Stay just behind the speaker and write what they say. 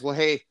Well,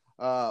 hey,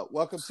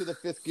 welcome to the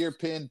Fifth Gear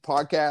Pin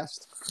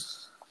podcast.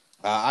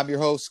 I'm your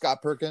host,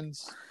 Scott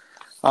Perkins.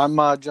 I'm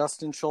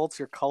Justin Schultz,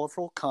 your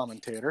colorful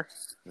commentator.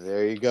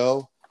 There you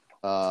go.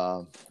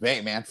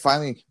 Man,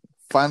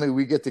 finally,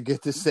 we get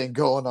this thing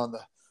going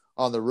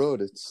on the road.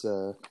 It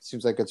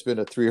seems like it's been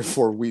a 3 or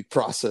 4 week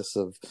process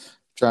of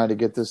trying to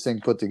get this thing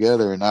put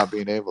together and not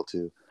being able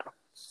to.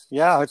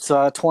 Yeah, it's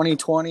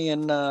 2020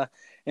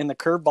 and the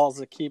curveballs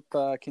that keep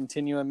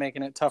continuing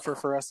making it tougher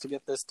for us to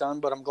get this done.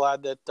 But I'm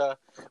glad that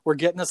we're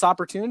getting this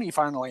opportunity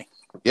finally.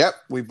 Yep,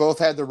 we both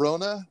had the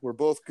Rona. We're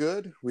both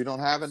good. We don't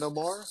have it no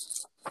more.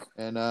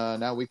 And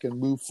now we can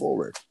move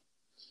forward.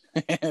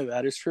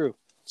 That is true.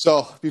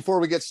 So before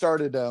we get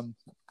started, the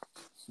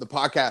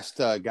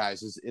podcast,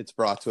 guys, it's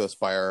brought to us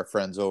by our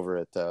friends over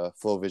at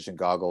Flow Vision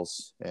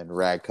Goggles and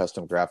Rag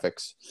Custom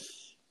Graphics.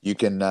 You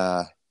can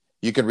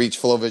reach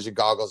Flow Vision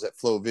Goggles at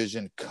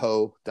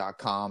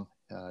flowvisionco.com.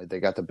 They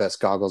got the best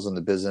goggles in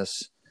the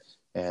business,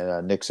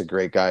 and Nick's a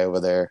great guy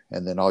over there.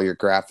 And then all your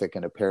graphic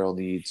and apparel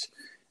needs,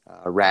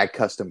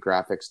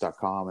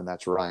 ragcustomgraphics.com, and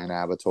that's Ryan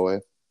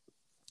Abatoy.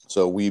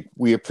 So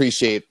we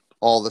appreciate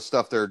all the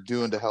stuff they're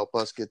doing to help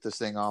us get this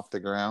thing off the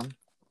ground.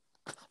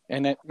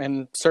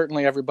 And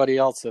certainly everybody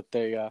else that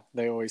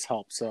they always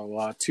help.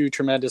 So two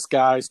tremendous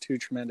guys, two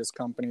tremendous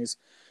companies.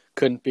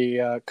 Couldn't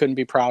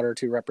be prouder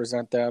to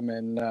represent them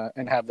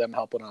and have them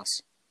helping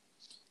us.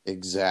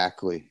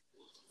 Exactly.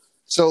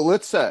 So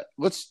let's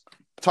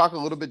talk a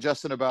little bit,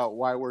 Justin, about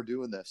why we're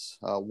doing this.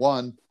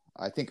 One,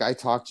 I think I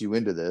talked you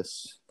into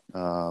this.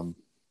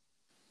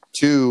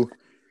 Two,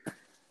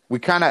 we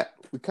kind of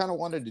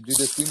wanted to do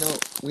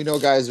this. We know,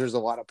 guys, there's a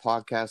lot of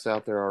podcasts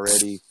out there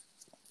already,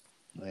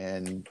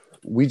 and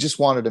we just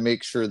wanted to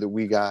make sure that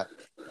we got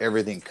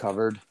everything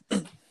covered.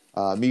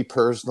 Me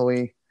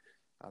personally,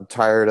 I'm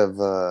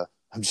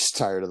just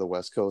tired of the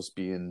West Coast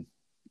being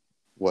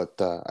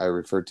what I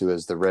refer to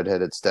as the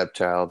redheaded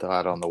stepchild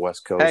out on the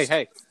West Coast.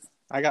 Hey,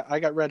 I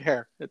got red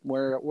hair.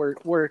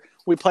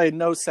 We play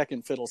no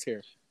second fiddles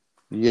here.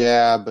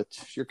 Yeah, but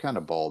you're kind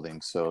of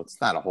balding, so it's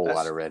not a whole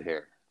lot of red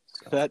hair.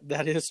 So.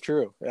 That is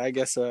true. I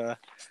guess the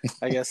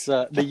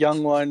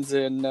young ones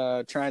and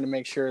trying to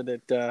make sure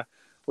that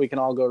we can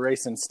all go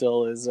racing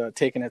still is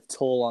taking its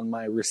toll on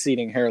my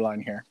receding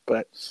hairline here.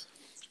 But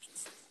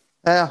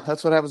yeah,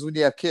 that's what happens when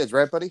you have kids,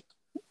 right, buddy?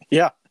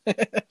 Yeah,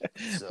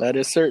 So. That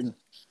is certain.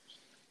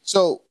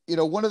 So,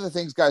 one of the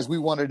things, guys, we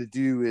wanted to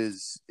do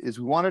is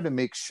we wanted to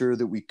make sure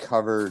that we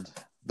covered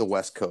the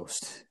West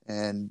Coast.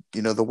 And,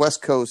 the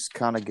West Coast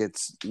kind of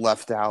gets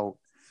left out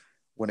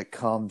when it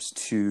comes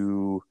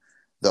to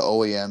the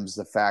OEMs,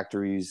 the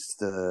factories,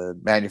 the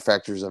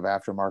manufacturers of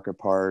aftermarket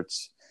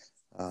parts.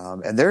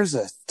 And there's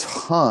a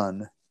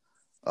ton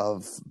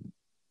of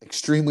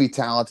extremely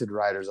talented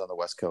riders on the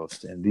West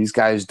Coast. And these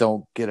guys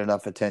don't get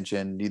enough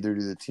attention, neither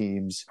do the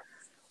teams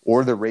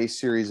or the race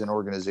series and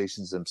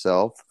organizations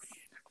themselves.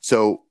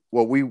 So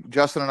what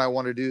Justin and I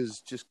want to do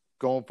is just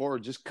going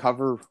forward, just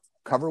cover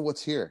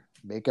what's here,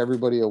 make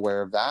everybody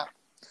aware of that.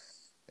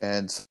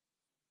 And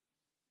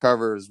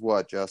covers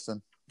what,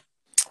 Justin?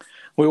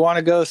 We want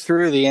to go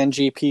through the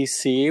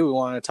NGPC. We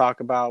want to talk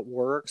about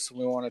Works.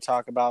 We want to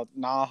talk about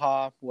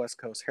NAHA, West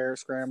Coast Hare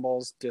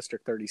Scrambles,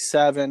 District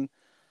 37.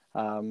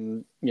 We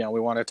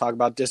want to talk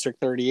about District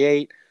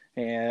 38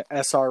 and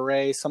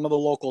SRA, some of the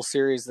local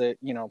series that,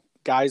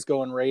 guys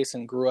go and race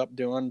and grew up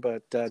doing,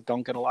 but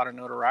don't get a lot of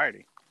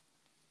notoriety.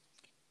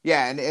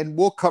 Yeah, and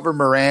we'll cover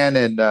Moran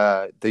and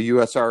the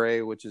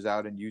USRA, which is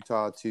out in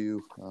Utah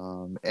too.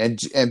 And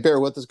bear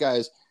with us,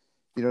 guys.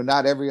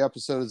 Not every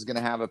episode is going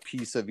to have a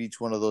piece of each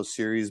one of those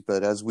series,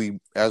 but as we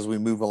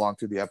move along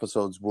through the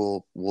episodes,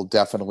 we'll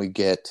definitely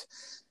get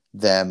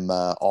them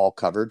all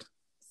covered.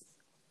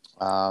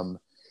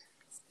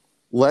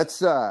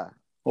 Let's. Well,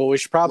 we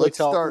should probably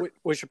tell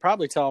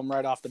them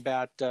right off the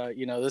bat.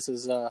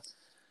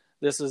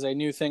 This is a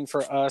new thing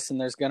for us,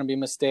 and there's going to be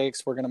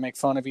mistakes. We're going to make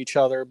fun of each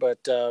other, but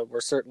we're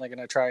certainly going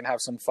to try and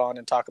have some fun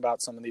and talk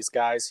about some of these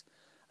guys.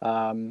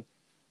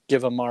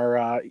 Give them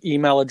our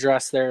email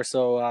address there,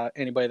 so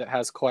anybody that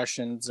has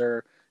questions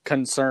or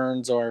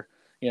concerns or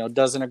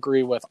doesn't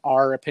agree with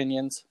our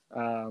opinions,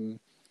 they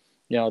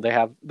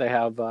have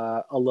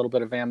a little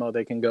bit of ammo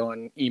they can go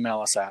and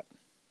email us at.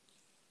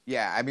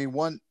 Yeah, I mean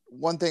one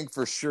thing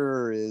for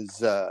sure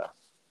is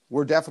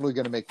we're definitely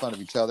going to make fun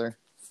of each other.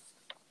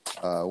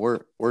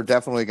 We're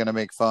definitely going to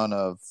make fun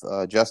of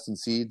Justin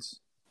Seeds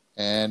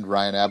and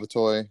Ryan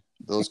Abatoy.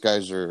 Those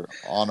guys are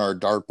on our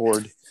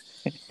dartboard,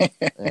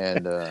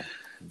 and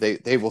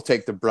they will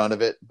take the brunt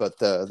of it. But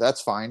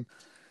that's fine.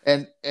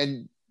 And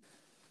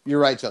you're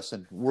right,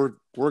 Justin. We're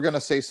going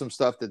to say some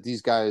stuff that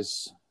these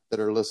guys that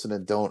are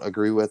listening don't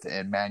agree with.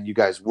 And man, you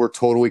guys, we're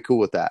totally cool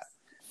with that.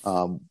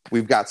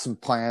 We've got some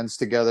plans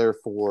together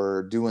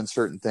for doing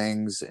certain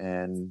things,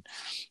 and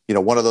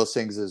one of those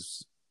things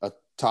is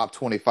top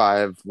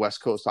 25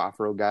 West Coast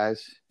off-road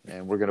guys,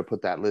 and we're going to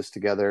put that list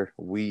together.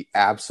 We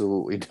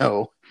absolutely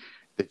know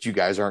that you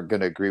guys aren't going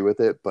to agree with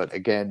it, but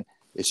again,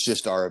 it's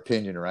just our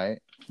opinion, right?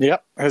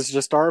 Yep, it's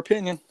just our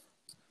opinion.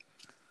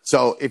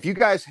 So if you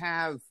guys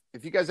have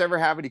if you guys ever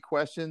have any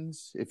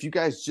questions, if you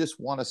guys just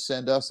want to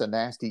send us a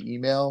nasty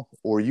email,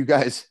 or you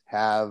guys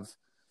have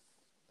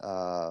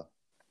a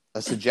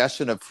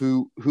suggestion of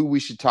who we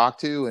should talk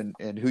to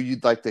and who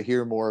you'd like to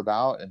hear more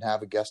about and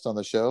have a guest on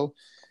the show,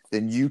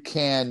 then you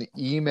can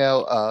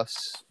email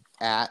us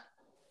at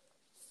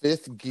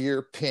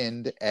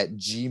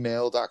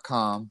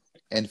fifthgearpinned@gmail.com.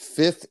 And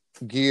fifth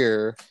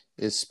gear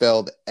is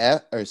spelled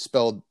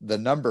the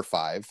number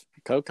 5.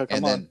 Coco,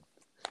 come on.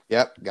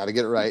 Yep, got to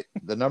get it right.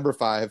 The number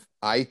 5,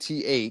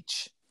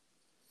 ITH,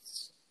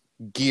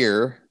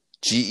 gear,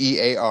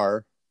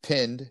 GEAR,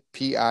 pinned,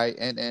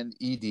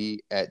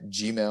 PINNED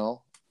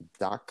 @gmail.com.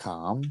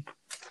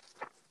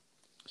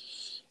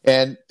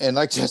 And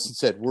like Justin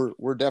said,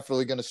 we're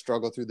definitely going to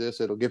struggle through this.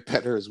 It'll get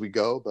better as we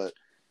go, but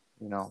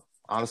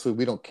honestly,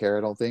 we don't care.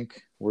 I don't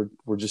think we're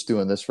just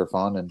doing this for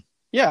fun and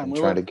we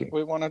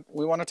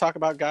want to talk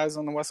about guys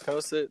on the West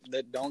Coast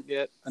that don't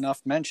get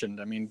enough mentioned.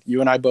 I mean,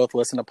 you and I both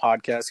listen to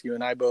podcasts. You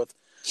and I both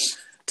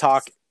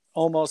talk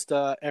almost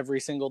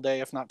every single day,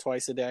 if not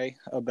twice a day,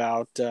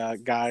 about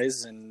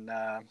guys, and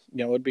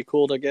it'd be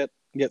cool to get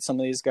some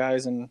of these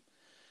guys and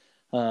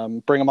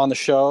bring them on the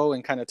show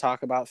and kind of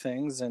talk about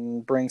things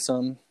and bring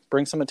some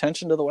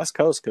attention to the West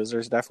Coast, because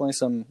there's definitely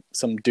some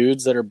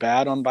dudes that are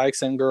bad on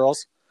bikes and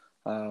girls.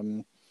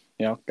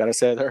 Gotta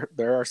say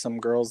there are some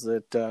girls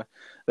that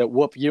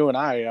whoop you and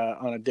I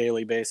on a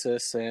daily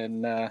basis,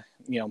 and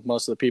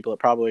most of the people that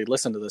probably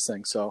listen to this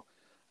thing. So,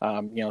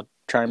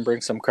 try and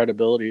bring some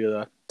credibility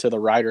to the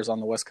riders on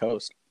the West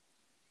Coast.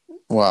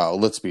 Well,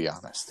 let's be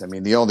honest. I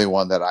mean, the only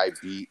one that I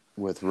beat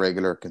with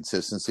regular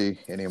consistency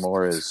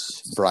anymore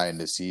is Brian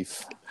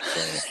Nassif.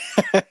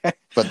 So,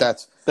 but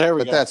that's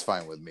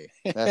fine with me.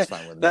 That's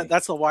fine with me.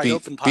 That's a wide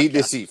open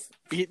podcast.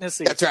 Beat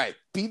Nassif. That's right.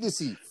 Beat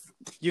Nassif.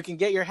 You can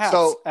get your hats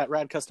at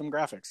Rad Custom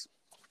Graphics.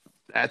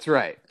 That's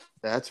right.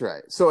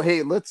 So,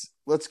 hey,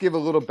 let's give a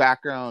little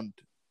background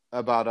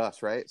about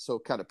us, right? So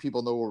kind of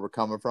people know where we're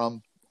coming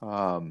from.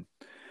 To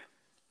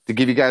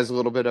give you guys a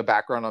little bit of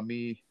background on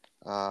me,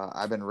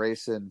 I've been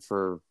racing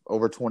for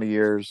over 20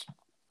 years.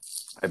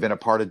 I've been a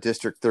part of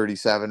District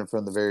 37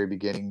 from the very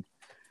beginning.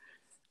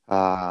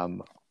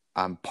 I'm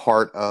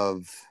part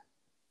of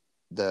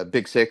the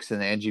Big Six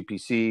and the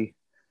NGPC.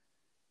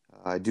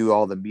 I do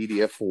all the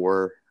media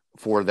for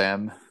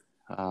them.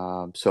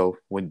 So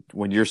when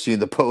you're seeing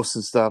the posts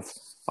and stuff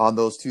on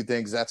those two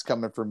things, that's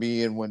coming from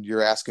me. And when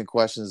you're asking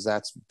questions,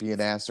 that's being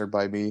answered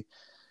by me.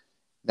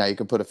 Now you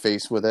can put a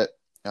face with it.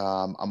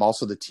 I'm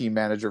also the team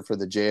manager for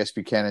the JS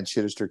Buchanan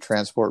Chittister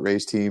Transport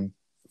Race Team.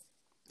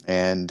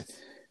 And,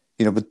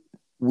 but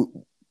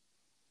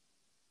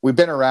we've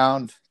been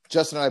around.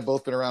 Justin and I have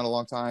both been around a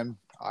long time.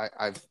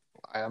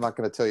 I'm not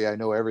going to tell you I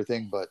know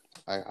everything, but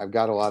I've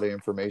got a lot of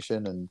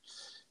information. And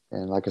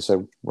like I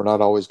said, we're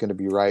not always going to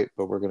be right,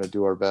 but we're going to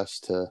do our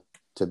best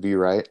to be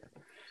right.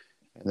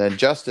 And then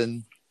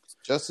Justin's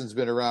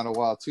been around a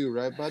while too,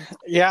 right, bud?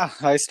 Yeah,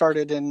 I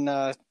started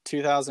in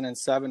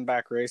 2007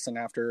 back racing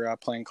after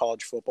playing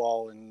college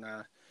football and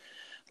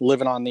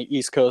living on the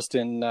East Coast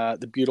in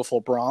the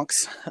beautiful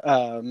Bronx.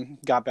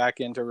 Got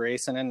back into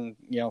racing, and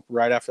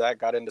right after that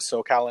got into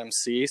SoCal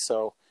MC.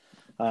 So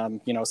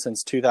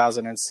since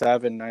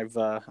 2007,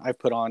 I've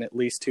put on at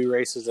least 2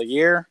 races a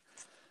year.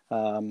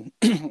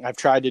 I've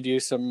tried to do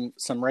some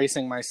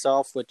racing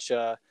myself, which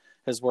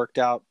has worked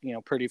out,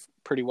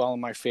 pretty well in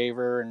my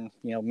favor. And,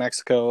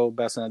 Mexico,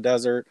 Best in the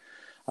Desert,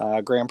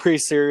 Grand Prix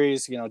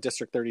Series,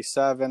 District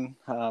 37,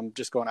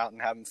 just going out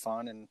and having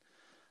fun and,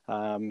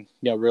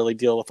 really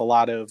deal with a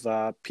lot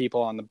of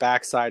people on the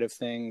backside of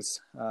things,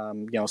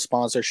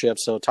 sponsorship.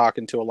 So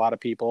talking to a lot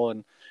of people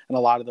and a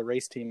lot of the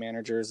race team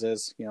managers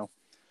as,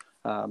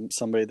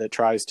 somebody that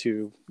tries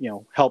to,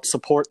 help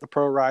support the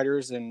pro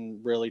riders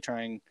and really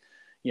trying,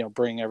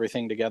 bring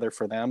everything together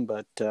for them.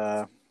 But,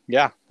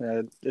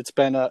 it's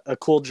been a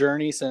cool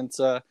journey since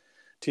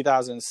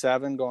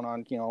 2007, going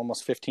on,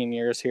 almost 15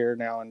 years here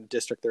now in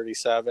District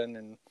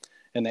 37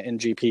 and the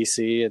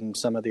NGPC and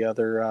some of the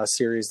other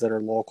series that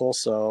are local.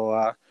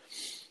 So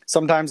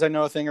sometimes I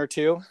know a thing or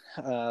two,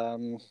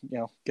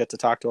 get to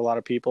talk to a lot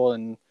of people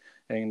and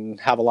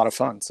have a lot of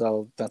fun.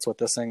 So that's what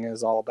this thing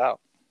is all about.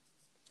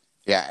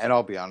 Yeah, and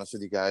I'll be honest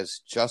with you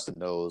guys, Justin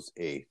knows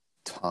a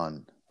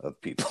ton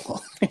of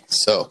people.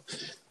 So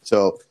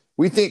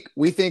we think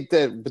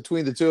that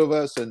between the two of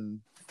us and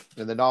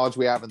the knowledge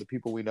we have and the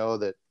people we know,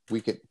 that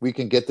we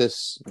can get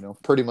this,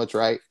 pretty much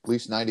right, at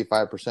least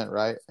 95%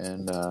 right.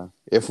 And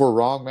if we're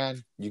wrong,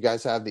 man, you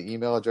guys have the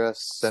email address.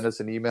 Send us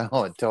an email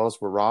and tell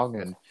us we're wrong,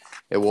 and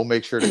we'll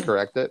make sure to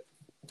correct it.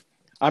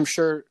 I'm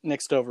sure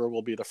Nick Stover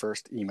will be the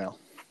first email.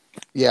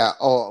 Yeah.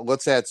 Oh,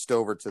 let's add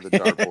Stover to the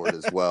dartboard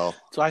as well.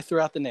 That's why I threw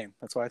out the name.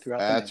 That's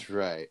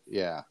right.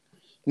 Yeah.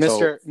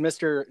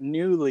 Mr.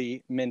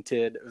 Newly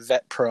minted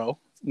Vet Pro,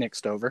 Nick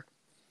Stover.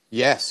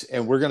 Yes,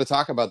 and we're going to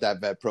talk about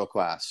that Vet Pro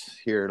class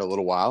here in a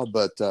little while.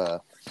 But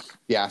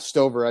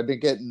Stover, I've been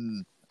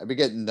getting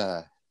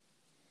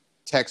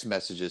text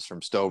messages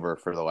from Stover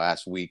for the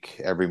last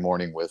week every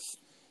morning with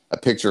a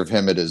picture of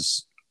him at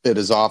his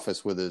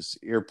office with his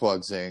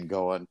earplugs in,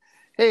 going,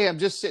 hey, I'm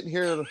just sitting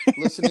here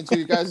listening to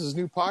you guys'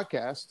 new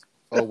podcast.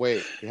 Oh,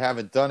 wait, you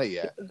haven't done it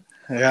yet.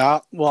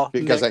 Yeah. Well,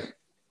 Because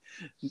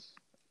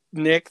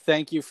Nick,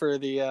 thank you for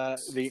the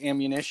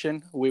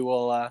ammunition. We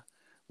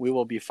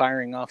will be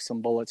firing off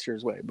some bullets your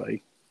way,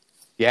 buddy.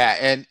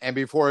 Yeah, and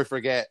before I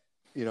forget,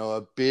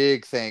 a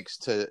big thanks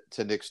to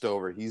Nick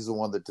Stover. He's the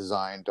one that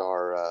designed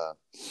our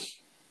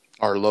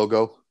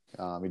logo.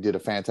 He did a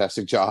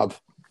fantastic job,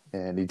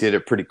 and he did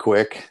it pretty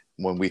quick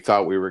when we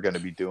thought we were going to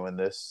be doing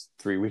this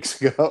 3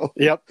 weeks ago.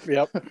 Yep.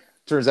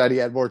 Turns out he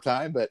had more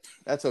time, but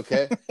that's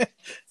okay.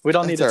 We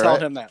don't need to tell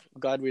him that. I'm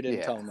glad we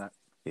didn't tell him that.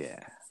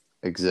 Yeah,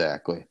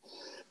 exactly.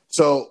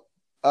 So,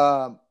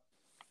 I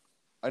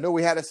know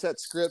we had a set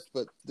script,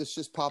 but this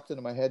just popped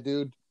into my head,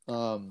 dude.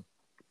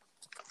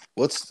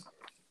 Let's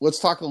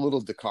talk a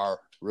little Dakar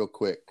real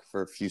quick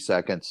for a few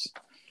seconds.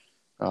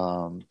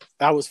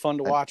 That was fun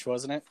to watch,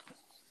 wasn't it?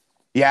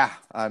 Yeah,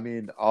 I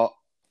mean,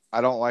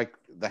 I don't like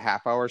the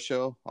half-hour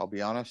show. I'll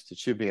be honest; it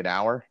should be an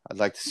hour. I'd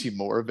like to see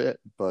more of it,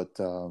 but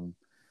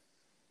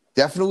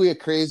definitely a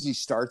crazy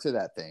start to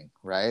that thing,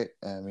 right?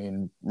 I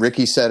mean,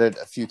 Ricky said it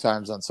a few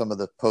times on some of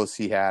the posts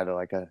he had,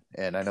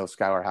 and I know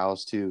Skylar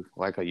Howes too,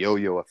 like a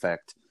yo-yo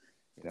effect.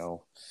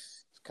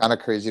 It's kind of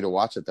crazy to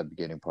watch at the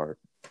beginning part.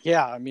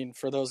 Yeah, I mean,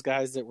 for those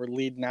guys that were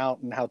leading out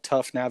and how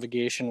tough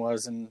navigation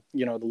was, and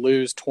to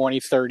lose 20,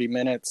 30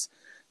 minutes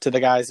to the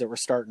guys that were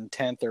starting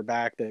 10th or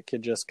back that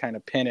could just kind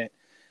of pin it.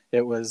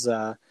 It was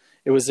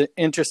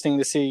interesting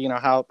to see,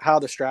 how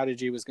the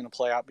strategy was going to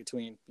play out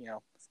between,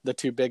 the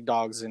two big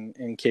dogs in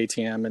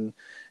KTM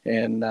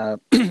and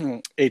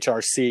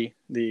HRC,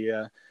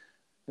 the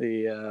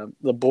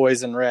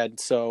boys in red.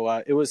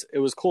 So it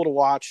was cool to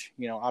watch.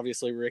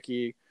 Obviously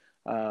Ricky,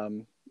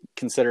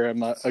 consider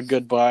him a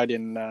good bud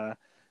and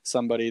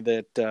somebody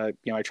that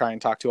I try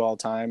and talk to all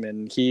the time,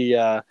 and he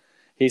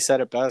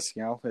said it best.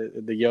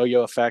 The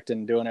yo-yo effect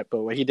and doing it,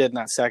 but what he did in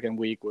that second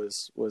week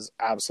was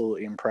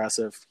absolutely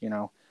impressive.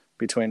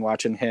 Between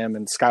watching him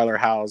and Skylar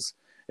Howes,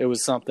 it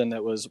was something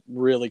that was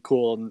really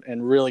cool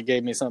and really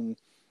gave me something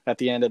at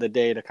the end of the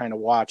day to kind of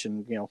watch.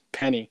 And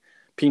Penny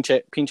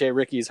Pinche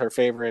Ricky's her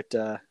favorite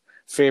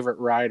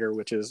rider,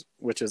 which is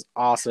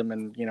awesome,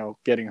 and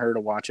getting her to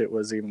watch it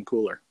was even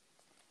cooler.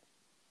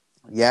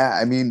 Yeah,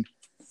 I mean,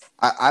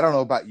 I don't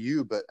know about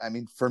you, but I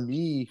mean, for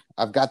me,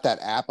 I've got that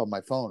app on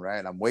my phone,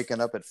 right? I'm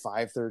waking up at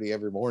 5:30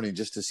 every morning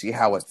just to see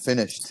how it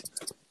finished.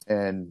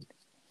 And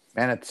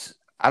man,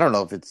 I don't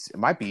know if it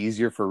might be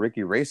easier for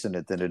Ricky racing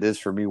it than it is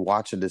for me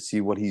watching to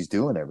see what he's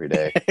doing every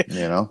day.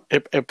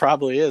 It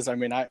probably is. I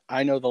mean,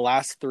 I know the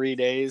last 3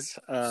 days,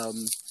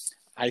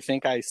 I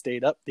think I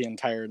stayed up the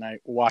entire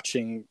night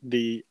watching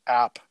the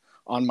app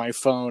on my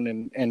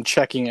phone and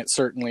checking it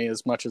certainly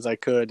as much as I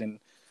could. And,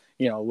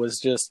 it was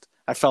just,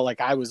 I felt like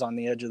I was on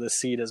the edge of the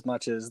seat as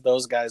much as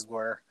those guys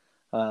were,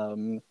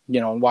 and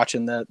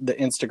watching the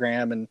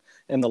Instagram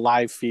and the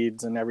live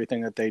feeds and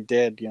everything that they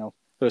did. It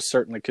was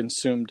certainly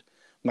consumed.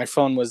 My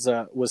phone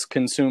was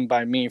consumed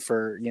by me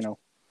for,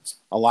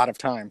 a lot of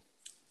time.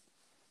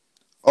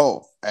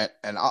 Oh,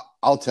 and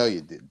I'll tell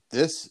you, dude,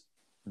 this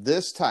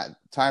time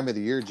of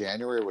the year,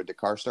 January, when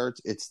Dakar starts,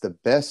 it's the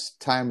best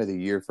time of the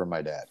year for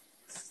my dad.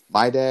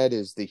 My dad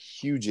is the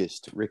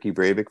hugest Ricky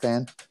Brabek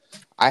fan.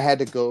 I had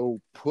to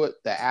go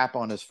put the app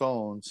on his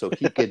phone so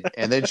he could,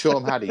 and then show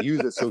him how to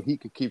use it so he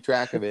could keep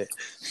track of it.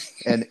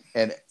 And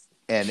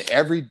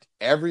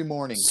every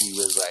morning he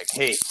was like,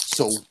 "Hey,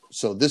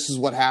 so this is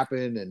what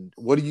happened, and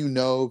what do you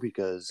know?"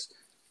 Because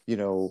I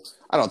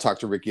don't talk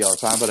to Ricky all the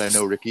time, but I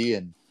know Ricky,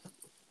 and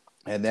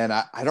then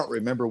I don't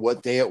remember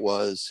what day it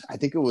was. I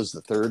think it was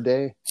the third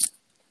day.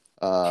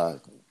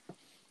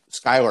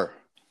 Skylar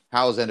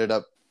Howes ended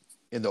up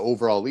in the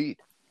overall lead.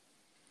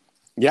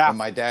 Yeah. And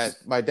my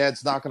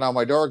dad's knocking on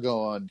my door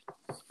going,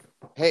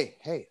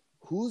 Hey,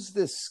 who's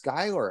this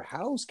Skylar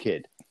Howes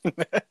kid?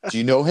 Do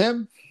you know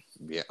him?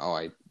 Yeah. Oh,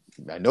 I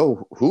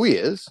know who he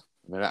is.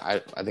 I mean,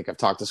 I think I've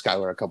talked to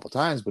Skylar a couple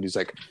times, but he's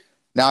like,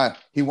 now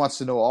he wants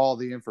to know all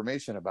the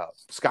information about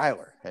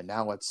Skylar. And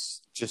now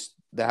it's just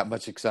that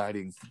much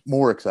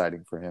more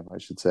exciting for him, I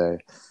should say.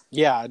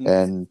 Yeah.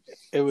 And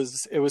it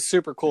was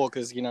super cool.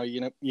 Cause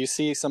you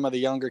see some of the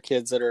younger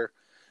kids that are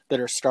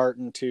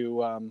starting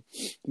to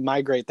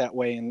migrate that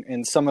way.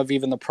 And some of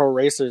even the pro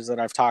racers that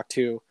I've talked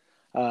to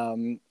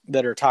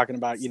that are talking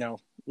about,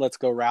 let's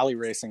go rally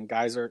racing.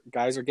 Guys are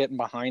getting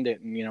behind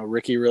it. And,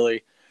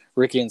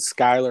 Ricky and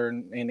Skylar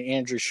and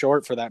Andrew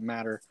Short, for that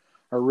matter,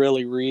 are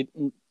really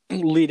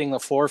leading the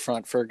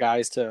forefront for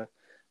guys to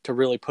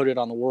really put it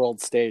on the world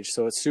stage.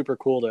 So it's super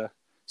cool to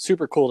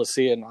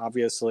see. And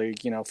obviously,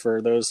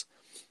 for those,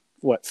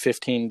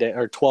 15 days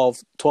or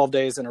 12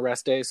 days in a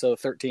rest day. So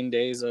 13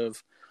 days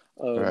of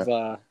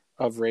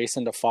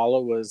racing to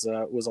follow was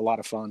a lot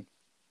of fun.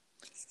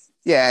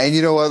 Yeah. And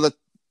you know what,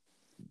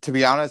 to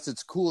be honest,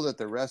 it's cool that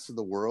the rest of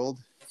the world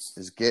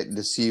is getting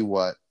to see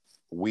what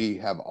we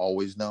have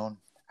always known,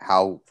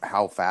 how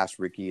fast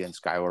Ricky and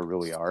Skylar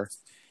really are.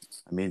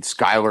 I mean,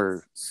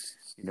 Skylar,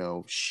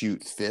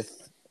 shoot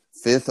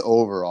fifth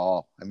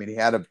overall. I mean, he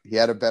had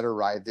a better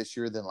ride this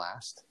year than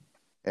last,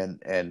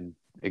 and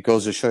it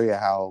goes to show you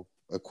how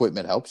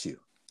equipment helps you.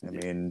 I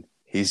mean,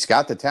 he's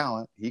got the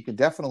talent. He could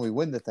definitely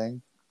win the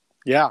thing.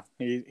 Yeah,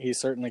 he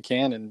certainly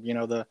can.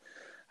 And,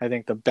 I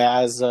think the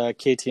Baz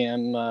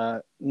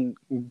KTM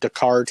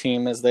Dakar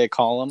team, as they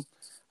call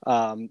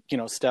them,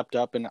 stepped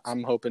up. And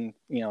I'm hoping,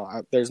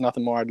 there's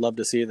nothing more I'd love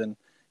to see than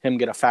him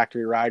get a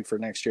factory ride for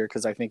next year,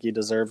 because I think he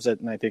deserves it.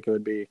 And I think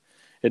it'd be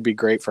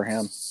great for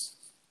him.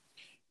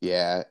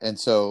 Yeah. And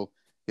so,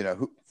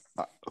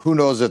 who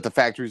knows if the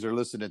factories are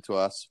listening to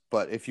us,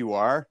 but if you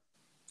are,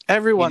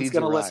 everyone's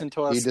going to listen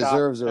to us. He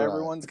deserves it.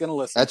 Everyone's going to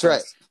listen. That's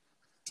right.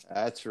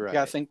 That's right. You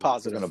got to think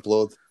positive.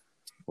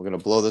 We're gonna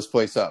blow this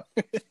place up,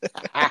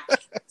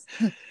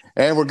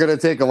 and we're gonna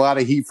take a lot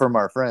of heat from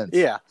our friends.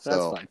 Yeah, that's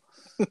fine.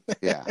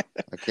 Yeah,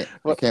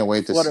 I can't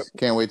wait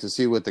to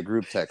see what the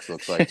group text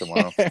looks like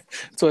tomorrow.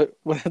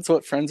 That's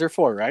what friends are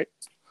for, right?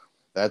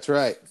 That's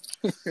right.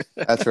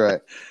 That's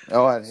right.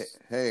 Oh, and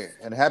hey,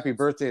 and happy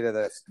birthday to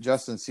that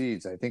Justin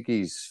Seeds. I think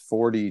he's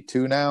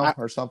 42 now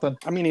or something.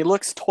 I mean, he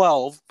looks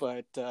 12,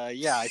 but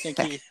yeah, I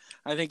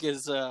think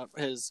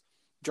his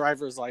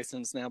driver's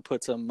license now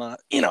puts him,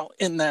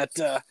 in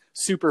that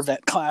super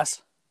vet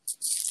class.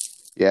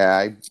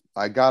 Yeah,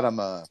 I got him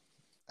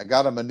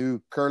a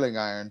new curling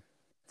iron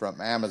from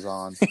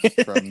Amazon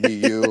from me,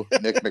 you,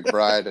 Nick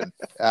McBride, and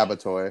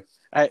Abatoy.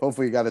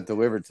 Hopefully you got it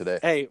delivered today.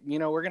 Hey,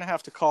 we're gonna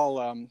have to call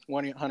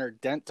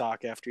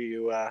 1-800-DENT-DOC after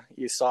you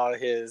saw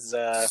his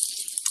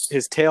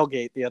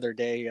tailgate the other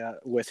day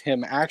with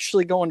him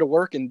actually going to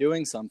work and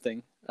doing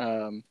something,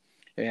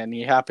 and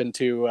he happened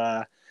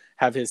to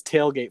have his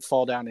tailgate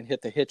fall down and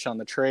hit the hitch on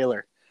the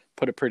trailer,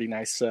 put a pretty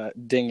nice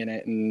ding in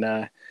it,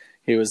 and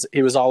he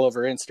was all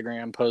over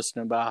Instagram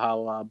posting about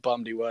how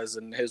bummed he was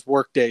and his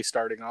work day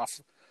starting off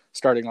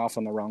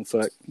on the wrong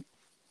foot.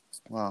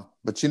 Wow,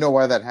 but you know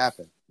why that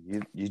happened?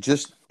 You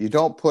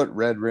don't put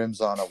red rims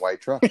on a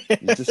white truck.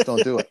 You just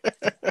don't do it.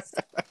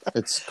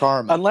 It's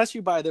karma. Unless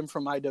you buy them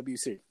from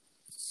IWC.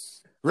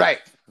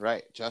 Right.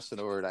 Justin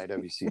over at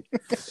IWC.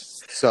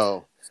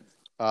 So,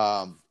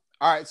 all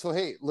right. So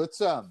hey, let's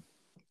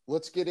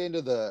get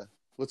into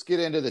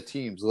the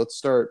teams. Let's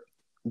start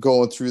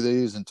going through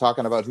these and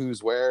talking about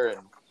who's where.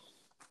 And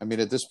I mean,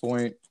 at this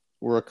point,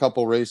 we're a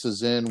couple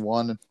races in,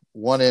 one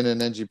in an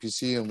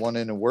NGPC and one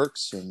in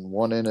Works and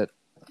one in at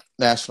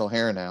National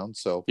Hare and Hound.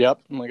 So yep,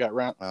 and we got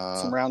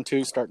some round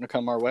two starting to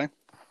come our way.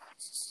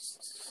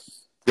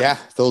 Yeah,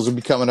 those will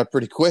be coming up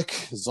pretty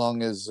quick, as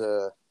long as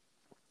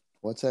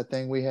what's that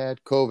thing we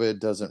had? COVID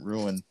doesn't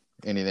ruin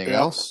anything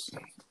else.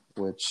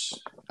 Which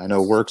I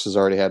know Works has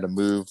already had to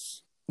move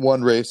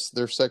one race,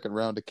 their second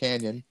round to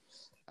Canyon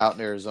out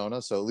in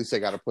Arizona. So at least they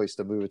got a place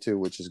to move it to,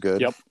 which is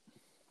good.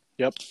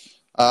 Yep.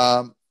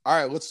 All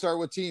right, let's start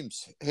with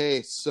teams.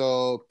 Hey,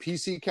 so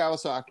PC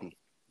Kawasaki,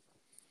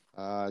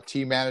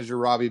 team manager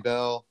Robbie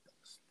Bell.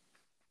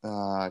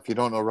 If you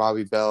don't know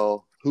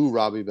who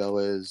Robbie Bell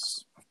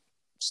is,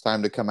 it's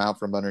time to come out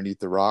from underneath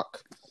the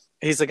rock.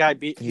 He's a guy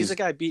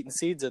beating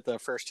Seeds at the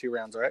first two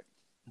rounds, right?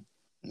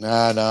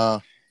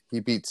 No. He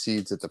beat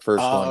Seeds at the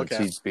first one, okay.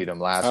 and Seeds beat him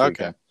last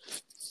weekend.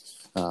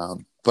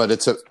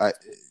 But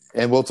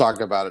and we'll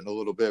talk about it in a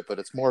little bit, but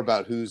it's more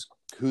about who's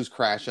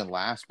crashing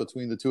last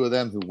between the two of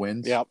them, who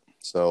wins. Yep.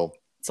 So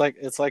it's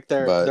like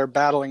they're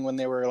battling when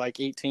they were like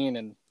 18,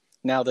 and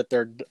now that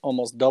they're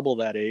almost double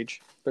that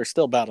age, they're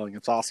still battling.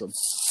 It's awesome.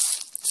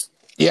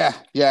 Yeah.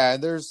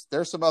 And there's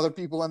some other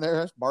people in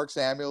there. Mark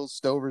Samuels,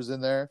 Stover's in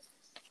there.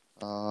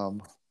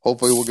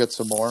 Hopefully we'll get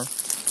some more.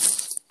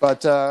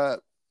 But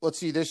let's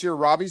see. This year,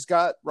 Robbie's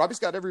got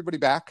everybody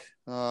back.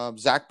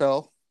 Zach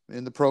Bell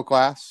in the pro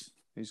class.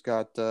 He's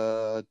got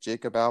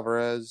Jacob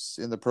Alvarez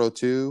in the Pro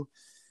 2,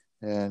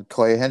 and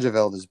Clay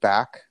Hengeveld is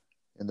back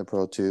in the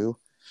Pro 2.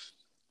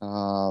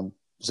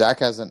 Zach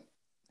hasn't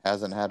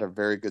had a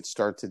very good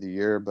start to the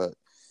year, but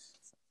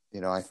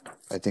I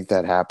think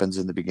that happens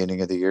in the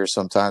beginning of the year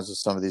sometimes with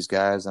some of these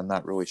guys. I'm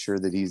not really sure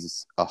that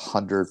he's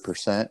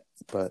 100%,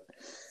 but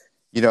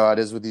how it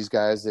is with these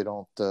guys. They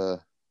don't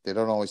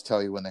always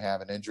tell you when they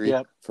have an injury.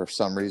 Yep. For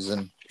some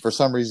reason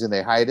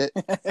they hide it,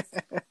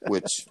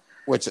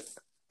 which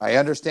I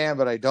understand,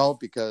 but I don't,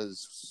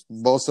 because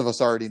most of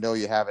us already know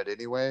you have it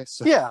anyway.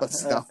 So yeah,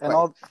 it's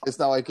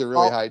not like you're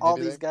really hiding all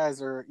anything. These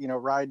guys are,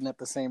 riding at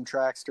the same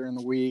tracks during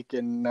the week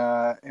and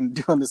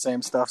doing the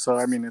same stuff. So,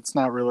 I mean, it's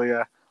not really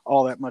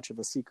all that much of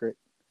a secret.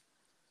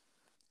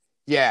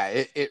 Yeah,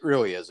 it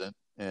really isn't.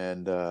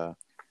 And,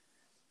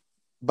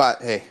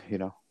 but hey,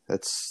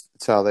 it's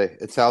how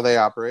they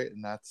operate,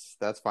 and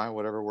that's fine.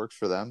 Whatever works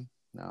for them.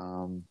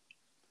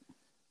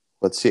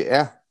 Let's see.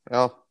 Yeah.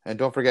 Well, and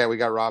don't forget, we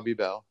got Robbie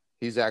Bell.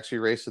 He's actually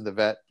racing the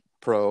vet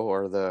pro,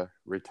 or the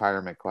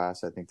retirement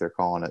class, I think they're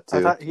calling it too.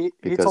 I thought he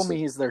told me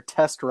he's their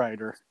test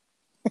rider.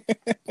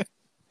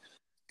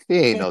 He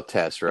ain't no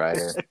test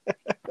rider.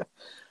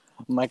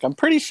 I'm like, I'm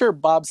pretty sure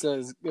Bob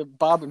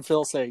and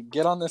Phil say,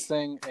 get on this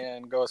thing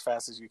and go as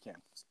fast as you can.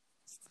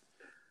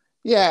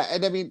 Yeah,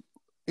 and I mean,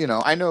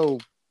 I know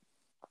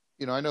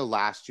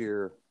last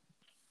year,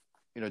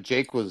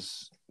 Jake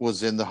was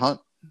in the hunt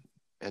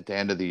at the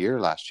end of the year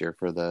last year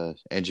for the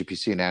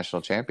NGPC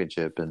National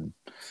Championship, and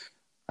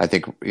I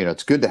think,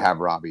 it's good to have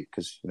Robbie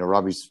because,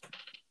 Robbie's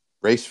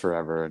raced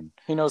forever, and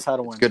he knows how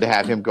to it's win. good to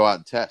have him go out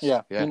and test.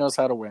 Yeah, he knows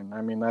how to win.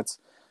 I mean, that's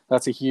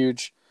a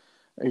huge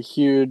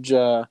huge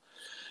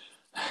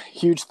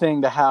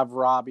thing to have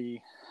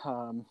Robbie,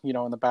 in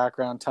the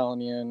background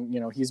telling you,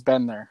 and he's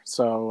been there.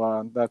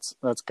 So that's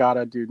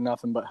gotta do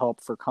nothing but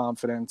help for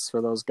confidence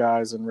for those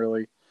guys and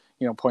really,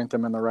 point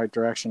them in the right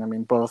direction. I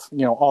mean, both,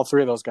 all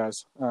three of those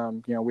guys,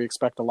 we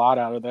expect a lot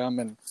out of them,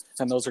 and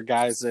those are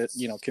guys that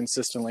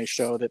consistently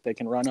show that they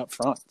can run up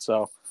front.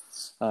 So,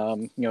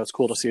 it's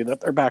cool to see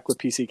that they're back with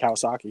PC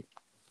Kawasaki.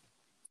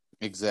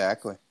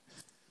 Exactly.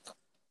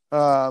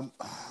 All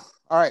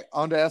right,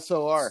 on to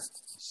SLR.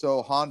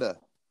 So Honda,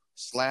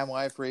 Slam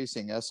Life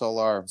Racing,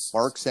 SLR.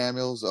 Mark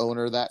Samuels,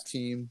 owner of that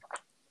team.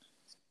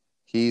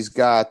 He's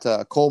got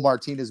Cole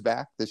Martinez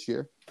back this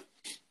year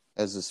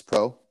as his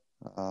pro.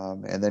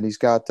 And then he's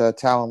got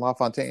Talon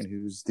LaFontaine,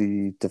 who's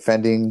the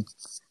defending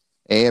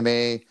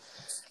AMA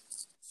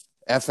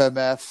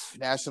FMF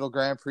National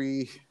Grand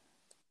Prix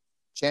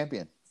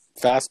champion.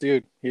 Fast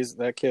dude.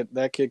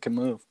 That kid can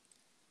move.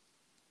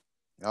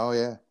 Oh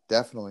yeah,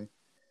 definitely.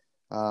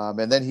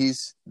 And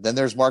then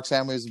there's Mark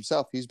Samuels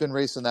himself. He's been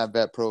racing that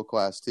Vet Pro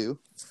class too.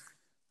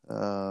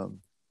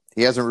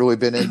 He hasn't really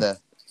been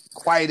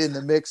quite in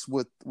the mix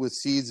with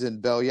Seeds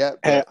and Bell yet,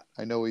 but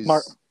I know he's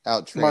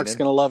out training. Mark's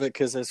gonna love it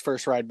because his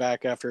first ride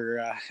back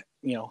after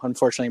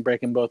unfortunately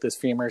breaking both his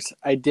femurs,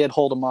 I did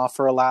hold him off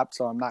for a lap,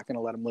 so I'm not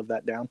gonna let him live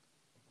that down.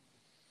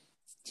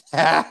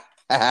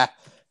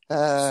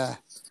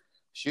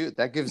 Shoot,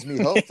 that gives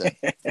me hope then.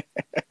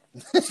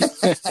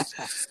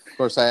 Of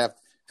course, I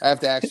have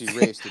to actually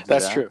race to do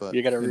That's that. true. But,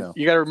 you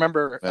gotta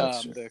remember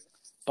the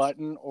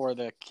button or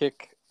the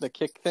kick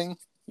thing.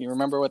 You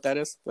remember what that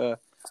is?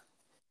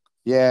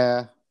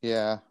 Yeah.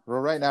 Well,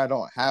 right now I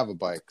don't have a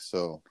bike,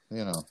 so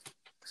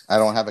I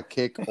don't have a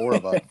kick or a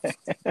button.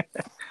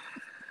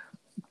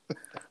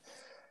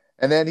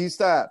 And then he's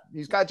got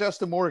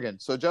Justin Morgan.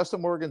 So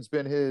Justin Morgan's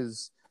been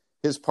his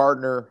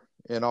partner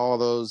in all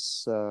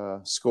those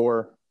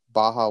Score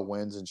Baja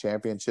wins and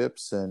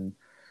championships. And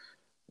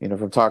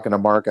from talking to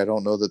Mark, I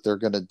don't know that they're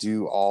going to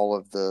do all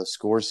of the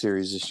Score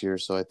series this year.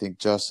 So I think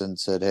Justin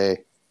said,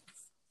 "Hey,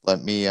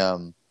 let me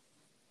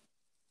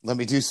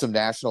do some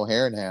National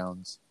Hare and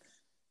Hounds,"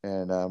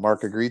 and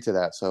Mark agreed to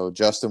that. So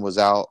Justin was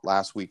out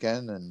last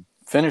weekend and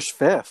finished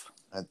fifth.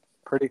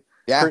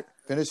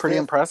 Finished pretty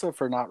impressive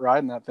for not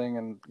riding that thing.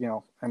 And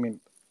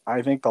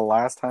I think the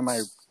last time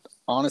I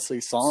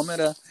honestly saw him at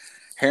a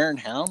Hare and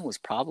Hound was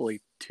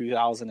probably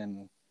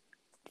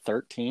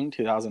 2013,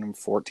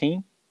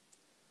 2014.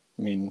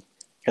 I mean,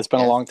 it's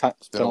been a long time.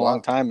 It's been a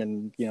long time,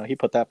 and he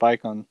put that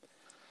bike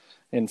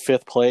in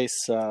fifth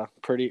place.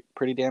 Pretty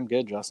damn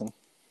good, Justin.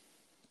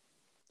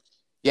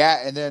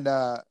 Yeah, and then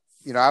I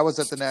was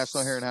at the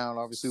National Hare and Hound,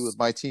 obviously with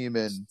my team,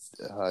 and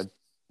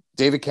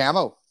David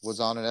Camo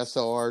was on an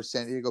SLR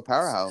San Diego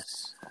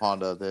Powerhouse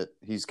Honda that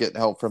he's getting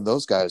help from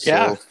those guys.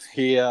 Yeah,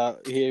 so.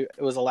 it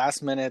was a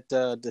last minute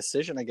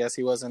decision. I guess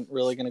he wasn't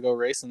really going to go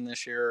racing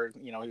this year.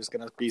 He was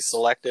going to be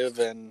selective,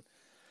 and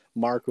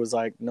Mark was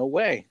like, "No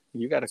way,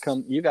 you got to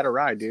come, you got to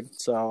ride, dude."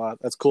 So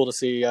that's cool to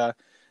see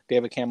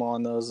David Camo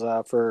on those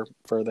for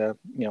the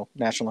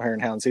National Hare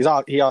and Hounds.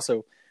 He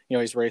also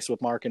he's raced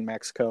with Mark in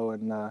Mexico,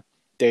 and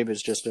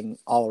David's just an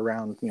all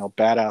around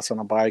badass on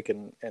a bike,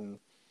 and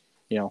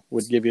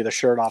would give you the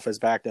shirt off his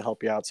back to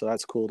help you out. So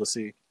that's cool to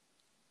see.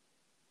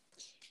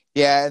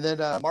 Yeah, and then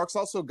Mark's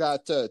also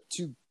got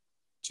two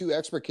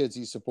expert kids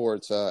he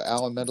supports,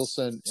 Alan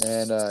Mendelson,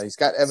 and he's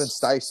got Evan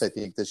Stice, I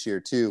think, this year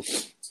too.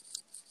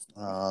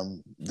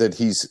 That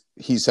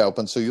he's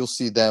helping, so you'll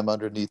see them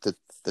underneath the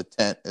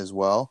tent as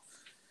well.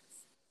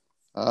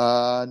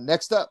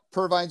 Next up,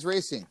 Purvines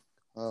Racing,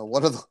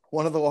 one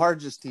of the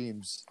largest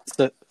teams. It's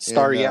the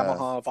Star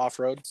Yamaha of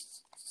off-road.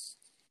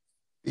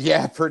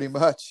 Yeah, pretty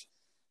much.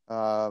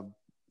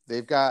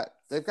 They've got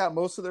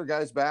most of their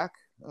guys back.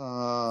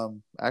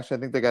 Actually, I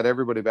think they got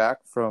everybody back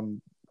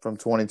from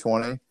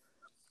 2020.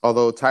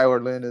 Although Tyler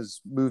Lynn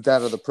has moved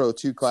out of the Pro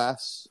 2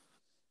 class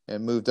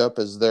and moved up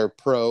as their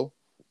pro.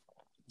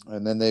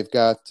 And then they've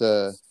got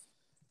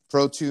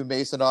Pro 2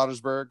 Mason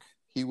Ottersberg.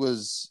 He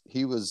was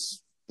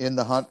in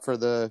the hunt for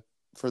the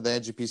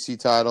NGPC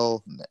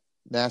title,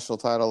 national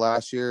title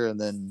last year, and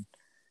then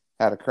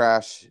had a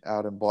crash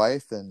out in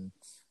Blythe, and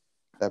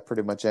that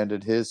pretty much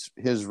ended his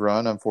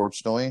run,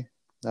 unfortunately.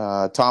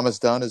 Thomas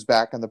Dunn is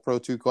back in the Pro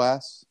 2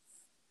 class.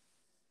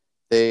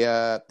 They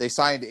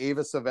signed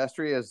Ava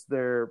Silvestri as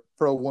their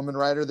pro woman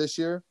rider this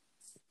year.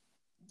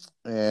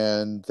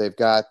 And they've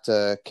got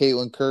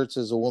Caitlin Kurtz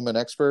as a woman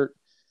expert.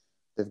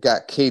 They've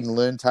got Caden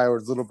Lynn,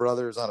 Tyler's little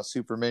brother, is on a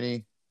super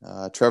mini.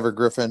 Trevor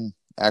Griffin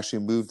actually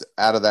moved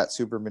out of that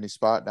super mini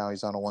spot. Now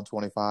he's on a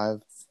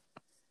 125.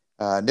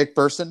 Nick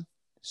Burson,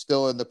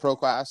 still in the pro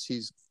class.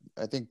 He's,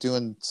 I think,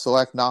 doing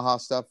select Naha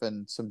stuff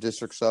and some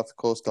district stuff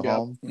close to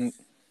home.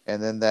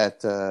 And then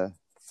that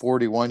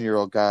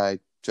 41-year-old guy,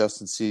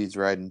 Justin Seeds,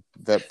 riding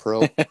Vet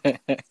Pro.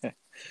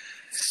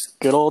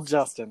 Good old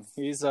Justin.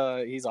 He's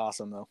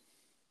awesome though.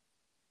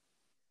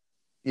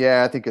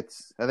 Yeah, I think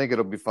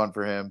it'll be fun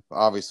for him.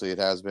 Obviously, it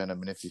has been. I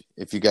mean,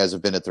 if you guys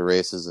have been at the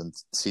races and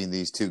seen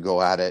these two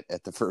go at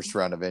the first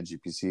round of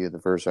NGPC,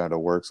 the first round of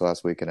Works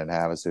last weekend in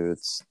Havasu,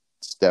 it's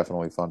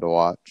definitely fun to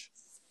watch.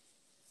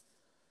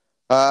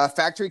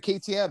 Factory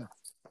KTM.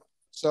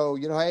 So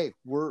hey,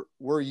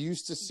 we're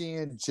used to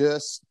seeing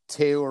just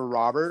Taylor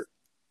Robert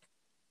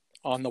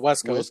On the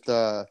West Coast.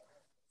 with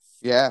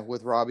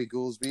with Robbie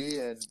Goolsby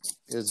and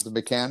is the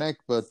mechanic,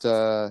 but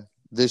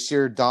this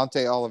year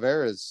Dante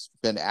Oliveira has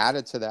been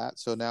added to that,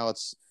 so now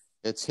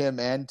it's him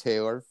and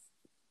Taylor,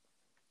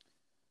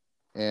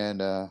 and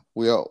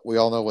we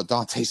all know what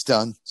Dante's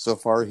done so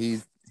far.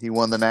 He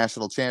won the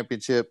national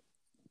championship,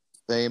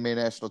 the AMA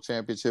national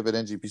championship at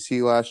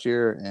NGPC last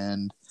year,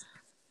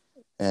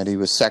 and he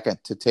was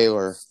second to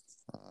Taylor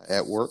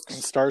at Works.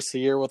 And starts the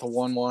year with a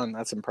 1-1.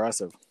 That's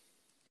impressive.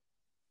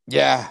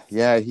 Yeah,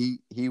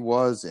 he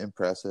was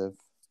impressive.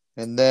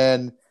 And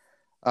then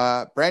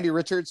Brandy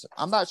Richards,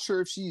 I'm not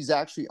sure if she's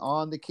actually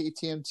on the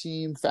KTM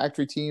team,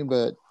 factory team,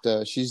 but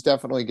she's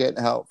definitely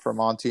getting help from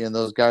Monty and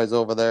those guys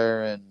over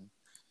there. And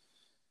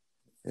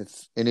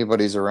if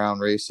anybody's around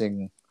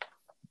racing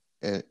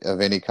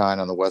of any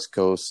kind on the West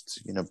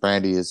Coast,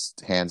 Brandy is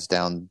hands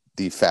down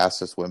the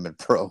fastest women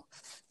pro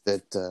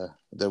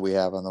that we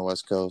have on the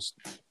West Coast.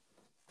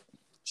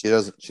 She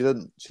doesn't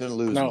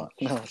lose much.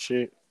 No,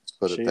 she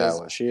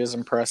way. She is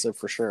impressive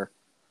for sure.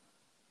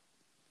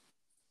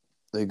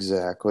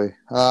 Exactly.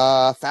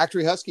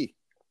 Factory Husky,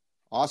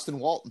 Austin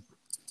Walton.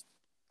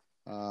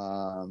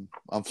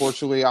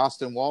 Unfortunately,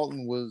 Austin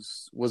Walton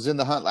was in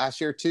the hunt last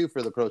year too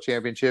for the Pro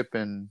Championship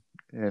and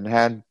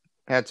had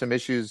some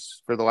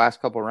issues for the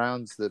last couple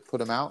rounds that put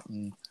him out.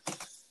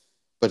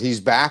 But he's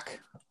back.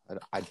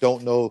 I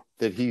don't know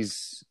that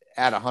he's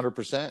at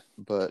 100%,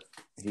 but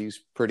he's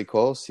pretty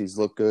close. He's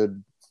looked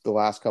good the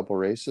last couple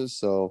races,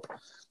 so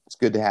it's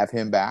good to have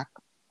him back.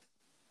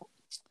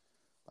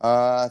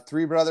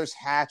 Three Brothers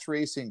Hatch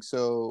Racing.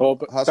 So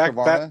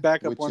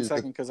back up 1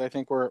 second because I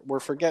think we're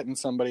forgetting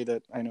somebody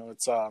that I know.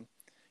 It's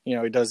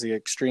he does the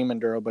extreme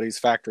enduro, but he's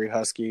Factory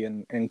Husky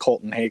and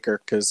Colton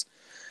Haker, because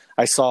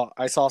I saw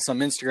some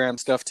Instagram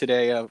stuff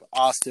today of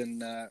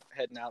Austin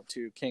heading out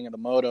to King of the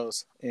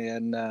Motos,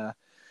 and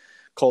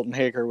Colton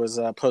Haker was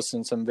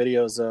posting some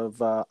videos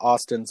of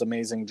Austin's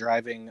amazing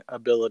driving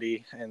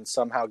ability and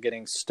somehow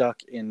getting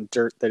stuck in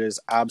dirt that is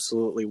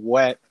absolutely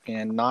wet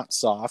and not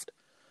soft.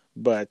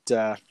 But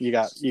you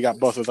got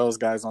both of those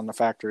guys on the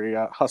Factory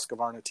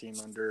Husqvarna team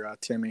under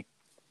Timmy.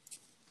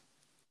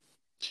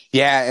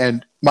 Yeah,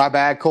 and my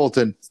bad,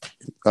 Colton.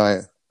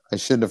 I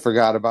shouldn't have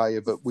forgot about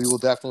you, but we will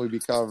definitely be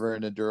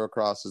covering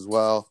Endurocross as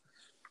well.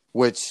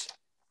 Which,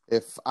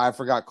 if I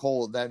forgot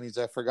Colton, that means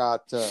I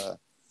forgot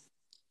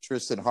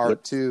Tristan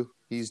Hart too.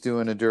 He's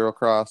doing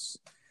Endurocross,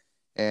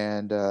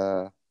 and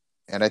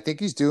I think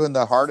he's doing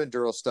the hard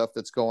enduro stuff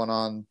that's going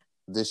on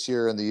this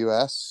year in the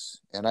U.S.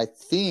 And I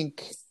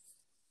think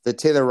that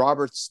Taylor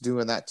Roberts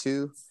doing that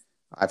too.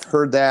 I've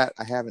heard that.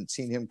 I haven't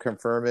seen him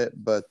confirm it,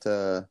 but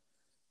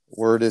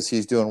word is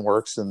he's doing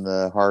works in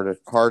the hard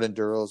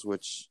enduros,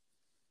 which,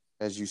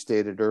 as you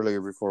stated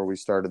earlier before we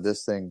started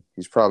this thing,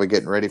 he's probably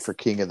getting ready for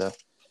King of the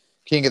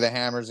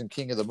Hammers and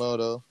King of the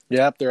Moto.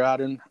 Yep, they're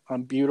out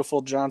on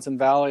beautiful Johnson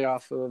Valley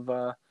off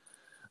of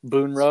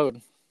Boone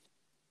Road.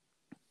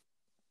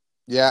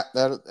 Yeah,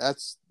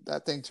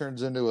 that thing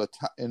turns into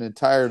an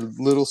entire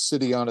little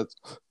city on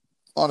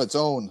its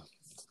own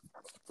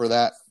for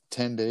that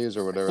 10 days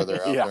or whatever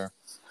they're out there.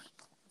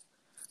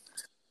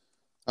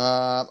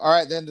 All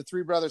right, then the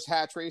Three Brothers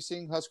Hatch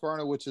Racing,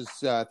 Husqvarna, which is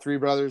Three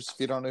Brothers. If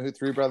you don't know who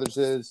Three Brothers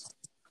is,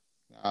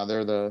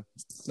 they're the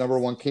number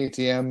one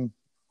KTM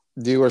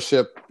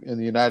dealership in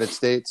the United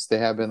States. They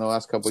have been the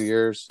last couple of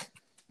years,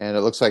 and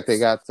it looks like they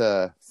got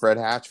Fred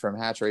Hatch from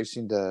Hatch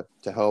Racing to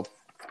help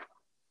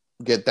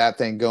get that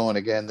thing going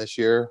again this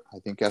year. I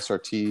think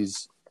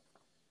SRT's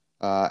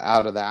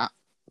out of that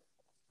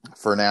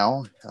for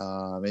now,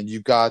 and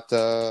you've got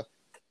Dalton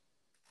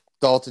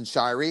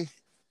Shirey,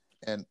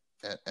 and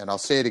I'll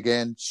say it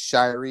again,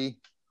 Shirey,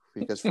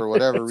 because for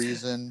whatever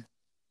reason,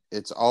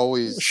 it's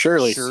always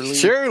Shirley.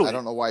 I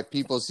don't know why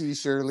people see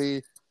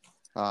Shirley.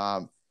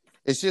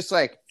 It's just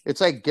like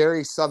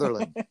Gary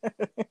Sutherland.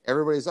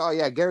 Everybody's, oh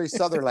yeah, Gary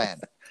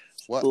Sutherland.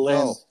 What?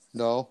 Lynn.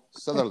 No,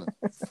 Sutherland.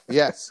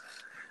 Yes,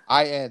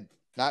 IN,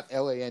 not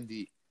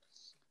LAND.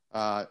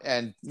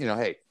 And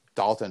hey,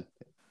 Dalton,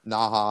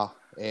 Naha,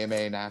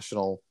 AMA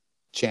national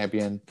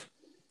champion,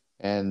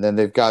 and then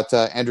they've got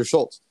Andrew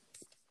Schultz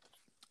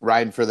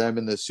riding for them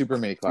in the super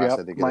mini class. Yep.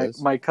 I think it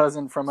is. My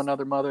cousin from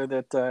another mother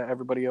that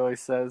everybody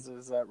always says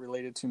is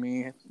related to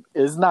me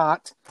is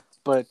not,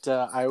 but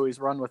I always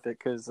run with it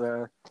because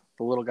the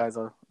little guy's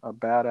a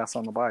badass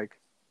on the bike.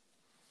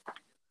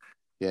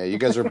 Yeah, you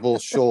guys are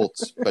both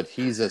Schultz, but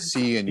he's a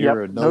C and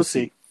you're a no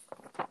C.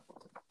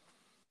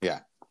 Yeah,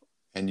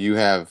 and you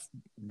have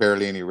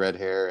barely any red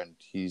hair, and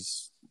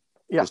he's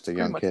just a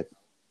young kid.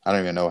 I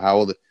don't even know how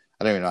old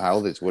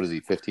he is. What is he,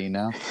 15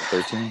 now?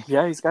 13?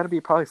 Yeah, he's got to be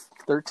probably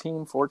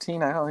 13,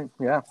 14. I don't think,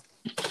 yeah.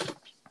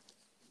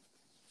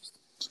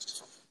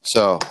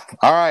 So,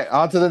 all right,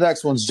 on to the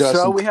next ones,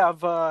 Justin. So we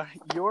have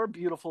your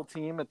beautiful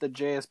team at the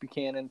J.S.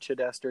 Buchanan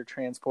Chidester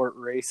Transport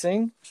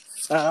Racing.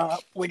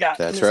 We got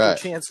That's Mr. right.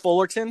 Chance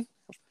Fullerton,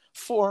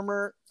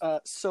 former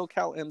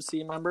SoCal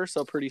MC member.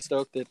 So pretty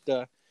stoked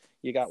that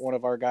you got one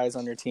of our guys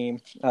on your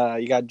team.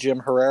 You got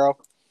Jim Herrero.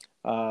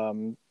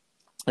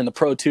 In the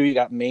Pro 2, you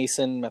got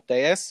Mason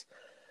Matthias.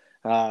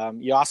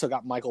 You also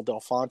got Michael Del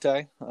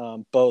Fonte,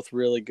 both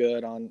really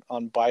good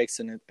on bikes,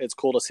 and it's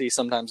cool to see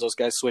sometimes those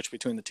guys switch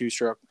between the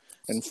 2-stroke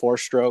and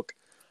 4-stroke.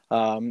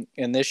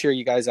 And this year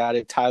you guys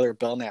added Tyler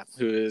Belknap,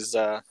 who is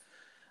an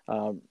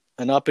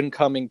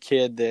up-and-coming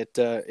kid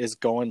that is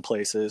going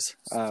places.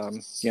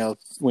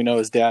 We know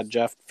his dad,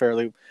 Jeff,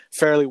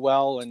 fairly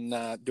well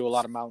and do a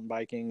lot of mountain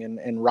biking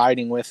and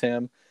riding with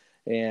him.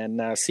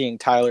 And seeing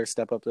Tyler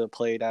step up to the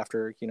plate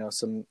after,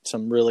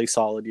 some really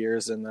solid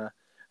years in the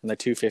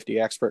 250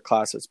 expert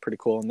class, it's pretty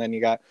cool. And then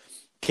you got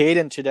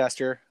Caden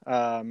Chidester.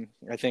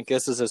 I think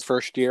this is his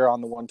first year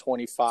on the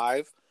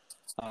 125.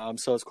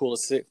 So it's cool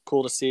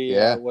to see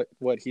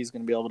what he's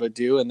going to be able to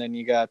do. And then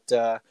you got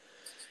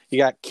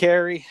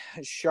Kerry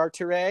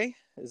Chartier.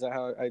 Is that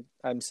how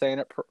I'm saying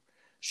it?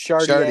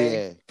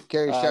 Chartier.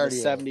 Kerry Chartier.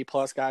 70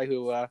 plus guy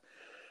who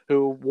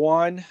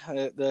won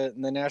the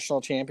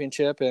national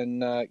championship,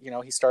 and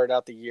he started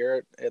out the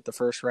year at the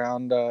first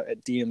round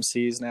at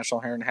DMC's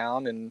National Hare and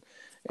Hound, and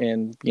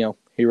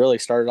he really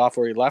started off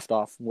where he left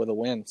off with a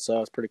win, so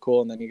it's pretty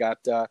cool. And then you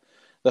got the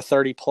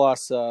 30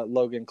 plus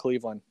Logan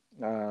Cleveland.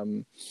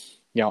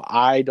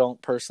 I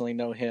don't personally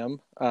know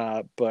him,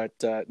 but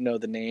know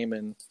the name,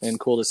 and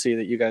cool to see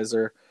that you guys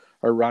are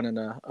running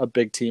a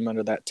big team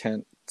under that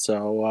tent.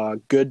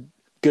 So good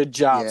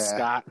job,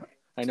 Scott.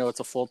 I know it's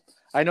a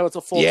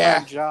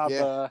full-time job.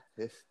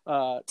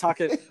 We're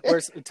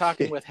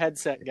talking with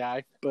headset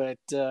guy, but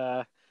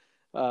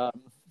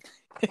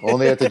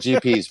only at the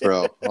GPs,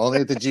 bro.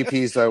 Only at the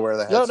GPs do I wear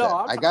the headset. No,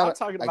 I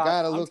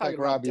gotta look like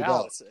Robbie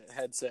Bell.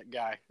 Headset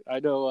guy. I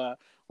know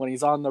when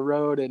he's on the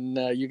road and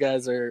you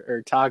guys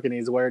are talking,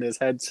 he's wearing his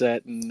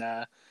headset and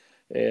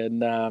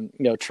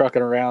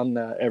trucking around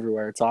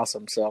everywhere. It's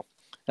awesome. So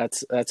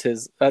that's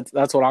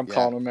what I'm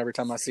calling him every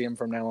time I see him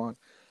from now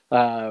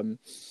on.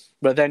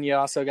 But then you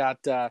also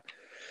got, the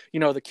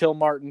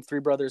Kilmartin Three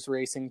Brothers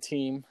Racing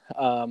team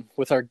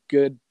with our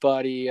good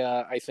buddy.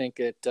 I think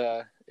it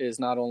is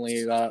not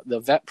only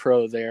the vet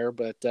pro there,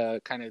 but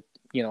kind of,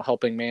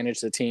 helping manage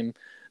the team,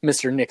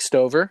 Mr. Nick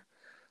Stover.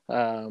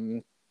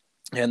 And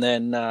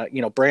then,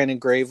 Brandon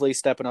Gravely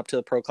stepping up to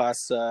the pro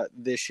class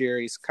this year.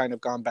 He's kind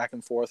of gone back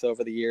and forth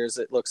over the years,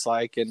 it looks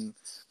like, and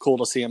cool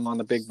to see him on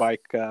the big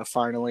bike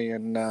finally.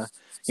 And,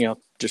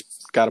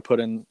 just got to put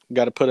in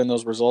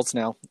those results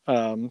now.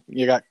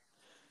 You got.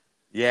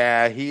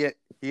 Yeah, he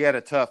had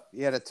a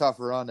tough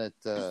run at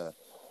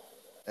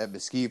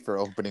Mesquite for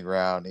opening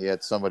round. He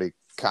had somebody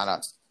kind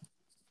of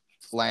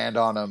land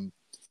on him,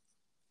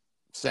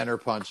 center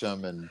punch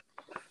him, and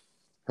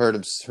hurt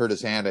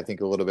his hand, I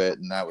think, a little bit,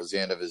 and that was the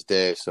end of his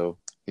day. So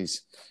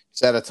he's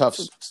had a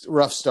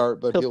rough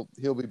start, but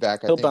he'll be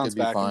back. He'll bounce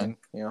back. Fine.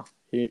 And,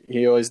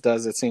 he always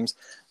does. It seems.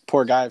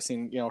 Poor guy, I've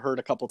seen hurt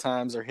a couple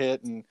times or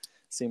hit, and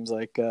seems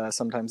like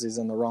sometimes he's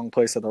in the wrong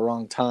place at the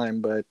wrong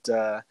time. But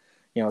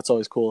it's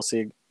always cool to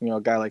see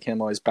a guy like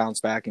him always bounce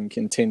back and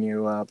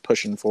continue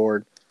pushing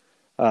forward.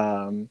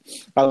 I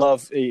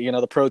love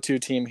the Pro 2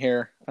 team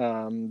here,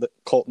 the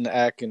Colton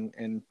Eck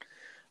and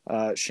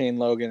Shane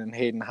Logan and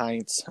Hayden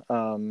Heinz,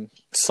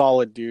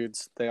 solid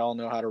dudes. They all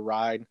know how to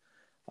ride.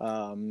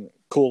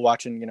 Cool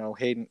watching,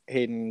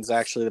 Hayden's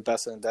actually the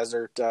best in the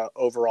desert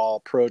overall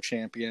pro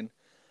champion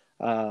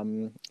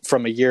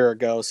from a year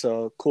ago.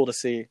 So cool to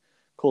see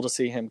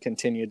him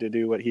continue to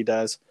do what he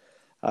does.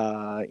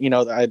 I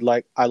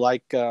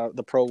like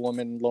the pro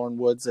woman Lauren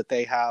Woods that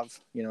they have.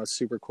 It's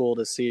super cool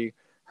to see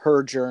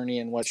her journey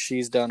and what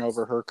she's done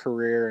over her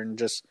career, and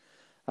just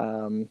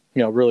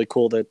really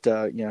cool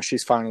that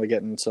she's finally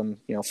getting some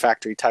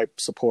factory type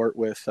support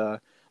with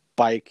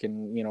bike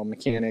and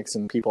mechanics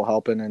and people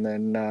helping. And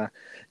then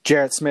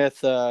Jarrett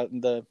Smith,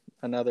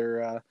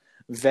 another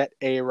vet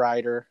A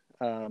rider,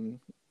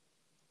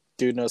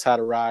 dude knows how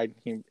to ride.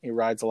 He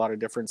rides a lot of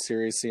different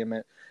series. See him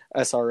at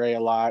SRA a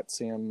lot.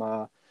 See him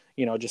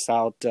just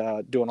out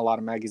doing a lot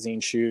of magazine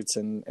shoots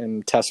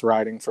and test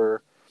riding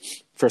for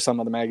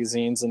some of the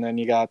magazines. And then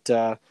you got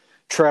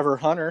Trevor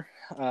Hunter,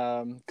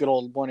 good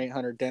old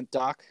 1-800 Dent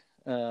Doc.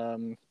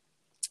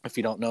 If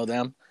you don't know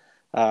them,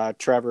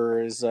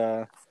 Trevor is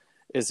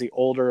the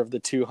older of the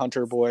two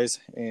Hunter boys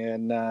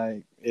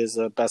and is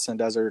a Best in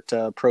Desert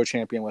pro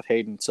champion with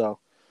Hayden. So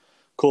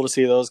cool to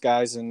see those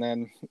guys. And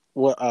then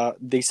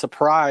the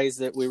surprise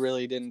that we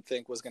really didn't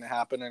think was going to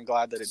happen, and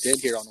glad that it did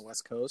here on the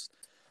West Coast,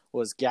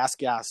 was Gas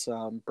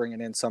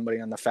bringing in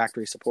somebody on the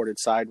factory supported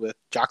side with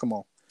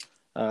Giacomo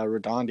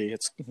Redondi.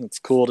 It's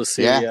cool to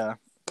see.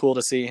 Cool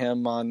to see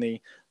him on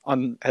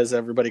as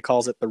everybody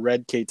calls it, the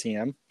red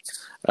KTM.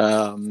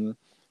 And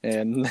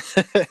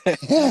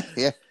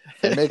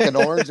and make an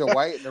orange, a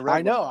white, and a red.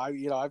 I know.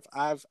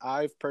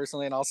 I've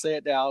personally, and I'll say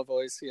it now, I've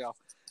always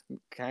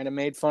kind of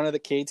made fun of the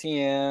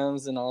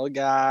KTMs and all the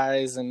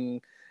guys,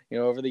 and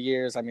over the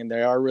years. I mean,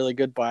 they are really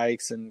good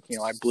bikes, and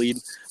I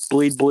bleed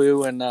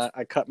blue, and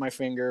I cut my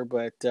finger,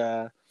 but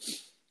that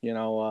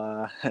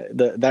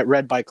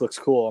red bike looks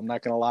cool. I'm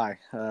not gonna lie.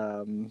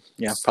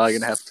 Probably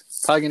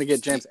gonna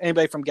get James.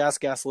 Anybody from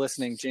Gas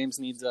listening? James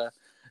needs a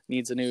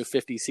new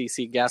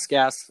 50cc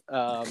Gas.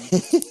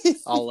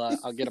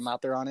 I'll get him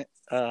out there on it.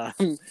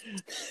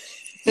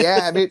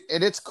 Yeah, I mean,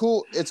 and it's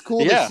cool. It's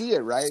cool Yeah. to see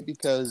it, right?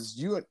 Because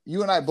you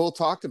and I both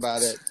talked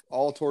about it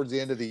all towards the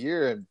end of the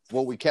year, and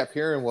what we kept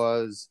hearing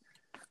was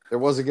there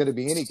wasn't going to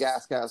be any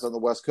gas on the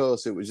West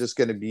Coast. It was just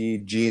going to be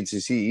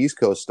GNCC East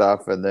Coast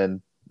stuff, and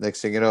then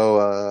next thing you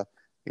know,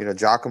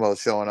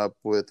 Giacomo's showing up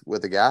with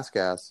a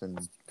gas,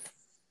 and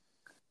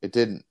it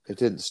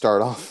didn't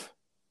start off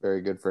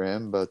very good for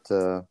him, but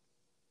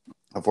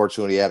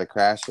unfortunately, he had a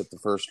crash at the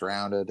first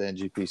round at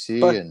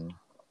NGPC, and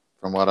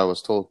from what I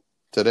was told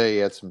today, he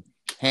had some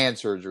hand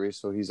surgery,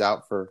 so he's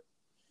out for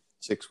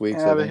 6 weeks.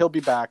 Yeah, but he'll be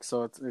back,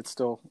 so it's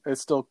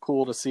still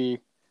cool to see,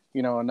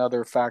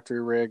 another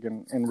factory rig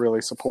and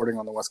really supporting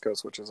on the West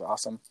Coast, which is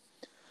awesome.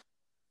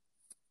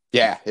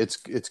 Yeah, it's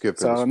good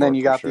for so. The and then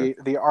you got sure.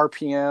 the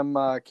RPM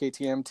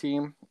KTM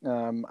team.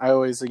 I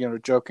always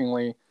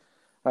jokingly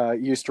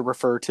used to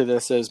refer to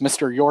this as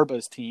Mr.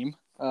 Yorba's team,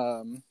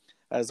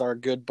 as our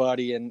good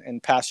buddy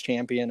and past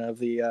champion of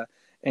the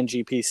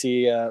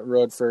NGPC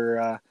rode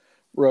for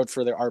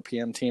the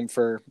RPM team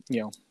for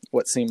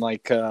what seemed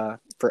like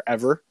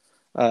forever.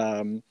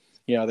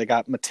 They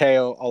got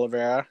Mateo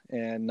Oliveira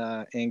and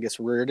Angus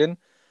Reardon.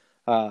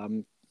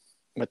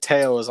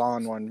 Mateo is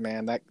on one,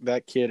 man.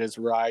 That kid is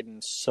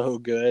riding so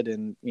good,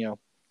 and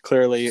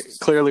clearly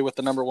with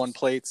the number one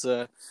plates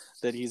that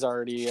he's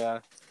already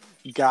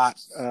got.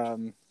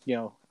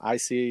 I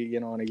see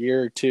in a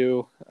year or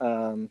two,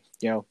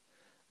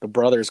 the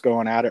brothers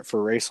going at it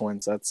for race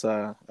wins. That's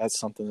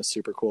something that's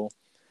super cool.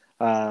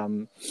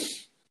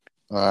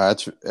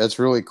 That's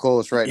really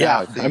close right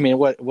now. I mean,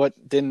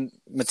 what didn't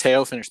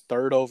Mateo finish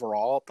third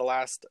overall at the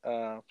last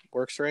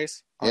Works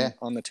race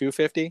on the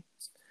 250?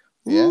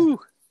 Yeah. Woo!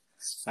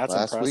 That's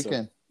last impressive.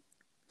 Weekend.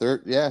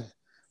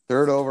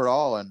 Third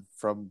overall, and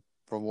from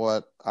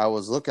what I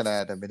was looking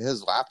at, I mean,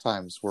 his lap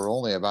times were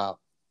only about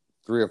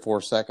 3 or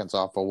 4 seconds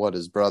off of what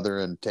his brother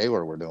and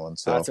Taylor were doing.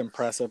 So that's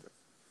impressive.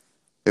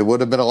 It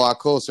would have been a lot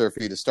closer if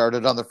he'd have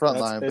started on the front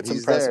line, but he's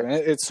impressive.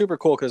 there. It's super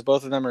cool because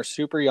both of them are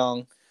super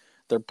young.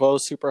 They're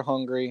both super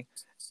hungry.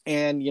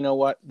 And you know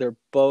what? They're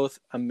both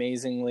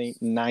amazingly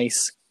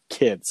nice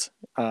kids.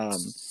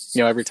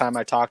 Every time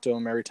I talk to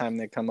them, every time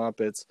they come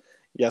up, it's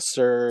yes,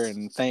 sir,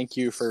 and thank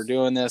you for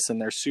doing this. And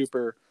they're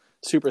super,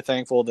 super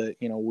thankful that,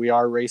 we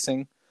are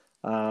racing.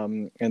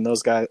 And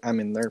those guys, I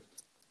mean,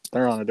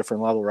 they're on a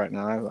different level right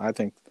now. I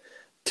think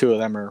 2 of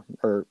them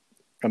are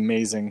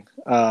amazing.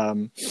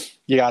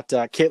 You got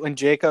Caitlin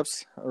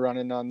Jacobs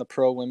running on the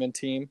pro women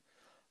team.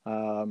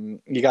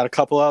 You got a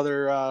couple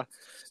other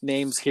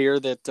names here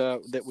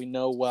that we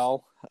know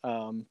well.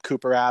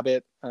 Cooper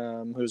Abbott,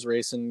 who's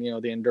racing, the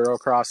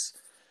Endurocross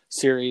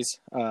series.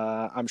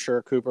 I'm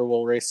sure Cooper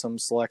will race some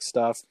select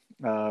stuff.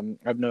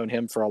 I've known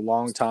him for a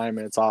long time,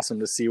 and it's awesome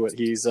to see what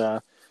he's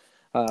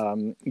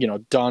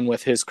done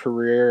with his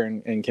career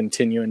and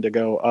continuing to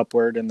go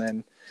upward. And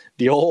then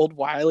the old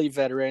wily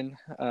veteran,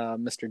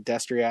 Mr.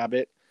 Destry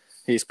Abbott.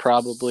 He's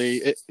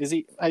probably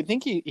I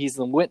think he's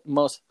the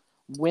most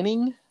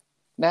winning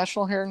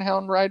National Hare and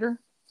Hound rider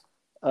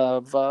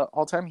of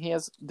all time.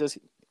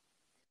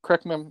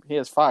 Correct me, he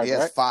has 5. He has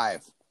right?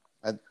 5.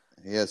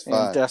 He has 5.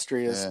 And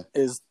Destry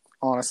is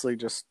honestly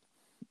just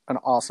an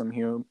awesome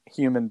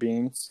human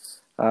being.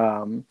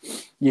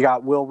 You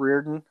got Will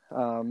Reardon,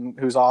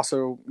 who's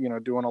also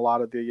doing a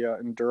lot of the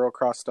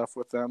Endurocross stuff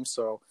with them.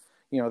 So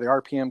the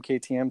RPM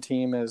KTM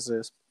team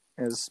is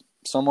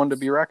someone to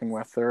be reckoned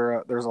with.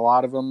 There's a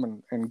lot of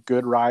them and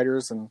good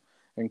riders and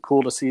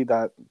cool to see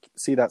that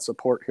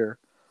support here.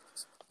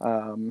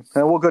 And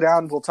we'll go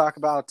down. We'll talk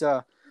about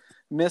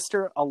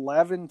Mr.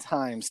 11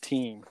 times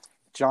team,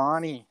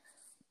 Johnny.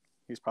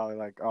 He's probably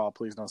like, oh,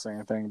 please don't say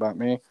anything about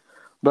me.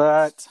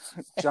 But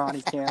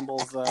Johnny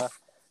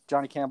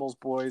Campbell's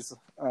boys.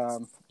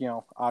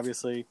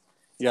 Obviously,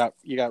 you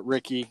got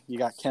Ricky, you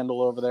got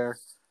Kendall over there.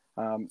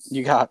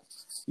 You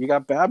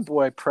got bad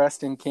boy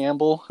Preston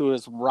Campbell, who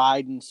is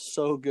riding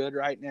so good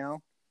right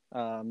now.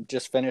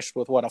 Just finished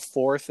with a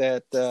 4th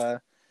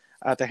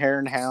at the Hare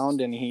and Hound,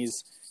 and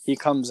he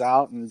comes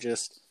out and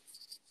just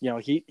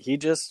he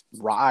just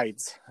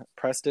rides.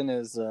 Preston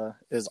is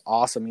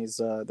awesome. He's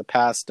the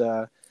past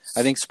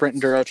I think Sprint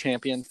Enduro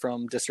champion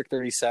from District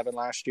 37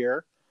 last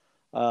year.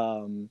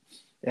 And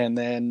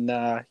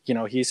then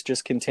he's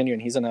just continuing.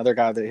 He's another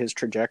guy that his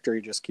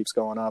trajectory just keeps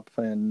going up,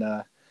 and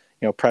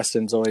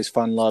Preston's always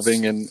fun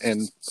loving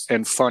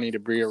and funny to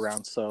be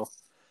around. So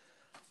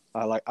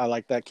I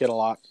like that kid a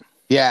lot.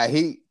 Yeah,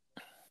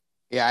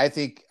 I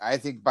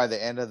think by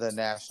the end of the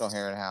National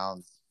Hare and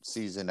Hound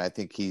season, I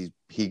think he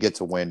gets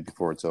a win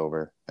before it's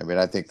over. I mean,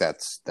 I think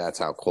that's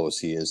how close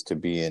he is to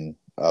being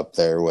up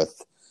there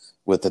with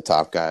the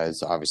top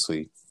guys.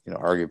 Obviously,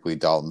 arguably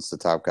Dalton's the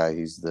top guy.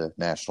 He's the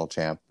national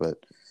champ,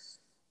 but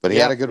But he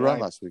had a good run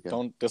last weekend.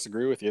 Don't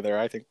disagree with you there.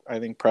 I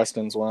think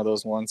Preston's one of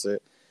those ones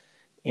that,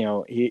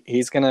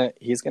 he's gonna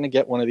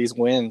get one of these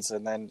wins,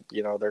 and then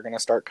they're gonna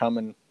start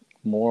coming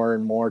more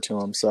and more to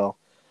him. So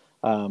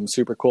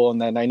super cool.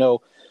 And then I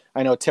know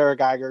Tara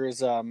Geiger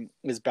is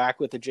back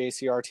with the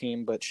JCR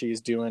team, but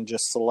she's doing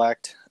just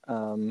select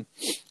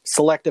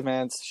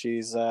events.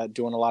 She's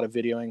doing a lot of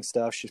videoing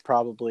stuff. She's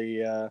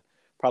probably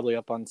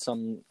up on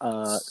some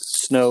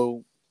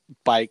snow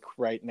bike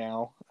right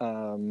now,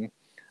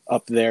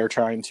 up there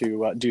trying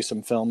to do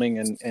some filming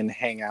and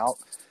hang out.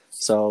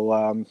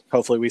 So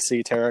hopefully we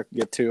see Tara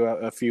get to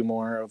a few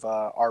more of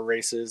our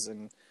races,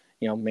 and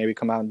maybe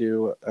come out and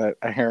do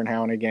a Hare and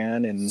Hound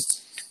again,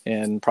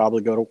 and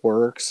probably go to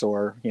Works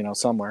or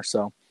somewhere.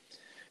 So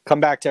come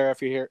back, Tara,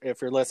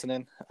 if you're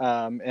listening.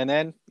 And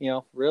then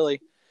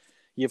really,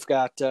 you've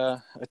got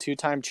a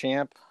 2-time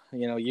champ.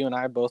 You and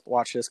I both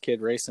watched this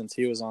kid race since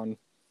he was on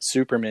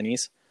Super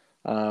Minis.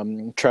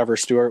 Trevor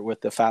Stewart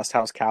with the Fast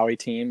House Cowie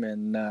team,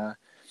 and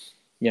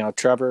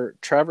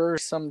Trevor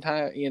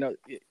sometimes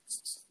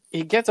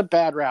he gets a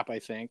bad rap, I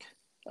think,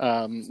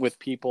 with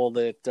people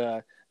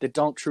that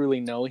don't truly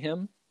know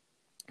him,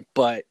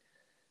 but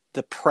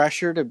the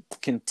pressure to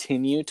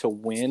continue to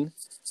win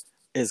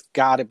has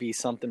got to be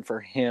something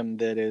for him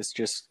that is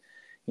just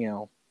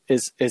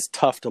is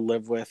tough to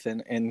live with,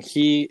 and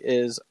he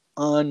is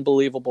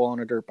unbelievable on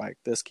a dirt bike.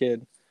 This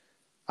kid,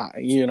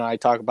 I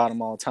talk about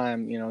him all the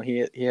time.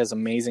 He has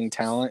amazing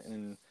talent,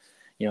 and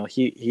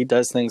he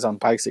does things on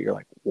bikes that you're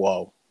like,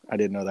 whoa, I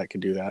didn't know that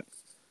could do that.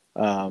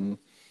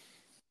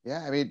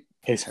 Yeah,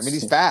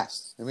 he's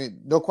fast.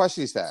 No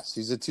question he's fast.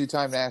 He's a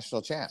 2-time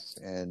national champ,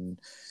 and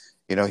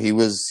he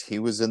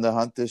was in the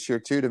hunt this year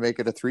too to make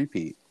it a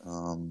 3-peat.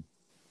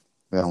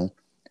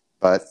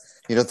 But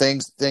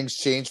things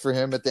changed for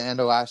him at the end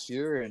of last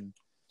year, and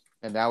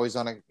now he's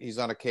on a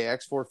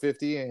KX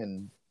 450,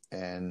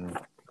 and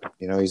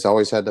he's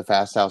always had the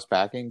Fast House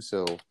backing.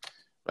 So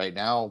right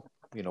now,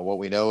 what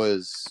we know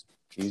is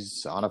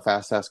he's on a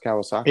Fast House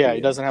Kawasaki. Yeah,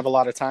 he doesn't have a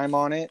lot of time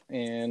on it,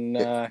 and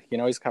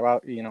he's come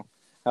out.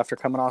 After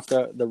coming off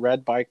the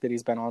red bike that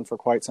he's been on for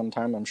quite some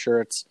time, I'm sure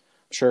it's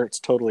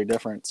totally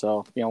different.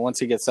 So once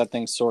he gets that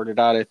thing sorted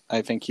out,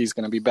 I think he's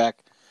going to be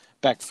back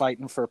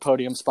fighting for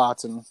podium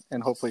spots and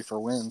hopefully for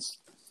wins.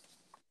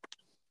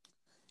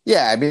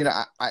 Yeah,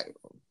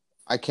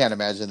 I can't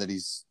imagine that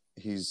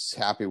he's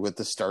happy with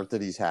the start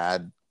that he's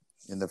had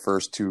in the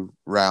first 2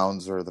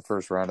 rounds, or the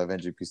first round of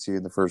NGPC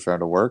and the first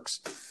round of Works.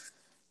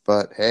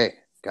 But hey,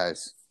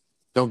 guys,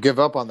 don't give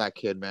up on that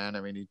kid,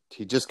 man.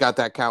 He just got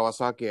that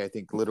Kawasaki, I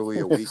think, literally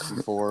a week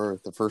before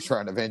the first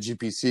round of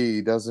NGPC.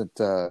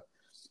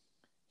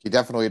 He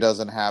definitely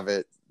doesn't have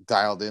it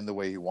dialed in the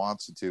way he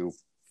wants it to.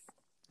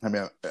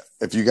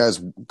 If you guys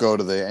go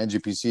to the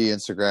NGPC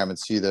Instagram and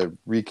see the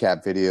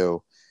recap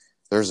video,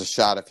 there's a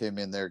shot of him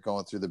in there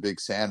going through the big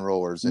sand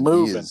rollers, and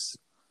he is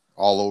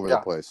all over the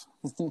place,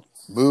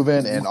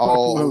 moving and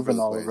all over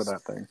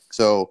that thing.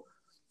 So,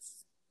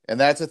 and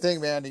that's the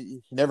thing, man.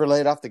 He never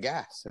laid off the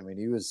gas.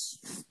 He was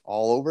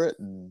all over it,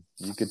 and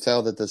you could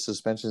tell that the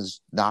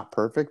suspension's not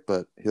perfect,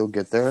 but he'll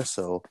get there.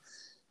 So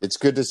it's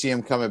good to see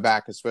him coming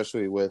back,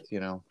 especially with,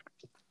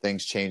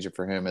 things changing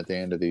for him at the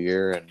end of the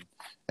year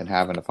and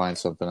having to find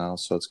something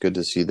else. So it's good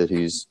to see that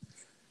he's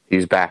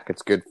back.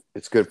 It's good.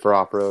 It's good for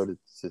off-road.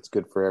 It's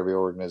good for every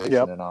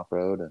organization in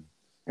off-road.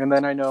 And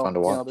then I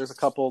know, there's a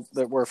couple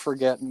that we're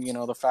forgetting,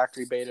 the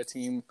factory beta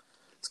team.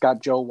 It's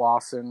got Joe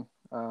Wasson,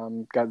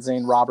 got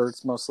Zane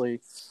Roberts, mostly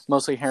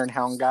Hare and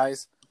Hound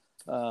guys.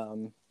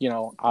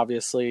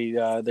 Obviously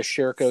the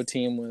Sherco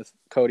team with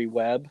Cody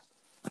Webb.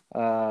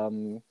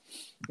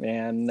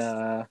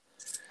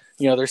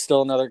 There's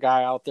still another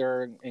guy out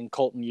there in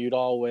Colton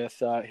Udall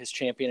with his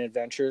Champion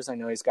Adventures. I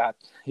know he's got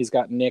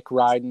Nick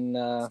riding,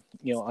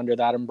 under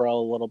that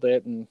umbrella a little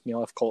bit. And,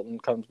 if Colton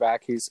comes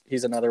back,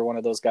 he's another one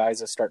of those guys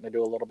that's starting to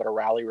do a little bit of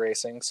rally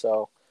racing.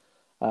 So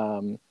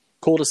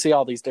cool to see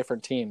all these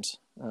different teams,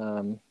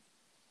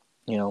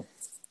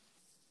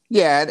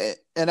 Yeah,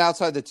 and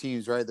outside the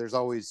teams, right, there's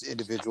always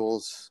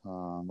individuals.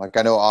 Like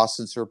I know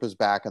Austin Serpa's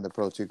back in the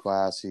Pro 2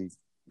 class. He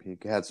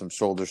had some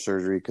shoulder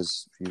surgery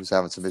because he was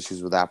having some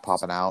issues with that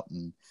popping out,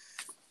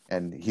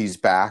 and he's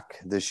back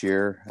this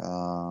year.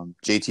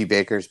 JT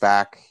Baker's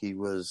back. He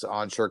was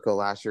on Sherco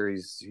last year.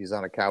 He's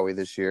on a Cowie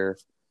this year.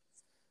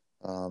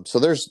 So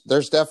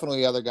there's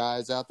definitely other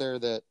guys out there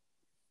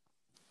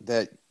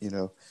that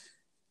you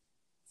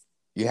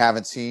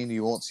haven't seen,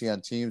 you won't see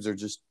on teams.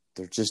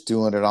 They're just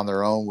doing it on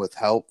their own with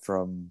help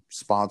from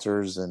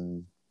sponsors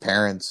and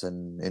parents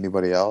and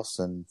anybody else,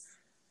 and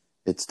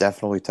it's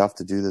definitely tough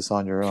to do this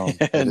on your own.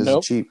 It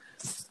isn't cheap.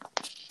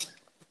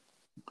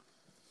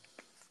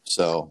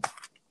 So,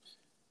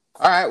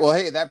 all right. Well,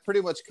 hey, that pretty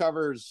much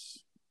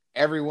covers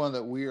everyone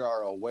that we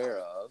are aware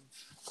of.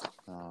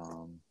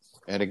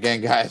 And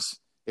again, guys,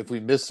 if we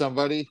miss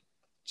somebody,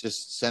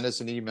 just send us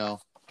an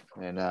email,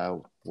 and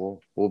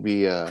we'll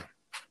be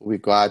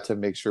glad to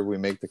make sure we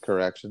make the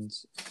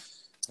corrections.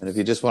 And if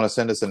you just want to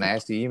send us a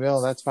nasty email,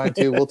 that's fine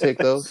too. We'll take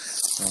those.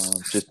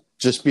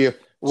 Just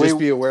just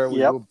be aware we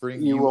Yep, will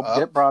bring you you will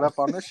get up. brought up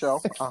on the show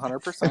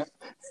 100%.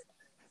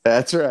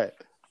 That's right.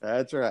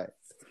 That's right.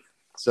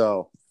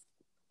 So,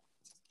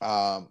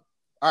 all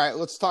right,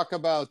 let's talk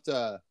about,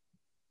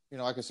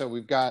 like I said,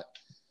 we've got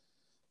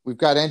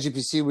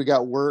NGPC, we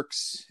got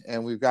Works,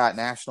 and we've got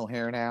National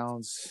Hare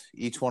Hounds.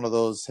 Each one of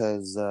those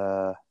has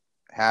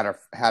had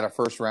a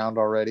first round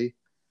already,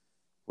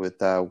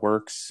 with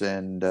Works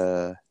and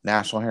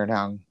National Hare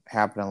Hound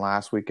happening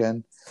last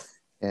weekend,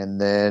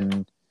 and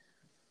then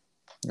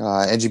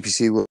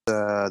NGPC was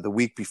the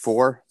week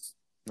before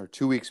or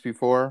 2 weeks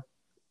before,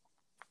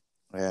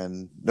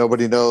 and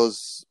nobody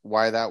knows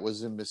why that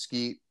was in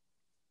Mesquite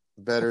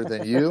better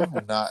than you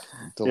and not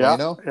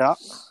Delano. Yeah.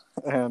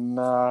 And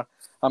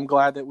I'm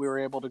glad that we were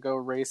able to go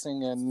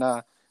racing,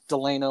 and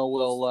Delano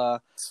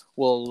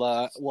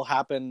will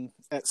happen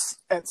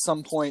at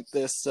some point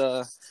this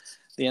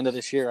the end of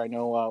this year. I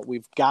know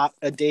we've got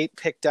a date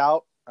picked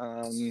out.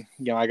 I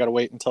got to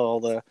wait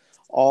until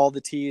all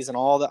the T's and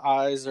all the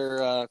I's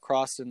are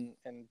crossed and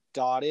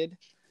dotted.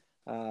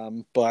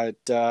 But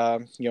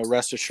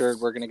rest assured,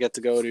 we're going to get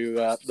to go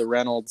to the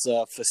Reynolds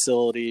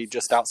facility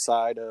just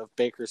outside of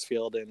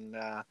Bakersfield, and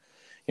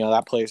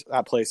that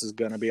place is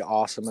going to be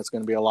awesome. It's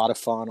going to be a lot of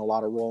fun, a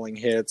lot of rolling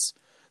hits.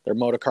 Their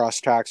motocross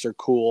tracks are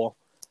cool.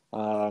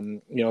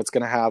 It's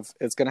going to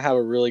have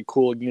a really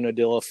cool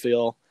Unadilla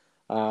feel.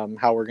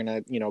 How we're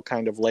going to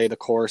kind of lay the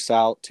course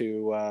out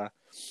to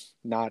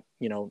not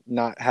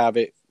have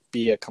it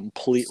be a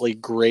completely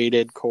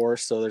graded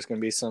course. So there's going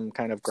to be some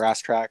kind of grass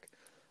track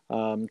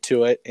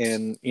to it,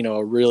 and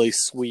a really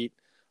sweet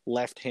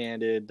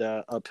left-handed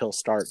uphill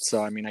start.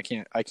 So I mean, I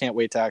can't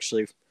wait to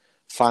actually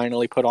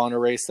finally put on a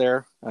race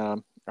there.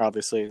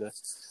 Obviously the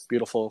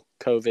beautiful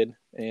COVID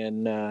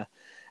and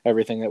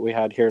everything that we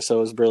had here, so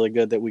it was really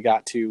good that we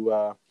got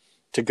to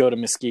go to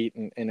Mesquite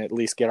and at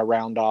least get a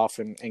round off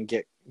and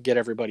get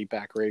everybody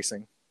back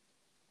racing.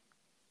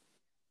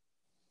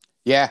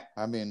 Yeah,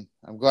 I mean,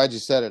 I'm glad you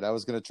said it. I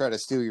was going to try to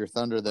steal your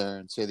thunder there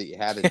and say that you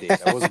had a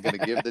date. I wasn't going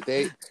to give the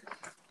date,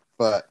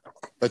 but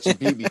you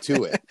beat me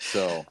to it.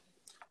 So,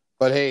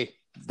 but hey,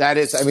 that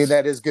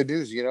is good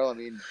news. I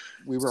mean,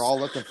 we were all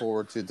looking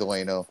forward to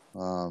Delano.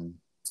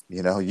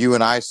 You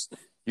and I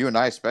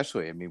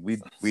especially. I mean,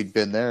 we'd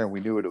been there and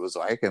we knew what it was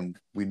like, and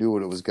we knew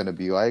what it was going to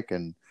be like.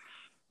 And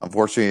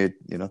unfortunately,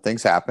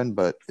 things happen.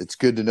 But it's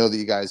good to know that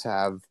you guys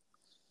have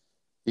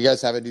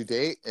a new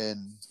date,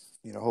 and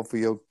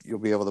hopefully you'll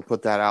be able to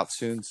put that out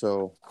soon,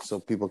 so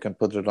people can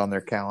put it on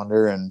their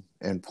calendar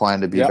and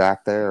plan to be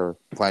back there, or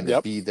plan to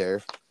be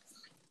there.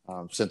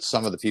 Since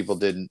some of the people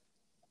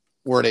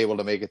weren't able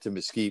to make it to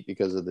Mesquite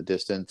because of the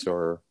distance,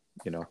 or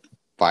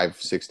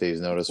 5-6 days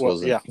notice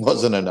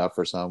wasn't enough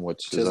for some,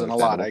 which isn't a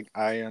lot.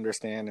 I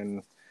understand,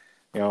 and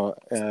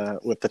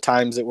with the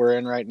times that we're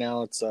in right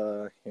now,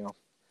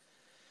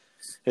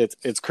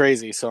 it's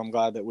crazy. So I'm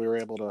glad that we were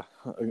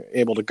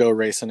able to go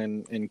racing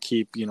and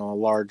keep a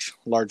large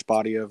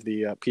body of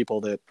the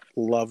people that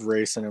love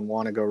racing and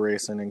want to go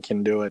racing and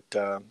can do it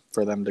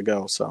for them to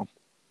go. So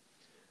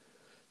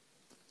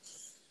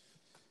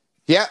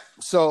yeah,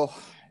 so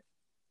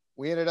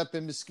we ended up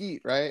in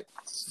Mesquite, right?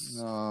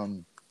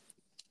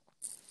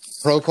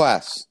 Pro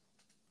class.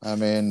 I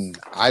mean,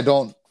 I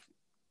don't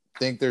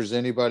think there's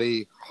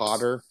anybody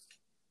hotter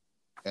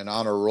and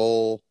on a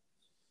roll,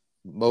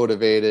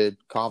 motivated,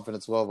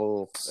 confidence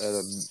level at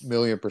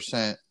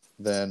 1,000,000%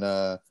 than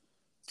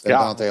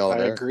Dante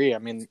Oliveira. I agree. I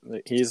mean,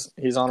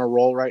 he's on a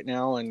roll right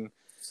now, and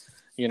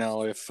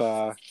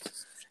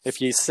if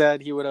he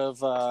said he would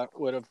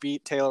have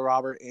beat Taylor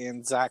Robert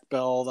and Zach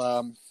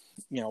Bell,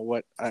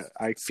 what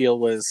I feel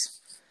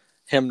was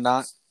him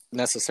not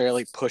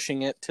necessarily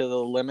pushing it to the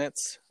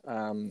limits.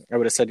 I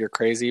would have said you're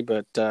crazy,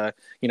 but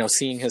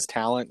seeing his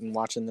talent and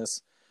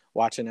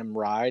watching him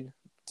ride,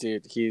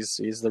 dude, he's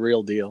the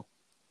real deal.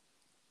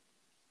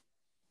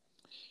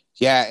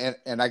 Yeah,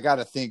 and I got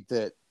to think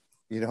that,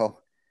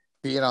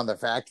 being on the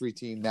factory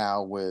team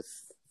now with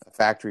a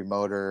factory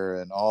motor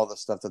and all the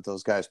stuff that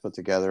those guys put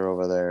together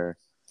over there,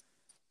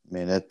 I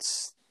mean,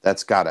 that's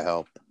got to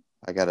help.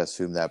 I got to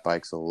assume that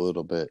bike's a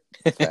little bit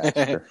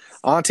faster.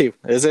 Auntie,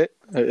 is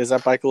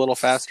that bike a little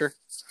faster?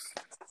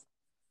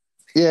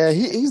 Yeah,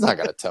 he's not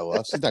going to tell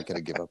us. He's not going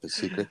to give up his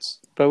secrets.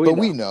 But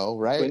we know,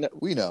 right?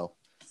 We know.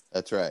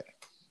 That's right.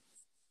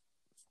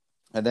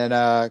 And then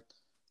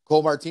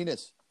Cole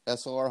Martinez,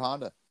 SLR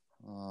Honda.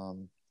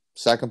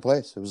 Second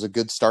place. It was a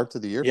good start to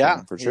the year for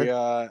him, for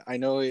sure. I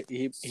know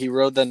he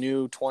rode the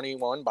new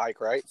 21 bike,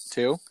 right,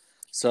 too.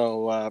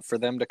 So for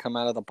them to come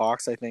out of the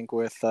box, I think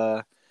with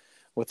the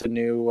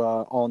new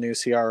all new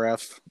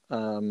CRF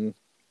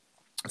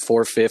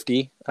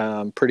 450,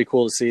 pretty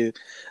cool to see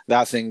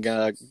that thing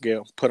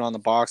put on the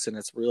box, and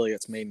it's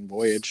maiden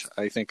voyage.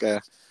 I think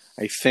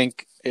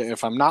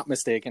if I'm not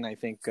mistaken, I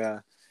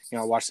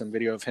watched some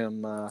video of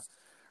him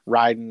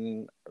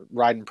riding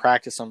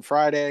practice on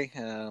Friday,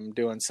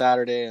 doing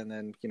Saturday, and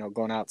then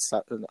going out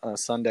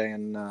Sunday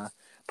and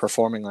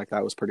performing like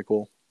that was pretty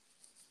cool.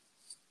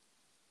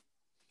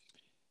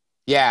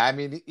 Yeah, I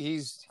mean,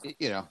 he's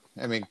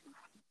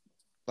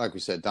like we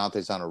said,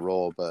 Dante's on a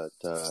roll, but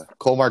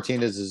Cole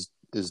Martinez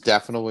is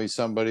definitely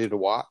somebody to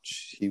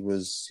watch. He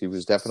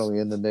was definitely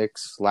in the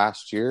mix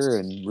last year,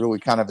 and really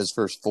kind of his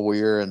first full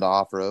year into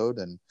off road,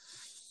 and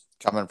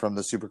coming from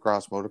the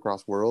Supercross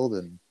motocross world,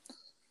 and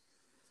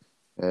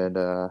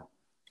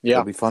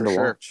it'll be fun to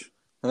watch.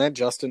 And then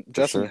Justin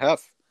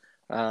Heff,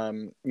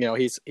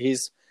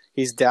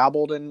 he's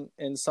dabbled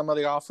in some of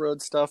the off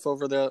road stuff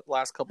over the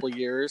last couple of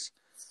years.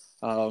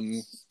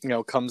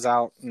 Comes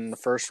out in the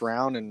first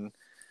round, and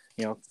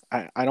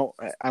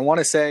I want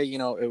to say,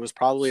 it was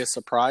probably a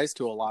surprise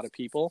to a lot of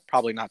people,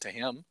 probably not to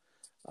him.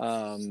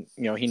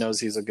 He knows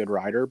he's a good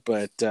rider,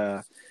 but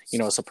a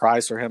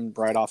surprise for him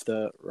right off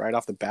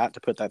the bat to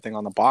put that thing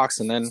on the box,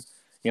 and then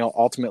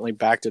ultimately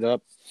backed it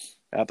up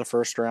at the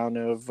first round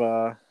of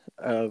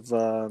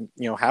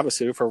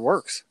Havasu for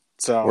Works.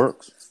 So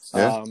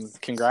yeah.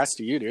 Congrats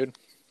to you, dude.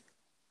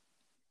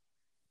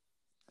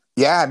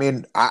 Yeah, I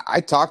mean,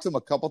 I talked to him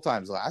a couple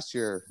times last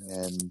year,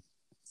 and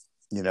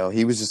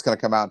he was just going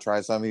to come out and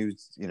try something.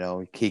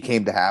 He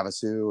came to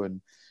Havasu,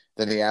 and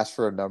then he asked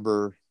for a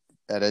number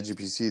at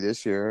NGPC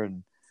this year,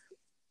 and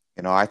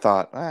I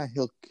thought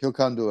he'll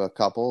come to a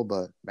couple,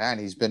 but man,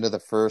 he's been to the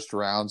first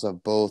rounds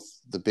of both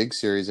the big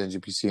series,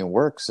 NGPC and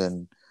Works,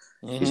 and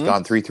he's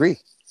gone 3-3.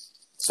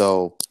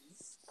 So,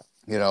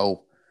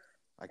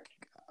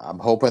 I'm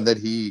hoping that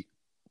he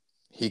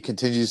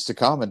continues to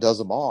come and does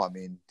them all. I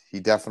mean,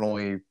 he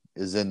definitely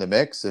is in the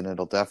mix, and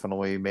it'll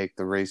definitely make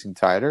the racing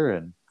tighter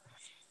and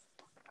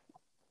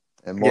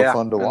more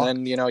fun to watch.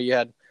 And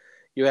then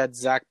you had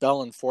Zach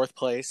Bell in fourth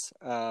place.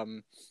 I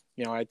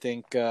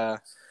think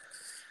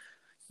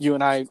you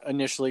and I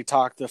initially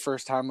talked the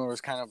first time. It was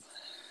kind of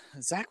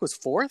Zach was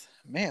fourth.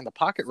 Man, the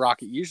pocket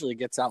rocket usually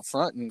gets out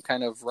front and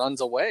kind of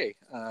runs away.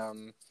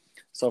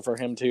 So for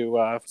him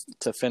to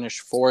finish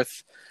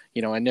fourth,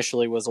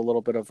 initially was a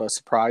little bit of a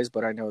surprise,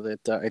 but I know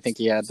that I think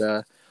he had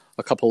a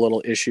couple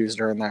little issues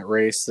during that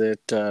race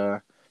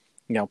that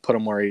put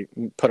him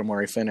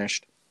where he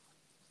finished.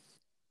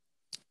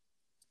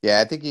 Yeah,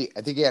 I think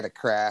he had a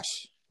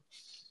crash,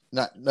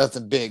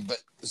 nothing big, but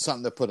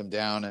something that put him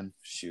down. And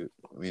shoot,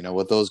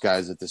 with those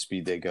guys at the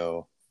speed they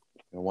go,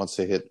 once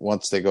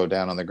they go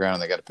down on the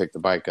ground, they got to pick the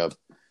bike up.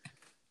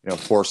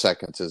 4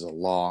 seconds is a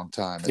long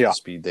time at the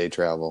speed they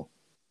travel.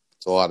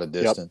 It's a lot of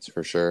distance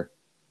for sure.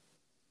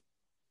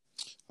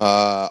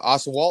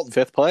 Austin Walton,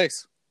 fifth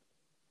place.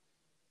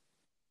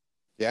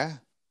 Yeah,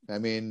 I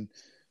mean,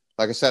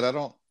 like I said, I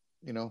don't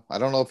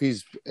know if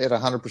he's at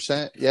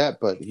 100% yet,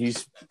 but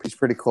he's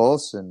pretty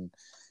close. And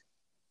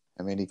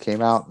I mean, he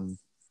came out and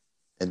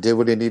did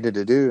what he needed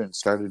to do and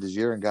started his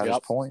year and got his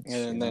points.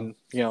 And then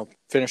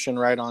finishing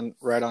right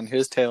on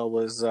his tail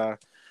was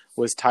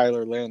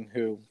Tyler Lynn,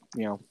 who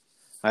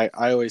I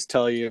always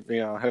tell you,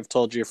 have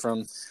told you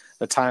from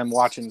the time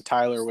watching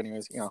Tyler when he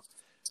was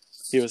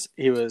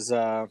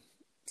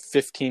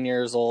 15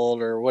 years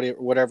old or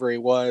whatever he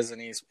was, and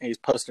he's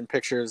posting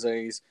pictures.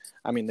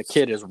 And the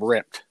kid is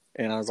ripped,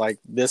 and I was like,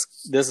 this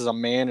is a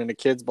man in a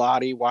kid's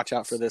body. Watch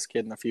out for this kid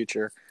in the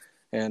future.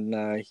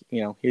 And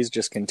he's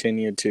just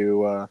continued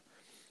to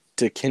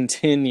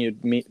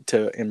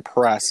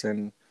impress,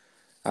 and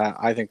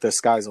I think the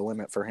sky's the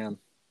limit for him.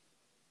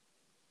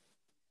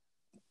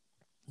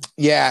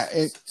 Yeah,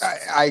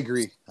 I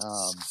agree.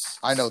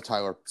 I know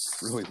Tyler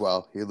really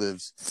well. He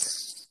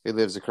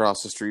lives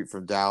across the street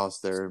from Dallas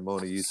there in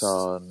Mona,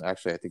 Utah, and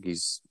actually I think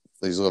he's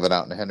living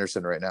out in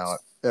Henderson right now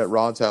at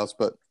Ron's house.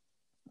 But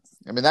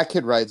I mean, that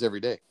kid rides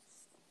every day,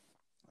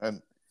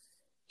 and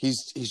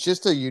he's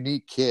just a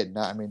unique kid.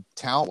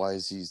 Talent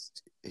wise,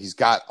 he's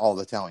got all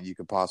the talent you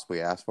could possibly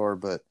ask for.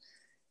 But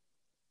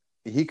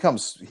he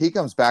comes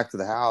back to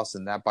the house,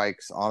 and that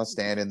bike's on a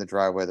stand in the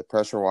driveway. The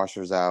pressure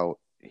washer's out.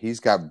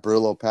 He's got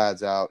Brillo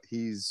pads out.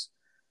 He's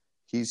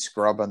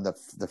scrubbing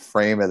the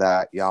frame of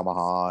that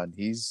Yamaha, and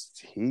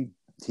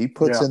he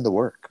puts in the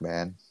work,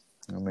 man.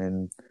 I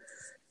mean,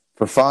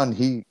 for fun,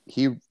 he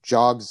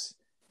jogs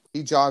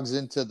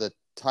into the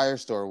tire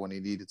store when he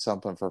needed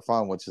something for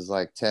fun, which is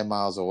like 10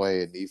 miles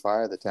away in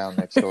Nephi, the town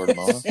next door to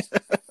Mona,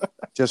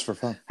 just for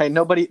fun. Hey,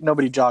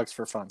 nobody jogs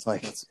for fun.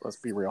 Like, let's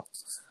be real.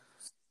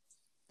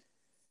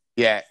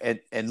 Yeah,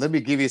 and let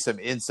me give you some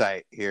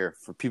insight here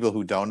for people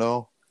who don't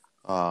know.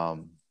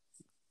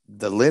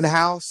 The Lynn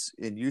House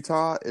in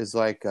Utah is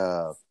like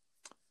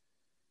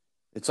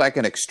it's like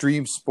an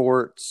extreme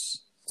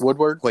sports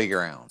Woodward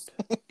playground,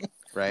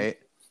 right?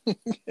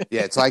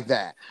 Yeah, it's like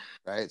that,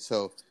 right?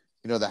 So,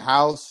 the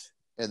house,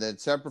 and then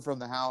separate from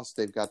the house,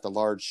 they've got the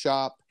large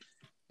shop,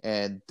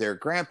 and their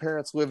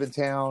grandparents live in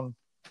town,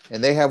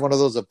 and they have one of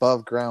those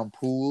above ground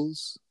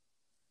pools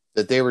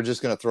that they were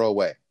just going to throw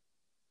away.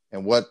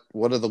 And what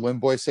do the Lynn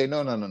boys say?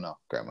 No,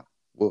 Grandma,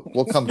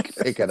 we'll come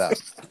pick it up.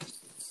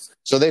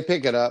 So they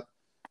pick it up.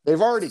 They've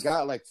already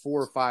got like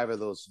 4 or 5 of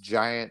those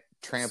giant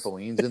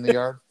trampolines in the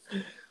yard.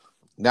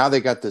 Now they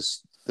got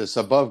this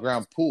above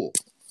ground pool,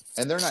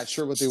 and they're not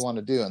sure what they want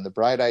to do. And the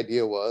bright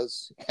idea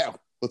was,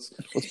 let's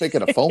make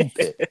it a foam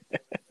pit.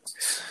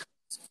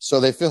 So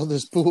they filled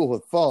this pool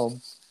with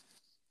foam,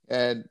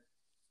 and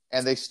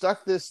and they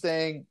stuck this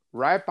thing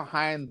right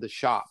behind the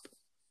shop.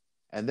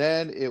 And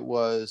then it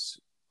was,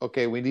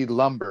 okay, we need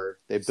lumber.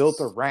 They built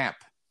a ramp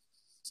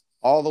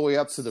all the way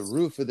up to the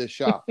roof of the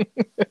shop.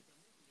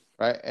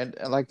 Right. And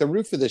like the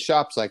roof of the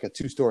shop's like a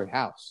 2-story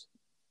house.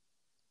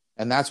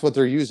 And that's what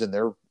they're using.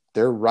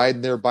 They're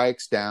riding their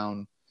bikes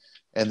down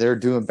and they're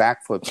doing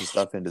backflips and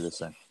stuff into this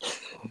thing.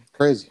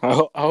 Crazy.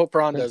 I hope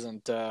Ron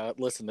doesn't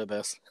listen to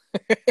this.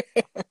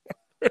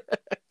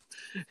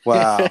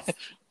 Wow.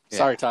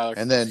 Sorry, Tyler.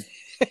 And then,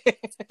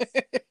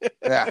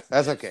 yeah,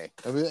 that's okay.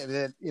 I mean,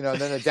 then,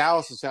 then at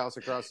Dallas's house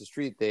across the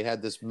street, they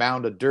had this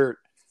mound of dirt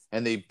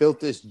and they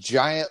built this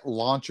giant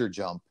launcher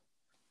jump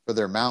for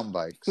their mountain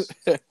bikes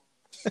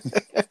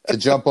to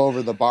jump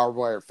over the barbed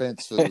wire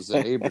fence that was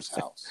the neighbor's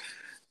house.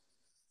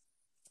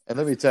 And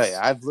let me tell you,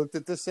 I've looked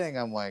at this thing.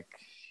 I'm like,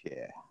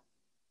 yeah.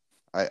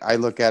 I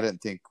look at it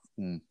and think,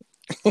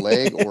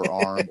 leg or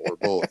arm or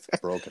both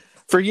broken.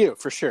 For you,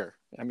 for sure.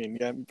 I mean,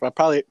 yeah,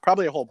 probably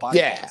a whole body.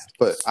 Yeah,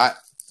 but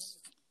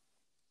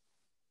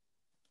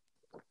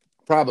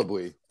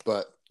probably,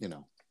 but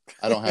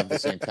I don't have the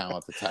same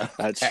talent that Tyler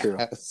That's has. true.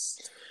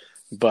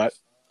 But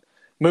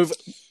move.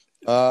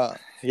 Yeah,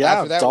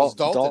 after that was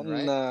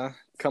Dalton, right?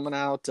 Coming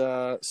out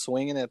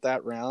swinging at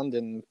that round,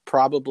 and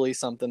probably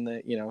something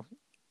that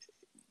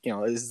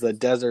is the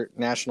Desert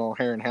National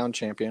Hare and Hound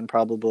champion.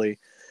 Probably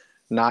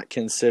not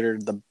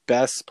considered the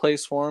best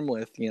place for him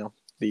with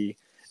the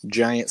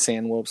giant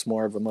sand whoops,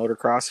 more of a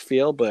motocross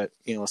feel, but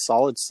a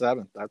solid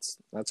 7th.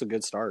 That's a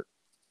good start.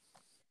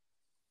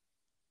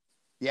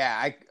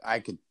 Yeah, I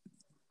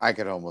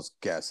could almost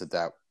guess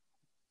that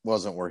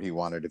wasn't where he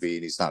wanted to be,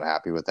 and he's not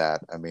happy with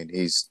that. I mean,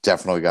 he's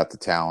definitely got the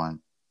talent,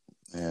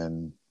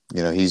 and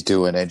he's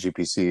doing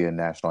NGPC and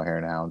National Hare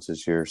and Hounds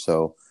this year,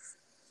 so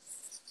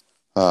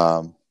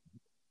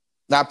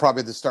not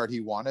probably the start he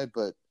wanted,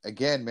 but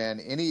again, man,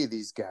 any of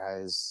these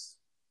guys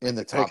in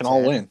the top 10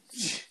 all win.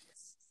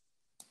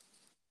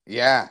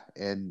 Yeah,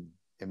 and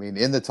I mean,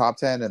 in the top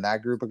 10 in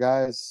that group of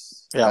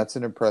guys, that's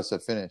an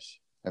impressive finish.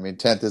 I mean,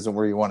 10th isn't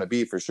where you want to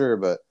be for sure,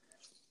 but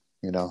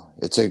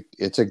it's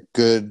a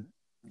good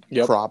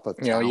crop of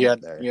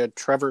talent there. You had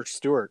Trevor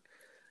Stewart,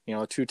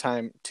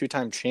 two-time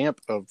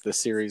champ of the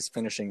series,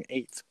 finishing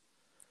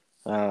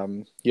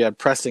 8th. You had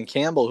Preston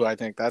Campbell, who I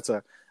think that's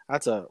a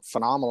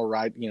phenomenal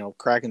ride.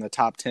 Cracking the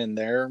top 10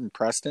 there in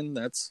Preston.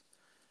 That's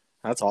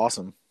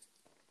awesome.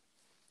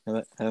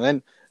 And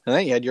then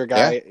you had your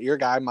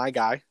guy, my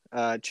guy,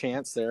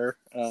 Chance there,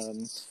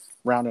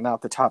 rounding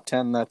out the top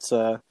 10. That's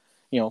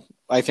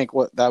I think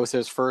that was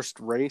his first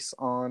race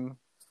on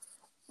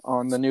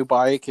the new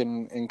bike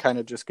and kind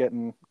of just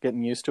getting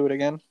used to it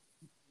again.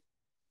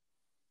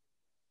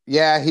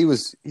 Yeah, he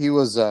was he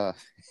was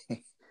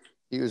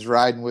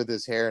riding with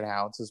his Hare and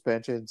Hound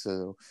suspension,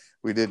 so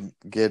we didn't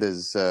get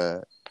his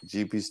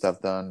GP stuff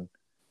done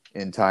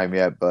in time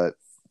yet, but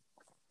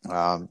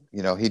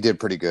he did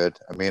pretty good.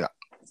 I mean,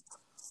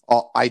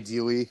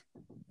 ideally,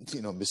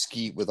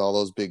 Mesquite with all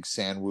those big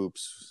sand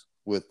whoops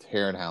with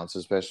Hare and Hound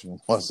suspension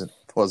wasn't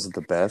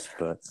the best,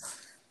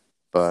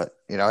 but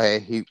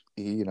hey,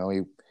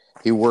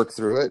 he worked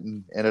through it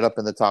and ended up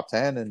in the top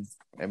 10. And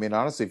I mean,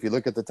 honestly, if you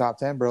look at the top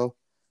 10, bro,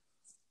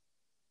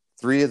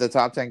 3 of the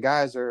top 10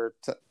 guys are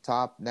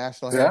top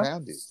National Hare and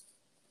Hound dudes.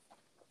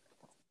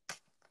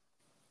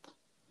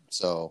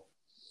 So,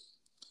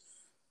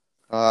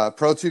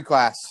 Pro 2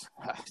 class.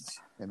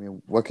 I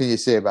mean, what can you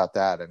say about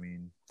that? I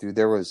mean, dude,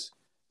 there was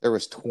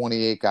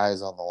 28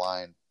 guys on the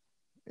line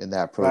in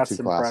that Pro 2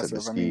 class at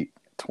Mesquite. I mean,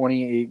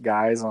 28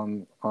 guys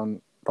on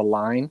the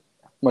line,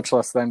 much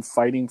less them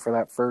fighting for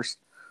that first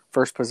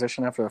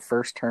position after the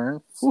first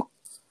turn. Whew.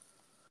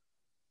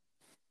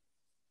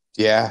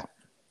 Yeah.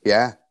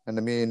 And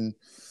I mean,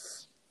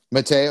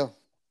 Mateo,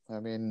 I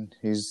mean,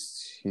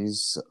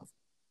 he's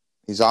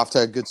off to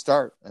a good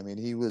start. I mean,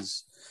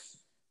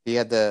 he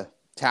had the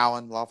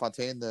Talon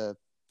LaFontaine, the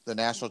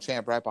national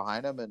champ, right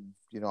behind him, and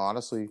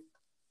honestly,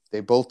 they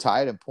both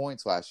tied in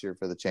points last year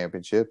for the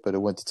championship, but it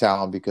went to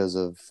Talon because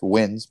of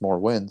more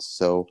wins.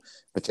 So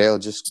Mateo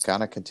just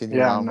kind of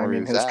continued on where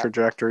he's his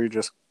trajectory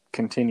just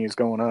continues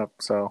going up.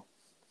 So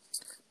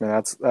I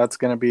mean, that's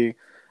going to be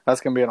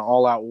an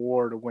all-out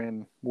war to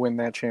win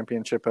that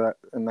championship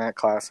in that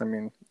class. I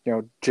mean,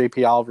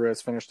 JP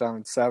Alvarez finished down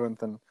in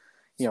 7th, and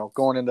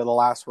going into the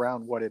last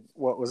round, what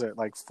was it,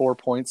 like 4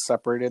 points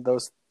separated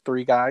those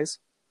 3 guys?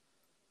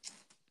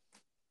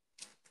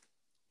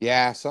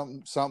 Yeah,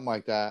 something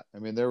like that. I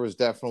mean, there was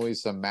definitely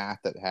some math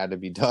that had to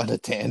be done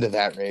at the end of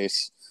that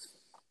race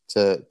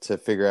to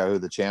figure out who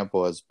the champ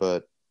was.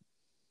 But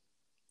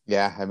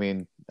yeah, I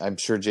mean, I'm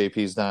sure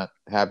JP's not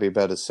happy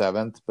about his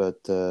 7th, but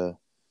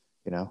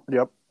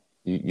Yep.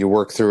 You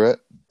work through it.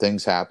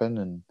 Things happen,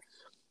 and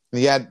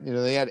they had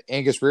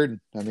Angus Reardon.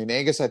 I mean,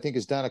 Angus, I think,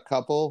 has done a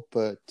couple,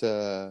 but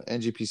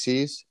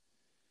NGPCs.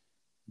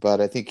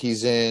 But I think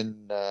he's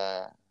in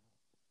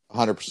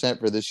 100%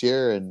 for this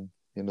year, and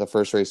the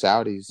first race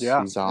out, he's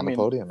on the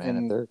podium, man.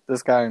 At 3rd.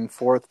 This guy in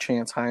 4th,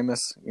 Chance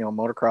Hymas,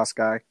 motocross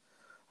guy,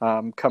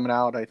 coming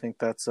out. I think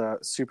that's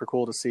super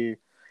cool to see.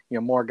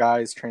 More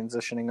guys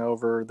transitioning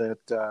over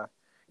that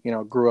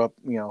grew up,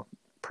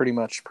 pretty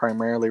much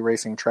primarily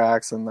racing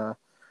tracks and the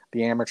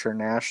amateur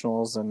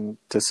nationals, and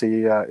to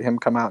see him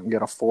come out and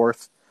get a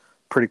fourth,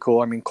 pretty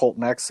cool. I mean,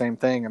 Colton X, same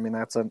thing. I mean,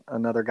 that's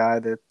another guy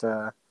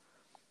that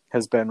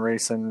has been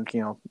racing,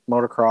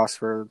 motocross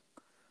for,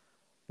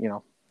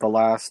 the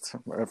last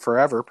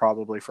forever,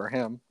 probably for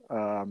him.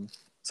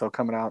 So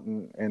coming out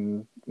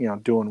and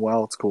doing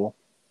well, it's cool.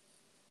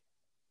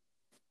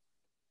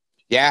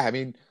 Yeah, I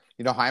mean,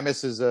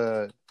 Hymas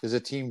is a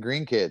Team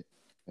Green kid,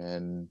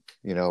 and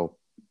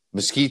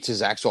Mesquite's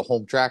his actual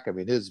home track. I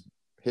mean,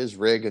 his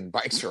rig and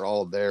bikes are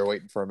all there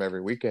waiting for him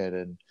every weekend,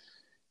 and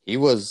he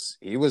was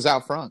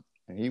out front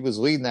and he was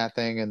leading that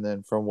thing. And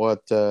then from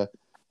what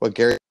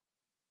Gary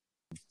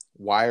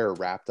wire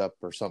wrapped up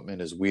or something in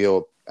his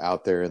wheel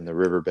out there in the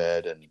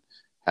riverbed, and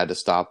had to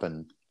stop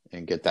and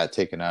get that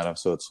taken out of,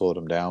 so it slowed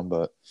him down.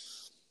 But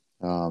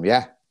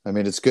yeah, I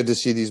mean, it's good to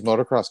see these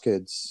motocross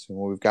kids.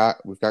 We've got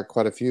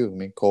quite a few. I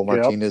mean, Cole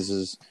Martinez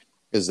is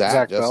that.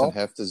 Zach Justin Bell.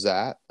 Heft is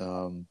that.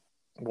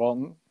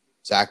 Walton.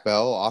 Zach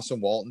Bell, Austin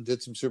Walton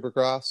did some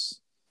Supercross.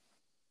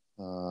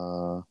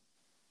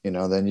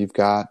 Then you've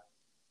got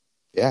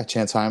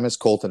Chance Hymas,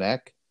 Colton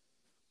Eck.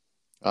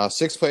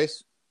 Sixth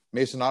place,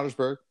 Mason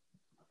Ottersberg.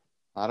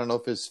 I don't know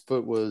if his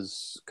foot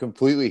was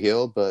completely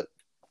healed, but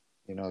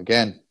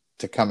again,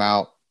 to come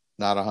out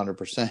not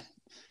 100%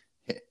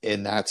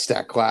 in that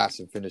stat class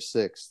and finish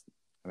sixth.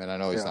 I mean, I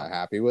know he's not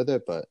happy with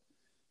it, but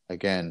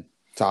again,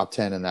 top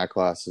 10 in that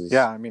class is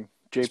I mean,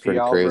 JP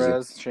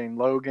Alvarez, crazy. Shane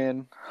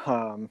Logan,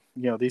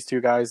 these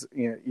two guys,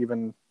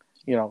 even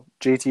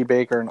JT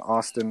Baker and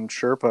Austin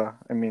Sherpa.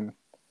 I mean,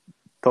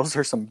 those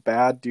are some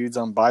bad dudes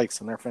on bikes,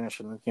 and they're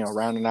finishing,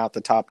 rounding out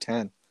the top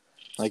 10.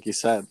 Like you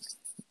said,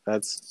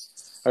 there's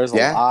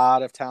a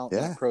lot of talent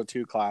in the Pro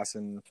 2 class,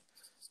 and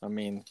I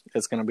mean,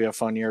 it's going to be a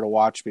fun year to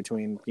watch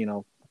between,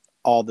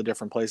 all the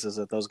different places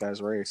that those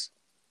guys race.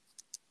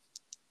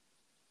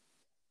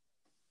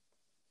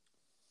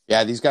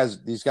 Yeah, these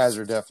guys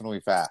are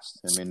definitely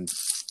fast. I mean,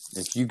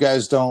 if you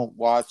guys don't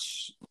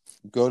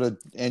go to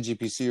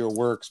NGPC or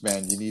Works,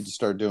 man, you need to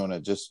start doing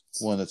it just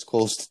when it's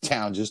close to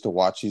town, just to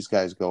watch these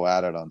guys go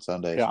at it on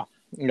Sundays. Yeah.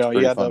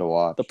 It's fun to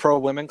watch. The pro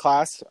women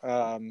class,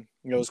 it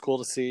was cool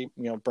to see,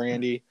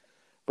 Brandy,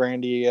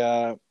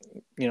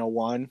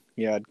 won.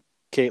 You had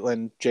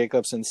Caitlin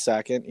Jacobs in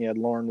second. You had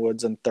Lauren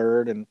Woods in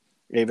third, and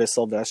Ava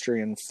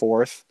Silvestri in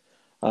fourth.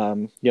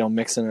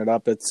 Mixing it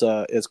up.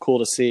 It's cool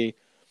to see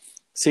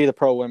the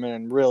pro women,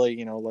 and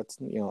really,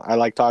 I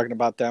like talking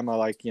about them. I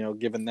like,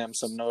 giving them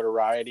some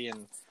notoriety,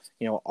 and,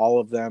 all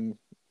of them,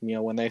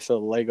 when they throw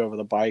the leg over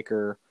the bike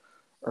are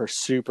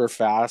super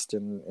fast,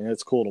 and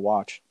it's cool to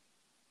watch.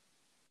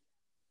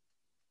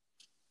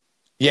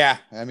 Yeah.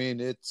 I mean,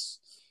 it's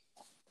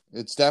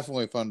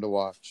definitely fun to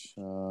watch.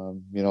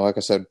 Like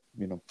I said,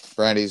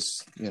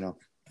 Brandy's,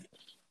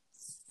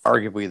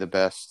 arguably the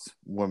best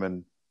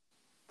women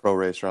pro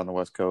racer on the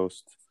West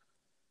Coast.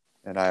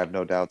 And I have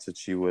no doubts that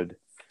she would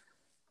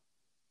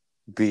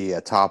be a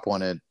top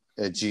one at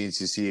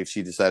GNCC if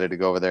she decided to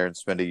go over there and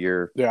spend a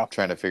year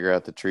trying to figure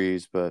out the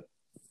trees. But,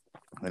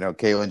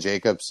 Caitlin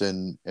Jacobs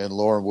and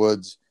Lauren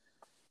Woods,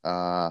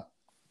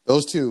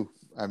 those two,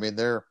 I mean,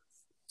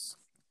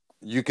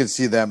 you can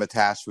see them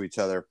attached to each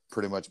other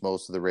pretty much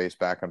most of the race,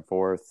 back and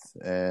forth.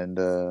 And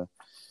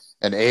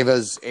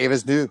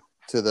Ava's new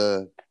to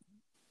the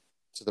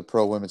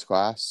pro women's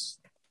class.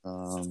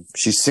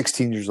 She's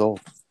 16 years old,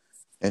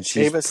 and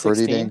she's Ava's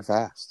pretty 16? dang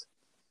fast.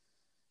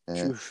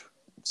 And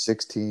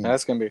 16.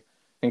 That's gonna be,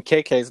 and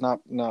KK's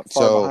not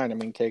far behind. I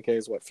mean, KK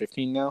is what,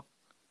 15 now?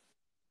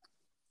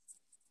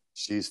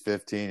 She's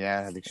 15.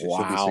 Yeah, I think she'll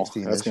be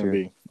 16 that's this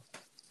year.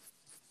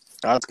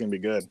 That's gonna be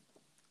good.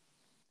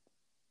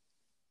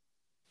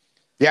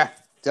 Yeah,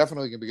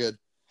 definitely gonna be good.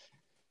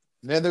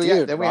 And then we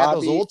had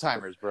those old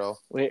timers, bro.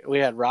 We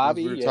had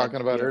Robbie. We were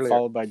talking about earlier,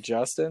 followed by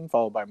Justin,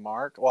 followed by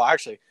Mark. Well,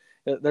 actually,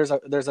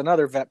 there's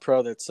another vet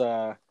pro that's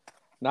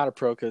not a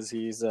pro because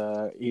he's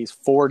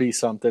 40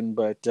 something,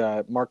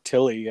 but Mark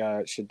Tilley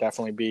should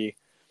definitely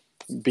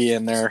be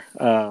in there.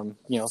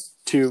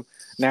 Two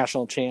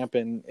national champ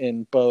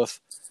in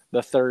both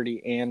the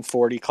 30 and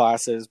 40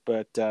 classes,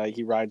 but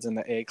he rides in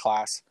the A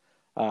class.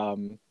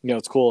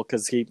 It's cool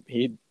because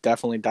he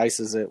definitely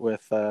dices it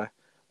with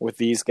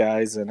these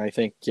guys, and I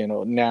think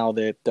now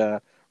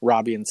that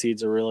Robbie and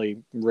Seeds are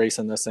really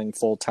racing this thing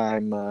full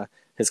time,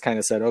 has kind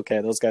of said,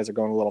 okay, those guys are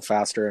going a little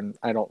faster, and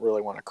I don't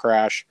really want to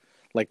crash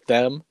like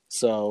them.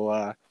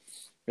 So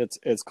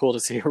it's cool to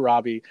see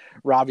Robbie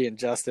and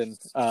Justin.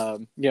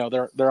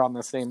 They're on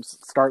the same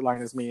start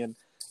line as me, and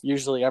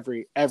usually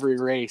every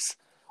race,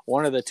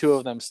 one of the two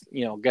of them,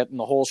 getting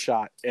the whole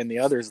shot, and the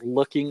other's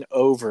looking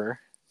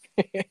over.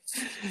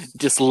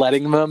 Just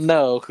letting them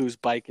know whose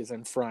bike is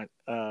in front.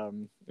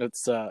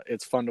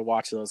 It's fun to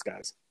watch those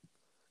guys.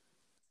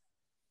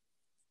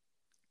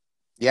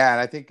 Yeah,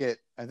 and I think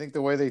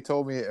the way they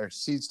told me, or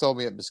Seeds told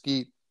me at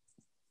Mesquite,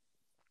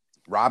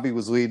 Robbie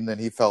was leading, then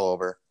he fell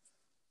over.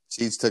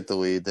 Seeds took the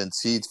lead, then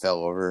Seeds fell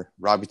over.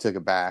 Robbie took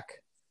it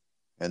back,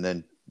 and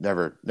then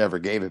never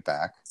gave it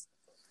back.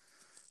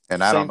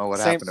 And I don't know what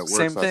happened at work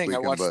same last thing. I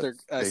weekend, watched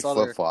but I they saw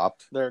flip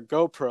flopped. their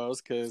GoPros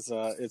because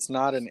it's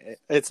not an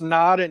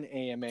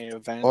AMA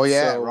event. Oh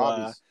yeah, so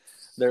Robbie's.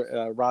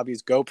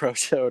 Robbie's GoPro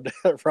showed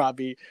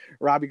Robbie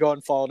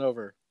going falling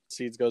over.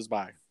 Seeds goes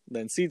by.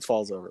 Then Seeds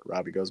falls over.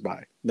 Robbie goes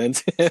by. Then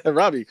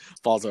Robbie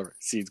falls over.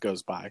 Seeds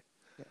goes by.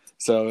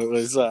 So it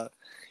was.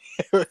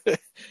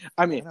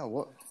 I mean, I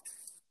know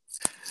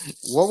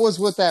what was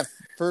with that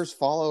first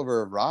fall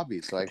over of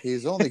Robbie's? Like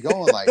he's only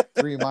going like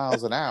 3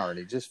 miles an hour, and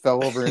he just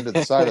fell over into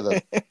the side of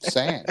the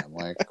sand. I'm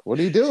like, what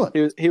are you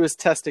doing? He was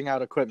testing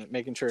out equipment,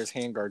 making sure his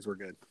handguards were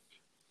good.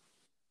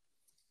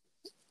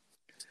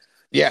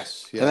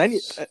 Yes. And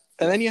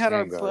then you had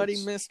our buddy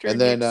Mr.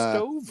 Nick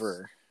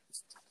Stover.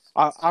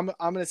 I'm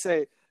gonna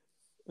say,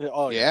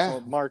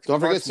 so Mark. Don't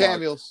forget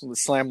Samuels.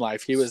 Slam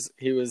Life. He was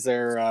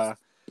there.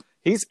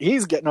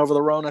 He's getting over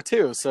the Rona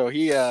too. So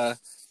he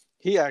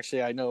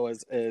actually, I know,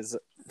 is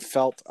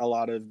felt a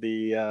lot of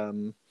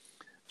the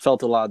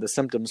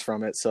symptoms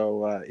from it.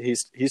 So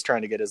he's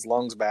trying to get his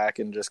lungs back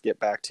and just get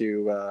back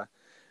to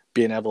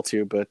being able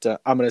to. But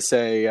I'm gonna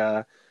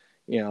say,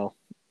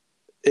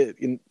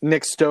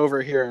 Nick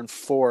Stover here in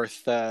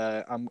fourth.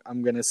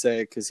 I'm gonna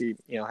say because he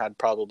had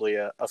probably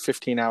a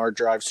 15-hour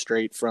drive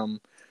straight from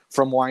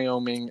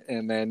Wyoming,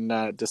 and then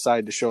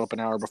decided to show up an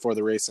hour before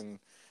the race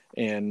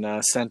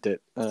and sent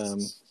it.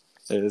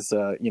 Is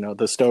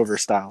the Stover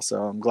style.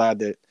 So I'm glad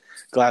that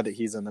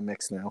he's in the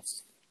mix now.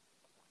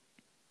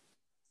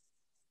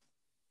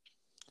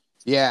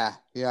 Yeah.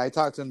 I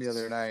talked to him the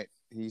other night.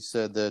 He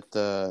said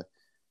that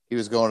he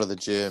was going to the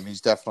gym.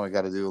 He's definitely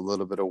got to do a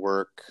little bit of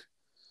work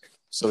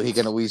so he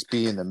can at least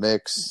be in the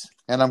mix.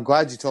 And I'm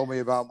glad you told me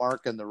about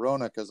Mark and the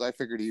Rona because I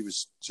figured he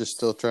was just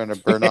still trying to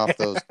burn off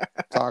those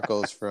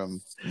tacos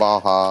from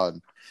Baja.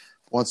 And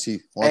once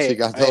he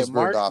got those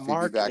burned off, he'd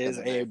be back in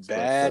the mix. Mark is a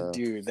bad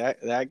dude.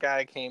 That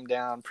guy came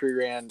down,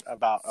 pre-ran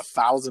about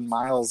 1,000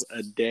 miles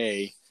a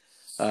day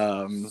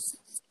on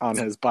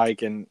his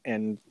bike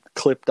and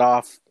clipped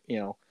off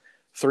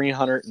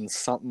 300 and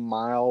something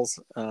miles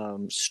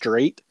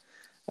straight.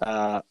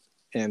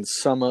 And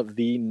some of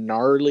the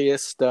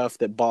gnarliest stuff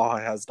that Baja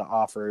has to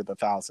offer the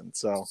 1,000.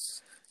 So,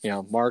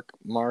 Mark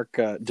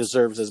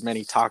deserves as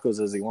many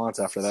tacos as he wants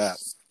after that,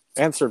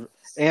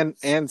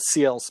 and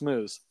CL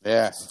Smooths.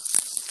 Yeah.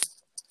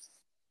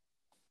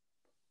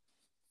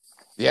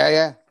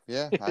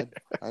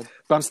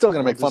 But I'm still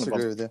gonna make fun of him.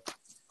 With you.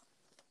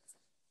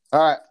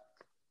 All right.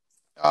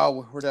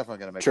 Oh, we're definitely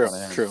gonna make fun of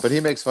him. True. But he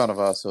makes fun of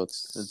us, so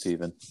it's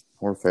even.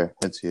 We're fair.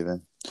 It's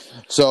even.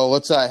 So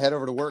let's head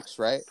over to Works,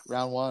 right?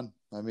 Round one.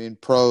 I mean,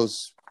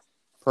 pros,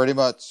 pretty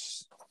much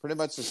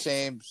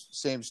the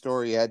same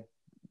story. You had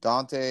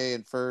Dante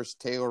in first,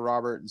 Taylor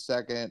Robert in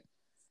second.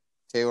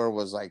 Taylor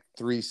was like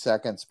 3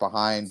 seconds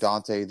behind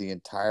Dante the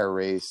entire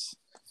race.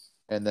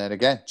 And then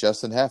again,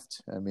 Justin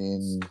Heft. I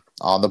mean,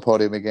 on the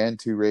podium again,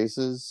 2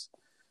 races.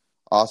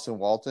 Austin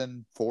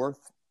Walton,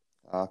 fourth.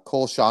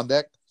 Cole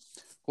Shondek.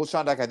 Cole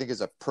Shondek, I think,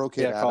 is a pro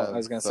kid out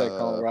of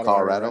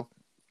Colorado.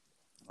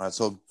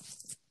 So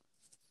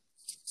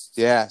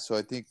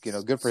I think,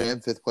 good for him,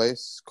 5th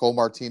place. Cole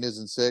Martinez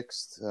in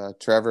 6th.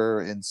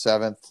 Trevor in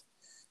 7th.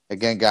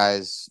 Again,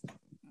 guys,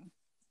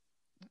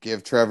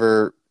 give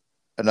Trevor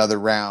another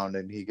round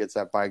and he gets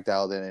that bike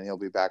dialed in and he'll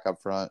be back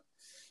up front.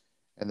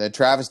 And then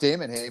Travis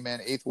Damon, hey, man,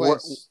 8th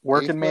place.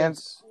 Working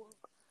man's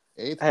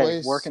 8th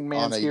place working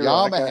man's on a hero.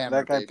 Yamaha hammer,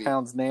 that guy baby.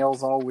 pounds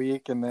nails all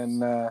week, and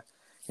then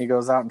he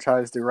goes out and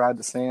tries to ride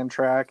the sand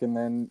track, and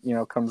then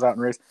comes out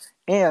and race.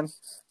 And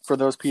for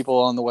those people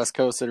on the West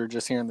Coast that are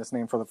just hearing this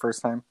name for the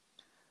first time,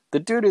 the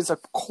dude is a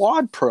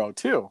quad pro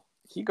too.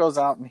 He goes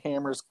out and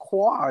hammers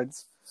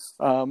quads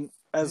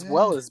as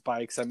well as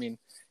bikes. I mean,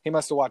 he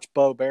must have watched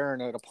Bo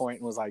Barron at a point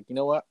and was like, you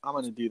know what, I'm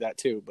going to do that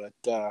too. But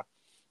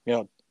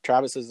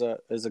Travis is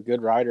a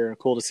good rider, and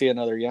cool to see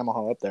another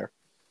Yamaha up there.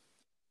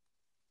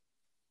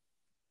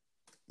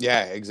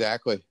 Yeah,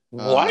 exactly.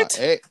 What?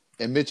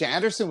 And Mitch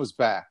Anderson was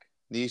back.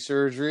 Knee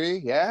surgery.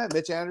 Yeah,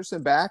 Mitch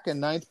Anderson back in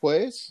 9th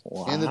place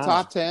in the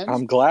top 10.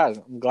 I'm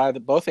glad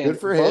that both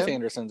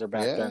Andersons are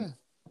back then.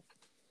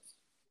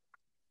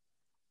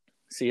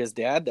 See his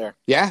dad there.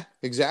 Yeah,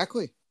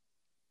 exactly.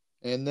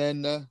 And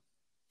then,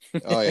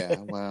 oh yeah,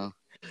 wow.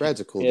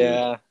 Brad's a cool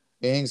dude.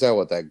 He hangs out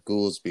with that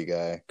Goolsby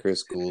guy,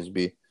 Chris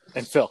Goolsby.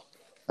 And Phil.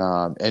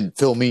 And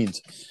Phil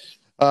Means.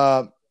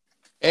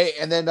 Hey,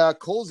 and then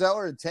Cole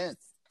Zeller in 10th.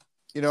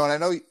 And I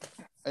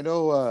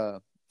know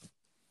a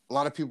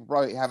lot of people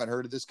probably haven't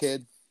heard of this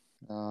kid.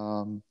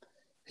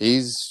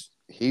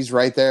 He's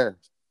right there,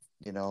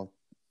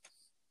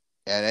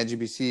 At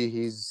NGBC,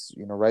 he's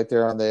right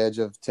there on the edge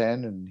of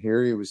 10, and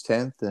here he was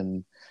 10th.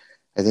 And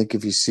I think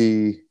if you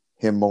see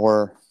him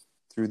more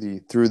through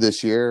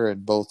this year in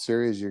both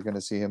series, you're going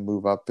to see him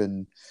move up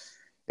into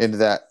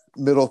that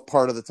middle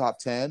part of the top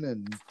 10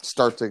 and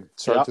start to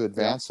advance.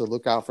 Yep. So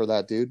look out for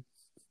that dude.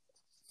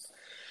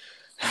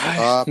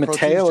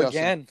 Mateo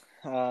again,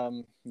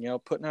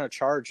 putting out a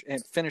charge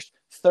and finished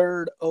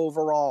third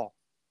overall,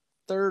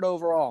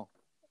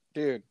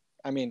 dude.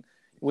 I mean,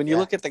 when you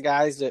look at the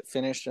guys that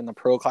finished in the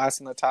pro class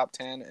in the top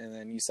 10, and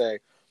then you say,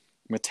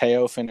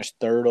 Mateo finished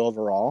third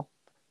overall.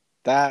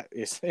 That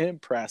is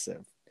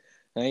impressive.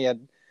 And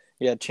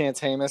you had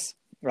Chance Hamus,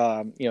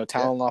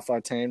 Talon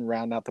LaFontaine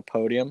round out the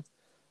podium.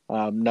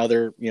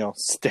 Another,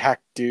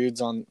 stacked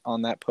dudes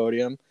on that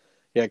podium.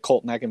 You had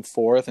Colt Neck in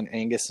fourth and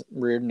Angus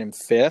Reardon in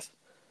fifth.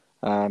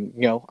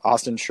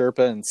 Austin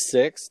Sherpa in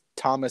sixth.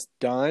 Thomas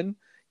Dunn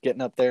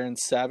getting up there in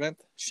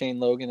seventh. Shane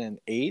Logan in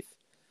eighth.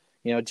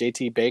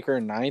 JT Baker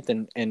in ninth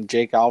and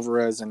Jake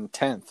Alvarez in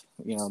 10th.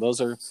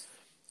 Those are,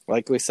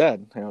 like we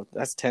said,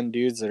 that's 10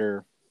 dudes that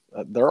are,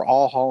 they're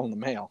all hauling the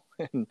mail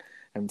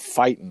and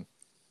fighting.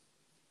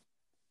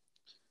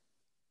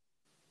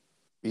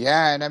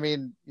 Yeah. And I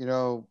mean,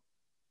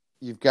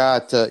 you've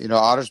got,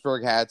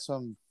 Ottersberg had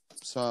some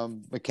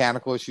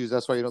mechanical issues.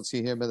 That's why you don't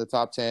see him in the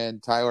top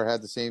 10. Tyler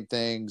had the same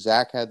thing.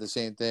 Zach had the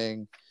same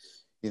thing.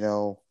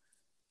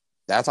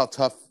 That's how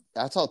tough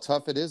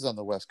it is on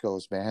the West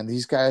Coast, man.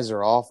 These guys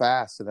are all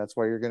fast, and that's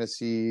why you're going to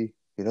see,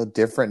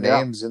 different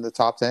names in the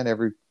top 10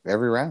 every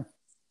round.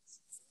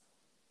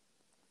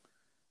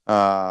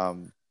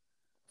 Pro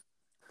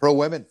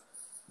women,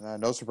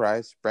 no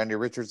surprise. Brandy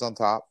Richards on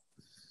top.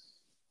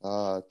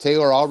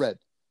 Taylor Allred.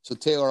 So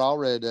Taylor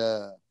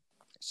Allred,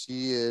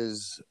 she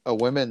is a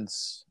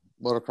women's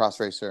motocross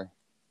racer,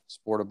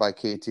 supported by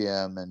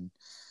KTM, and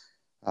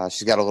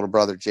she's got a little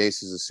brother,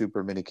 Jace, who's a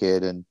super mini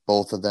kid, and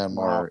both of them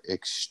are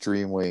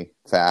extremely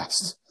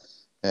fast.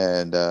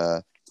 And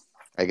I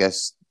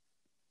guess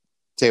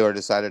Taylor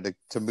decided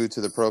to move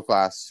to the pro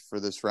class for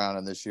this round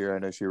and this year. I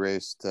know she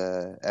raced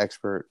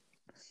expert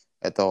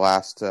at the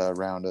last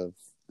round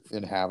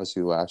in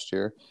Havasu last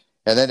year.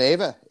 And then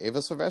Ava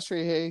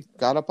Silvestri,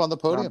 got up on the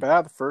podium. Not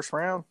bad, the first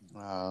round.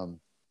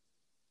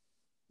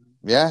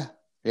 Yeah.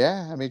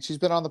 I mean, she's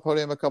been on the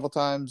podium a couple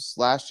times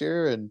last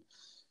year, and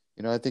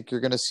I think you're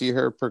going to see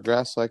her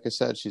progress. Like I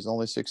said, she's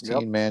only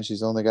 16, man.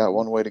 She's only got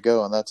one way to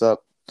go, and that's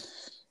up.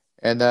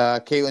 And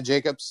Caitlin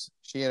Jacobs,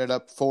 she ended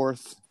up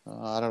fourth. I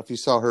don't know if you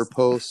saw her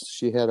post.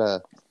 She had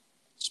a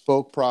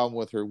spoke problem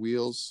with her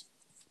wheels.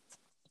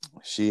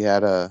 She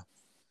had a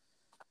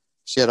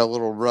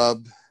little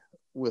rub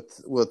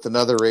with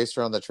another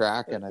racer on the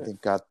track, and I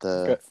think got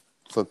the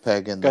foot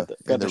peg in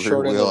the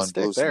rear wheel and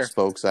blew some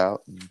spokes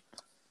out.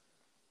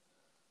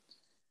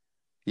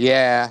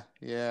 Yeah,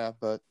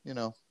 but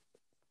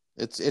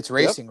it's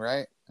racing,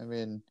 right? I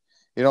mean,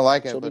 you don't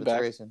like it, but it's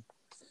racing.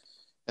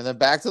 And then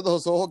back to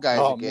those old guys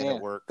again. Man.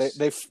 It works. They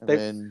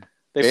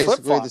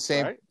basically the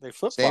same. Right? They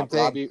flip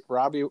flop.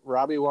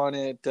 Robbie won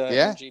at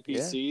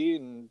GPC,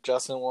 and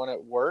Justin won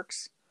at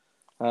Works.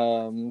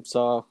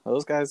 So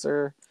those guys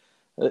are.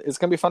 It's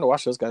gonna be fun to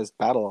watch those guys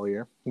battle all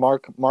year.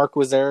 Mark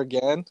was there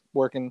again,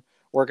 working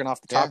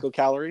off the taco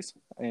calories,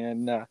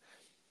 and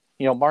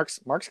Mark's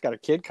got a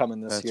kid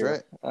coming this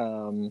year. That's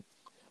right.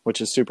 Which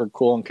is super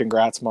cool, and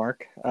congrats,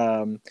 Mark.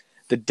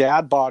 The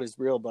dad bod is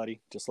real, buddy.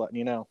 Just letting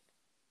you know.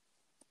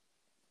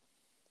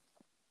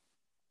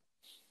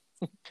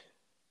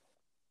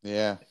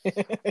 Yeah,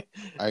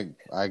 I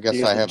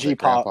guess I have the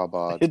grandpa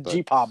bod.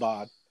 G-pa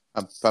bod.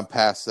 I'm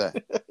past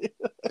that.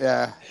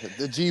 Yeah,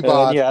 the G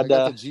bod. I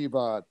got the G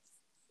bod.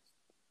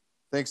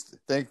 Thanks,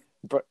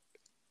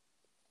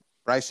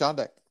 Bryce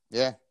Shondek.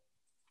 Yeah,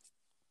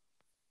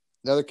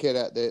 another kid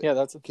out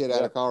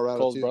of Colorado.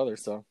 Cole's too. Brother.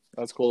 So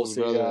that's cool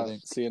to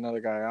see another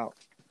guy out.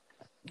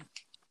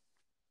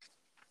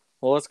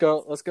 Well, let's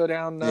go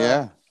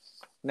down.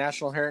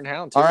 National Hare and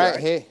Hound. Too, all right,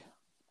 hey.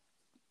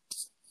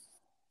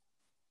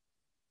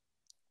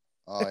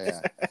 Oh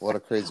yeah, what a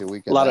crazy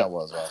weekend that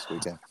was last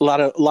weekend. A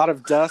lot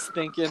of dust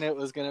thinking it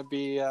was going to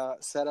be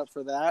set up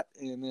for that,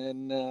 and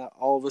then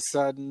all of a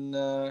sudden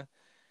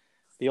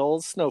the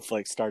old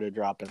snowflakes started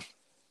dropping.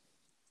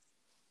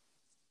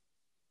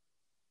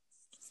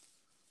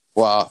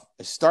 Well,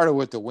 it started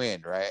with the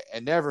wind, right?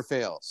 It never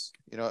fails.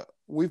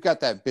 We've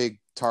got that big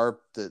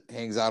tarp that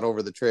hangs out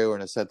over the trailer,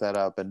 and I set that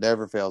up. It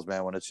never fails,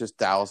 man. When it's just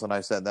Dallas and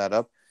I set that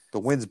up, the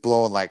wind's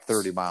blowing like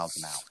 30 miles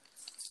an hour.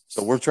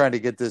 So we're trying to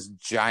get this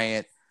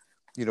giant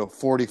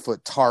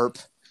 40-foot tarp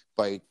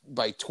by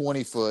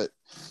 20-foot.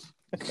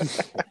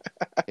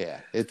 Yeah,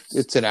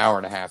 it's an hour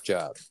and a half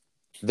job.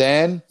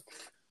 Then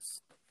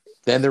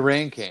the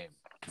rain came.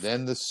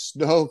 Then the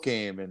snow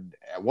came, and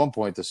at one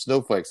point the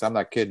snowflakes, I'm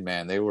not kidding,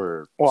 man, they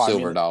were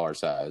silver dollar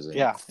size. And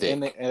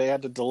thick. And they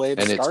had to delay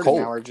the starting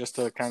hour just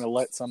to kind of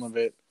let some of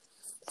it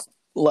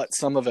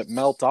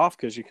melt off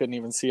because you couldn't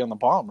even see on the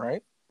bomb,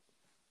 right?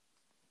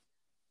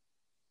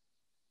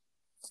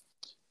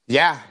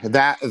 Yeah,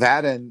 that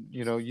and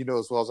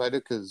as well as I do,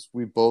 because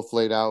we both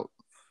laid out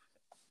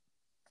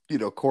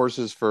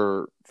courses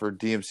for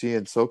DMC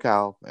and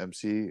SoCal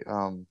MC.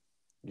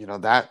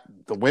 That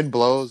the wind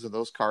blows and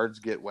those cards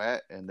get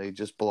wet and they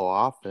just blow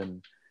off.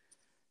 And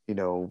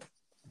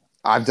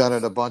I've done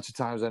it a bunch of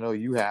times. I know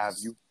you have.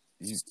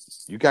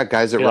 You got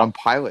guys that run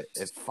pilot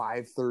at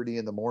 5:30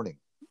 in the morning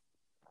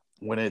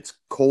when it's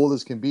cold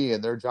as can be,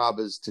 and their job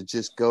is to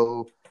just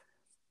go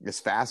as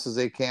fast as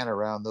they can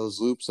around those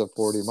loops of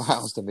 40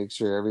 miles to make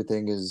sure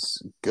everything is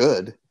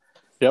good.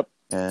 Yep.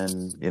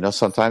 And,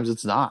 sometimes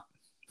it's not.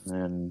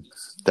 And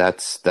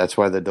that's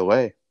why the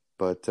delay.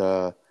 But,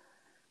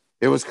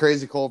 it was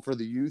crazy cold for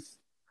the youth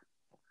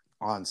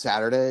on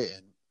Saturday,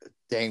 and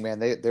dang man,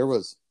 there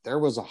was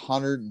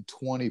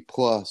 120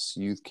 plus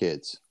youth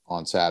kids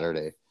on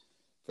Saturday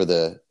for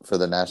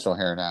the National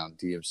Hare and Hound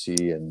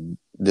DMC and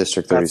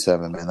District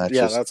 37. Man, that's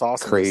just that's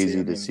awesome.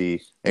 crazy to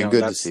see and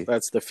good to see.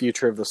 That's the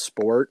future of the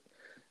sport,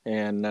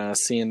 and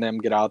seeing them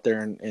get out there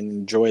and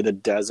enjoy the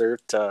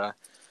desert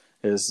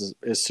is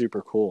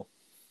super cool.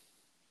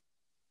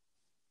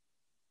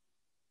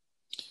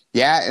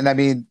 Yeah, and I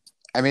mean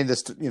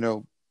this.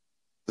 The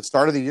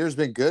start of the year has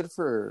been good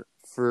for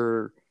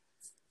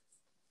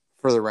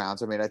the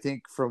rounds. I mean, I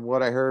think from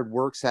what I heard,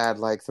 Works had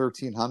like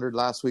 1,300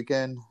 last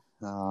weekend,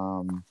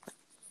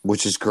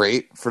 which is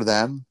great for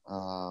them.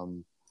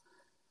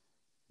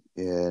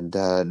 And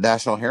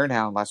National Hare and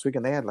Hound last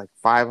weekend, they had like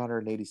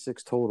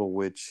 586 total,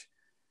 which,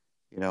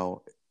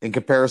 in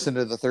comparison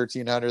to the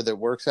 1,300 that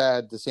Works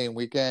had the same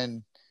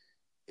weekend,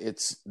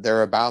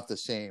 they're about the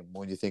same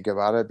when you think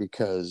about it,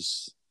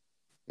 because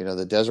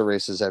the desert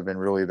races have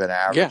really been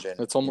averaging.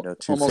 Yeah, it's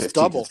almost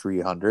double, to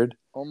 300.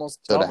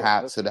 Almost so double.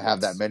 To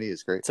have that many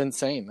is great. It's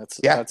insane.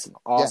 That's an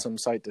awesome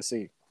sight to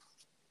see.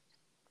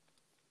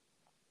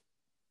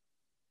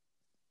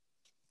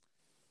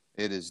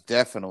 It is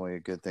definitely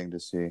a good thing to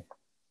see.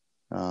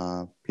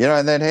 And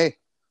then hey,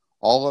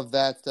 all of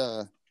that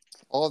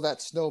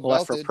snow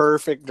left melted for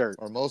perfect dirt,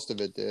 or most of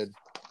it did,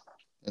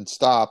 and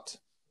stopped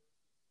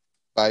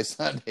by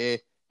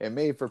Sunday and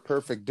made for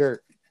perfect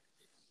dirt.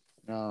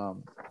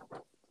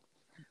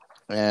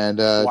 And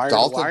wire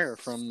Dalton, to wire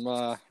from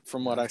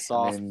what I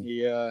saw,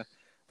 he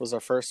was the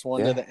first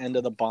one to the end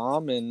of the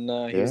bomb,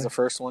 and he was the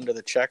first one to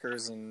the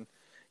checkers. And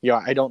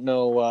I don't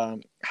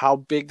know how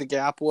big the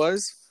gap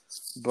was,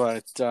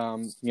 but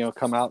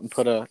come out and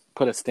put a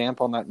stamp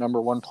on that number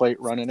one plate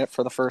running it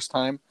for the first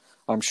time.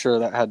 I'm sure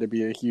that had to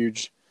be a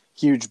huge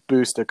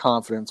boost of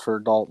confidence for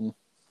Dalton.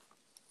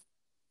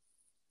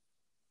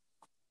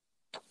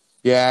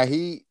 Yeah,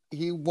 he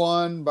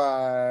won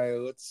by,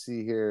 let's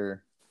see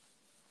here,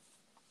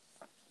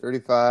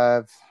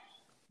 35.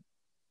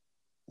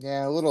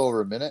 Yeah, a little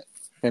over a minute.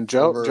 And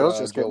Joe's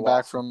just getting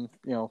back from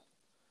he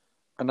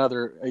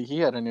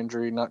had an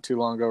injury not too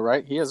long ago,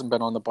 right? He hasn't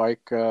been on the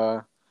bike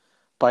all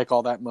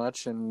that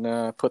much,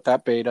 and put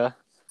that beta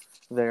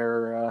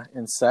there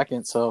in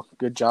second. So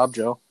good job,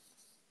 Joe.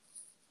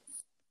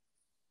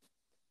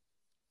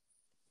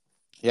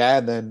 Yeah,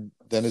 and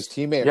then his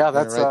teammate. Yeah,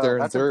 that's right there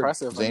in that's third,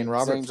 impressive. Zane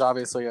Roberts. Zane's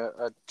obviously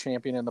a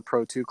champion in the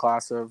Pro 2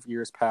 class of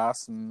years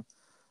past, and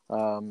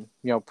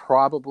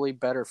probably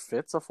better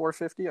fits a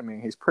 450. I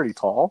mean, he's pretty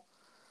tall,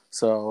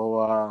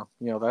 so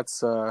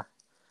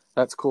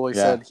that's cool. He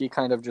said he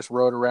kind of just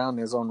rode around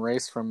his own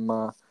race from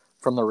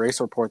the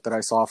race report that I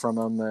saw from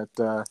him,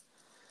 that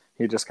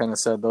he just kind of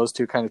said those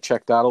two kind of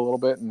checked out a little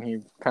bit, and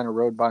he kind of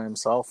rode by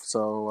himself.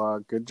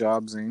 So good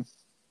job, Zane.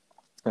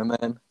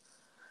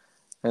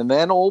 And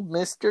then old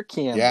Mr.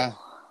 Campbell. Yeah.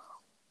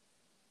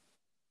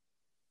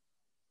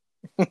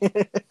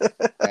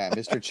 Yeah,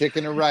 Mr.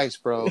 Chicken and Rice,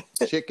 bro.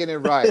 Chicken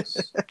and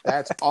rice.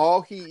 That's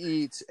all he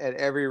eats at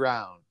every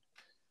round.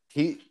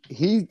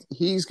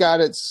 He's got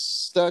it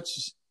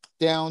such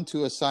down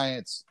to a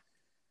science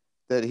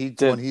that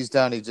when he's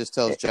done, he just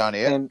tells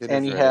Johnny.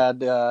 And he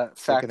had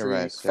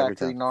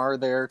factory NAR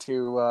there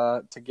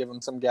to give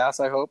him some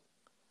gas, I hope.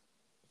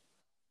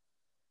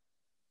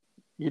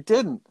 You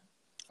didn't.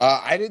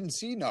 I didn't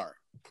see NAR,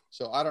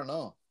 so I don't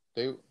know.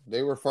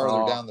 They were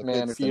farther down the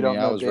pits. If you don't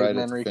know Dave right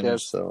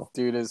Manriquez, so.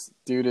 dude is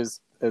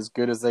as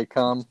good as they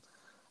come.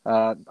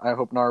 I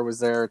hope NAR was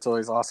there. It's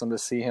always awesome to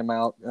see him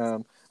out.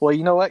 Well,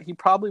 you know what? He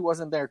probably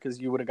wasn't there because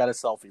you would have got a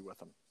selfie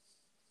with him.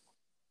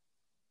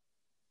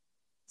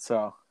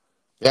 So.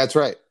 Yeah, that's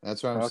right.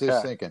 That's what I'm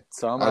just thinking.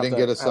 So I didn't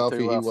get a selfie.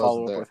 He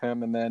wasn't there. With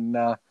him, and then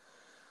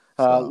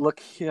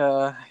look, you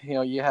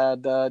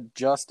had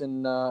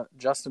Justin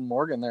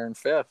Morgan there in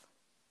fifth.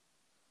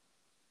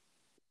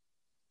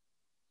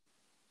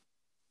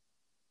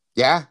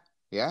 Yeah,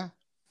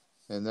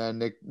 and then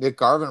Nick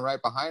Garvin right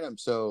behind him.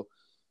 So,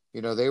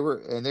 they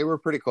were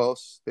pretty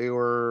close. They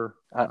were.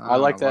 I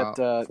like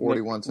that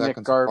 41 seconds.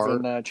 Nick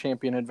Garvin,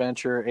 Champion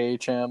Adventure,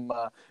 AHM,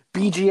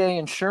 BGA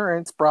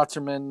Insurance,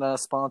 Brotzerman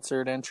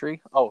sponsored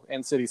entry. Oh,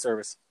 and City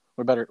Service.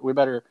 We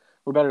better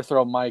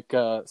throw Mike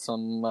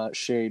some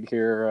shade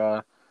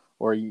here,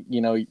 or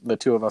the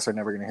two of us are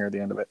never going to hear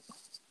the end of it.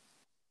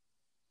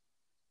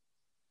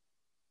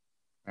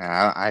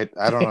 I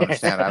don't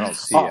understand. I don't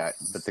see it.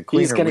 But the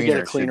cleaner he's going to get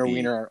a cleaner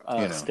wiener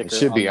sticker. It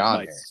should be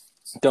on here.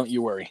 Don't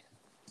you worry.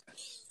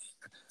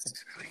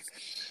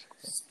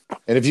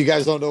 And if you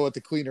guys don't know what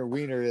the cleaner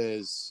wiener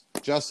is,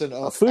 Justin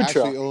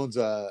actually owns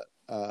a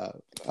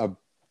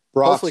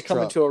hopefully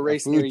coming to a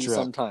race near you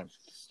sometime.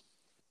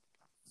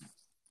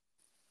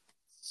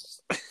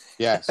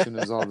 Yeah, as soon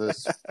as all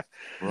this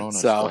Corona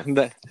stuff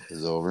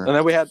is over. And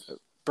then we had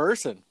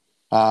Burson.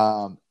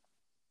 And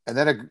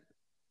then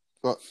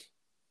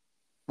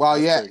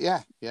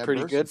yeah.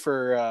 Pretty Burson. Good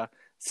for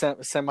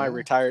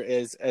semi-retired,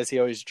 as he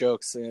always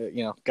jokes.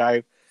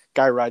 Guy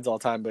rides all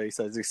the time, but he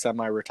says he's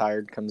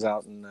semi-retired, comes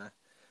out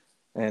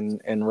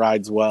and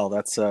rides well.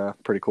 That's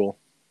pretty cool.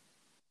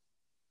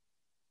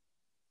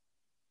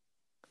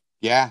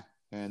 Yeah,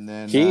 and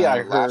then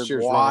I last heard,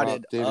 year's runner-up,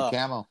 wadded David up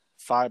Camo.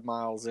 5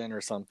 miles in or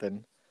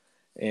something,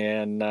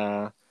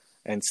 and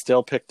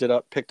still picked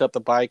up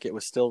the bike. It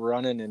was still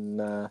running,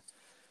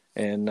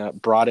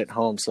 and brought it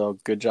home. So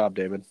good job,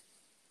 David.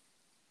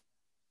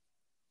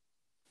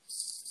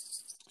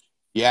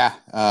 Yeah,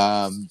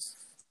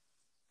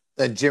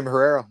 then Jim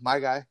Herrera, my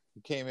guy,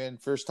 who came in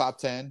first top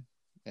 10,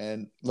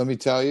 and let me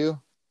tell you,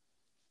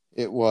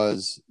 it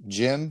was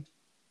Jim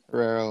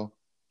Herrera,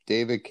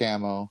 David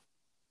Camo,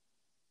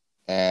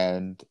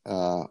 and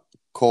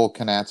Cole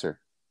Knatzer.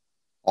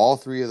 All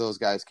three of those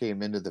guys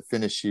came into the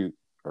finish chute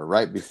or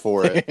right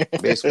before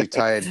it, basically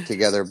tied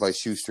together by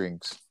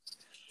shoestrings.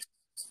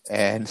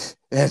 And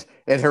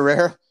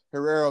Herrera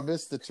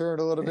missed the turn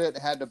a little bit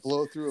and had to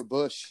blow through a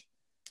bush,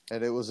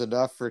 and it was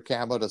enough for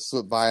Camo to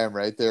slip by him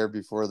right there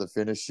before the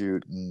finish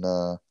chute,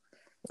 and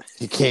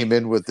he came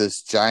in with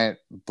this giant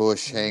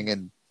bush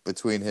hanging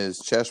between his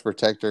chest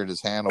protector and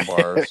his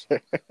handlebars.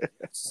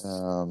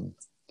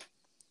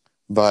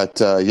 But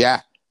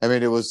yeah, I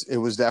mean, it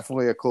was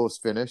definitely a close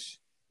finish,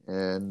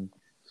 and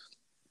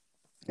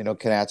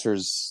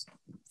Knatzer's,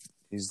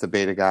 he's the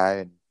beta guy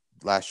and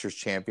last year's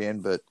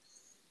champion, but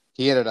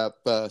he ended up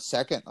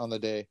second on the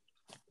day.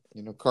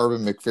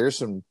 Carbon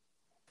McPherson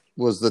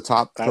was the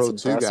top That's Pro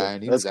 2 impressive. guy,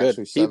 and he That's was good.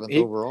 actually seventh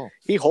overall.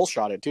 He hole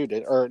shot it too,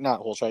 or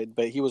not hole shot it,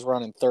 but he was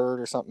running third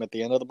or something at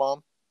the end of the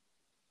bomb.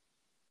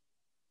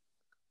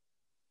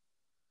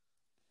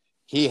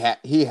 He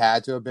had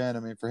to have been. I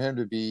mean, for him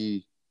to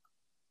be,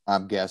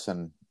 I'm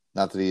guessing,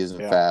 not that he isn't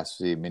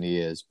fast. I mean, he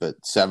is,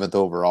 but seventh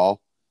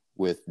overall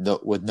with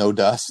no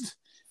dust.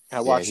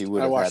 I watched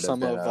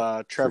some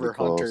of Trevor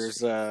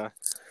Hunter's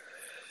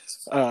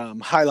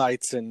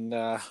highlights,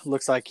 and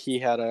looks like he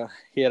had a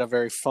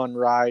very fun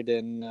ride,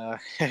 and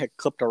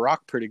clipped a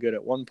rock pretty good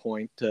at one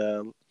point.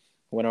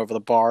 Went over the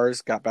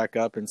bars, got back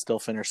up, and still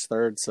finished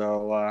third.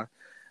 So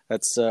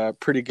that's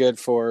pretty good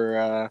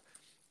for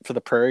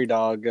the Prairie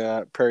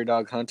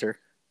Dog Hunter.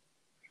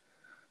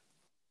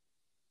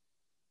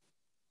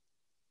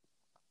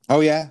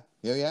 Oh yeah.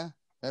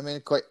 I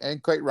mean,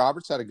 Clayton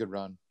Roberts had a good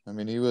run. I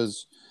mean, he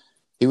was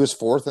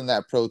fourth in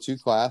that Pro 2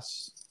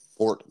 class,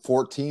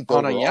 14th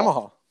on overall. A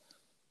Yamaha.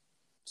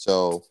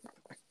 So,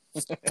 a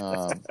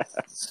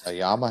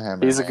Yamaha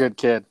hammer. He's a good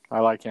kid. I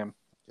like him.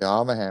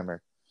 Yamaha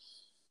hammer.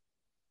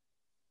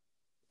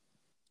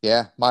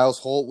 Yeah, Miles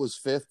Holt was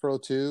fifth Pro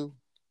 2.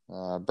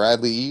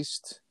 Bradley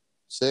East,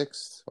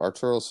 sixth.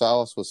 Arturo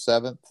Salas was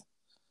seventh.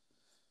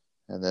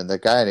 And then the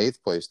guy in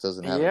eighth place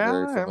doesn't have a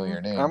very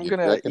familiar name. I'm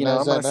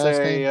gonna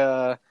say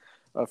a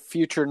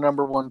future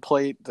number one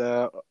plate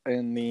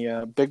in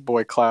the big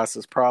boy class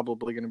is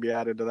probably going to be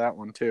added to that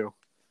one too.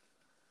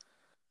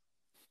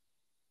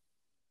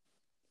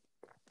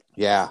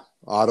 Yeah,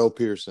 Otto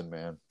Pearson,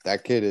 man,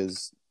 that kid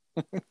is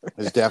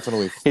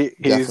definitely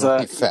he's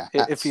fast.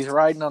 If he's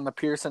riding on the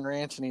Pearson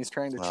Ranch and he's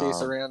trying to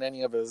chase around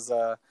any of his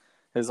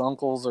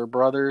uncles or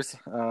brothers,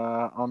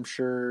 I'm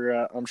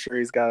sure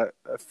he's got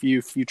a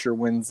few future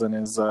wins in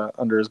his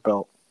under his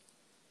belt.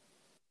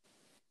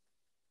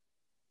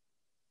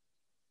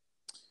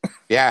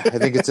 Yeah, I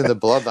think it's in the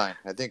bloodline.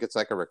 I think it's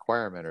like a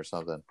requirement or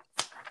something.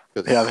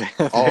 Yeah,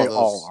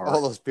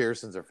 all those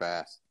Pearsons are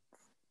fast.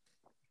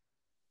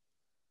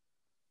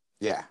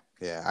 Yeah.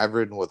 I've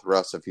ridden with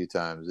Russ a few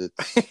times.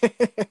 It's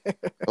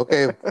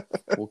okay.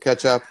 We'll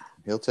catch up.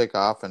 He'll take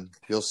off, and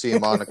you'll see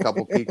him on a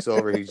couple peaks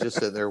over. He's just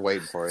sitting there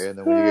waiting for you, and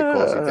then when you get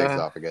close, he takes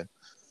off again.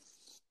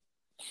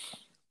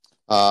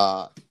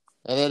 And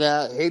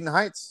then Hayden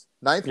Heights,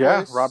 ninth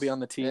place. Robbie on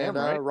the TM, and,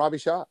 right? Robbie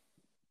shot.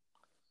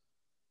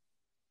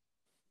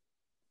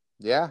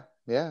 Yeah.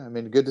 I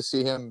mean, good to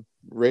see him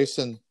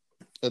racing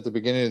at the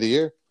beginning of the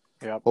year.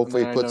 Yeah,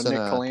 hopefully he puts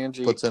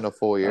in a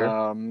full year.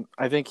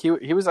 I think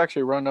he was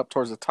actually running up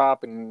towards the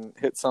top and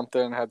hit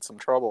something and had some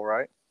trouble,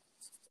 right?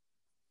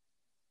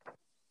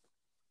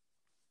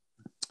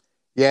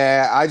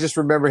 Yeah, I just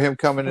remember him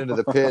coming into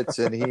the pits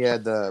and he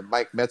had the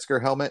Mike Metzger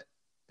helmet,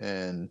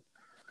 and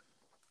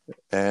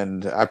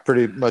I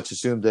pretty much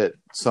assumed that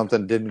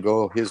something didn't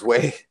go his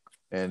way,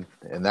 and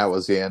that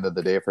was the end of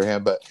the day for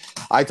him. But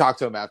I talked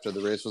to him after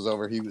the race was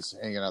over. He was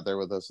hanging out there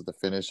with us at the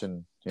finish,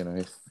 and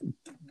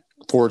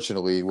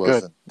fortunately, he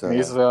wasn't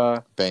he's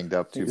banged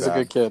up too bad. He's a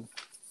good kid.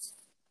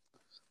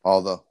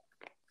 Although,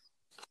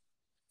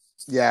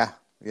 yeah.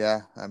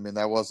 I mean,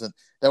 that wasn't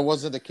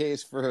the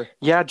case for.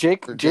 Yeah,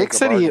 Jake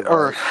said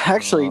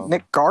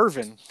Nick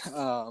Garvin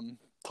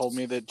told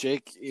me that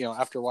Jake,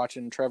 after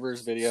watching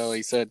Trevor's video,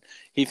 he said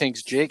he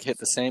thinks Jake hit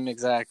the same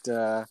exact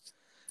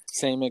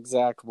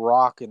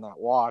rock in that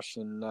wash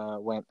and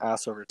went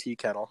ass over tea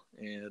kettle.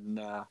 And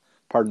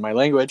pardon my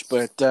language,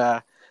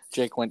 but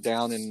Jake went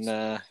down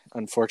and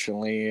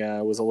unfortunately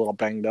was a little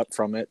banged up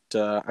from it.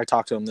 I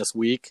talked to him this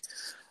week.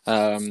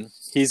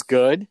 He's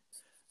good.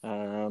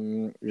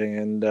 And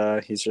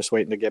he's just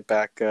waiting to get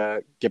back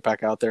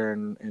out there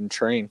and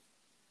train.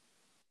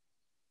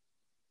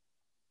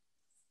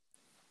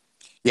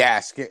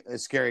 Yeah,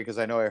 it's scary because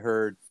I know I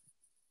heard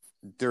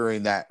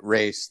during that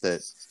race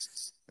that,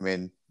 I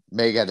mean,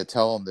 Meg had to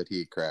tell him that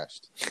he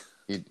crashed.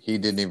 He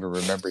didn't even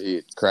remember he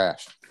had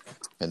crashed,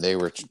 and they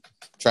were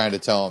trying to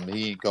tell him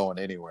he ain't going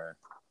anywhere.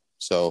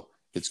 So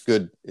it's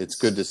good. It's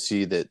good to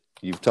see that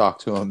you've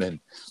talked to him and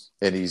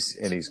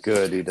he's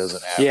good. He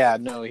doesn't have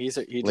he just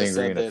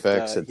lingering said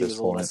effects that at he was this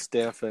a little point.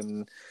 stiff,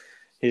 and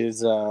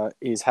he's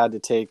had to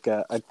take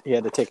he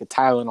had to take a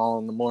Tylenol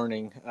in the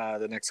morning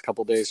the next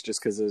couple days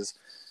just because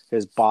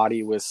his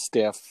body was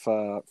stiff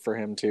for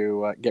him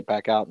to get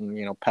back out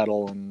and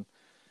pedal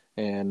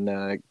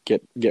and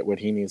get what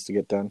he needs to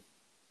get done.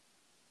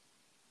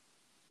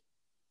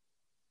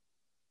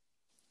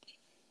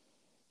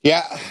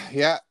 Yeah.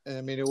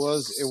 I mean, it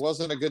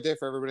wasn't a good day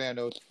for everybody. I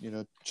know,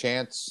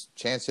 Chance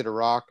hit a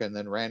rock and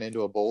then ran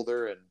into a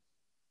boulder and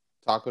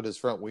tacoed his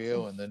front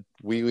wheel and then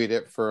wheelied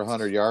it for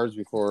 100 yards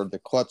before the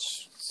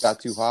clutch got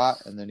too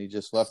hot, and then he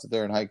just left it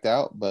there and hiked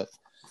out. But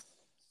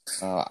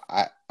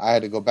I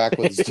had to go back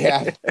with his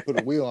dad, put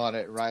a wheel on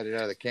it, and ride it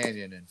out of the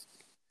canyon,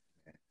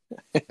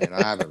 and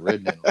I haven't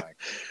ridden in like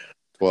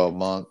 12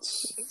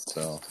 months,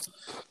 so.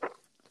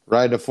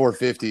 Riding a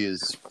 450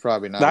 is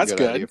probably not a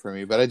good idea for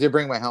me, but I did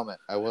bring my helmet.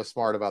 I was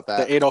smart about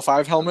that. The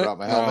 805 helmet? I brought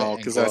my helmet no,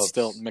 because that's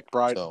still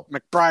McBride. So.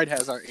 McBride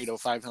has our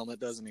 805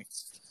 helmet, doesn't he?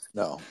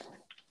 No.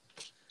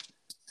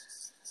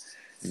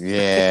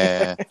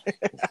 Yeah.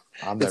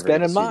 I'm never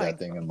going to see that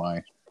thing in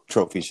my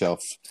trophy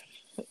shelf.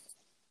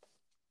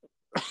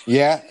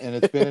 Yeah, and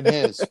it's been in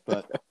his,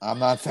 but I'm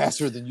not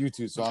faster than you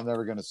two, so I'm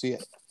never going to see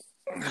it.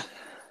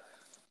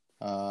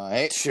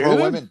 Hey, pro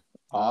women.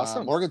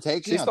 Awesome. Morgan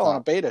Takey. She's still on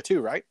a beta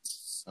too, right?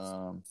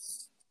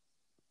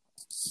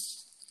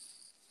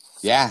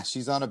 Yeah,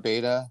 she's on a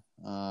beta.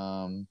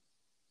 And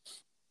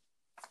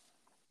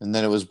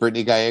then it was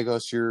Brittany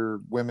Gallegos,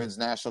 your women's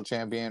national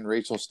champion,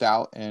 Rachel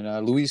Stout,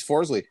 and Louise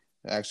Forsley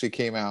actually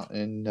came out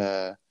and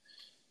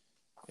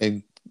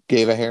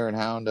gave a hare and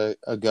hound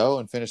a go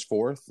and finished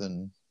fourth.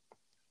 And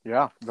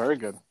yeah, very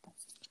good.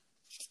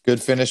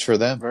 Good finish for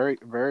them. Very,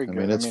 very good. I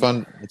mean, it's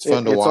fun. It's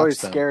fun to watch. It's always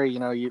them. Scary,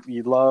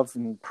 you love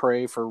and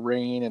pray for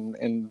rain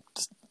and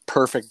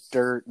perfect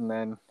dirt, and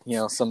then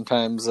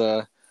sometimes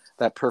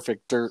that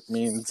perfect dirt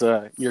means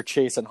you're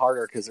chasing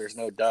harder because there's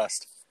no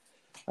dust.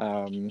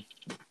 A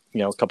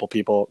couple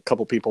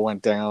people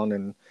went down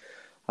and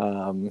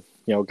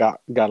got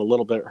a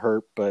little bit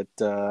hurt, but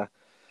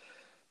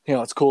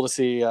it's cool to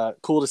see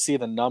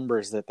the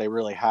numbers that they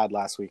really had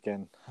last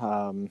weekend.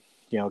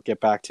 Get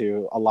back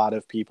to a lot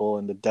of people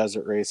in the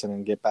desert racing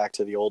and get back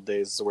to the old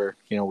days where,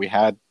 we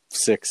had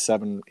 600,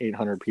 700,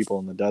 800 people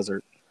in the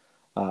desert.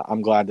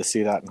 I'm glad to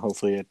see that, and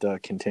hopefully it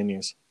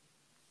continues.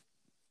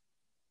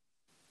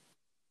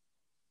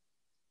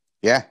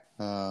 Yeah.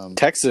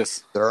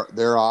 Texas.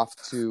 They're off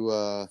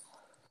to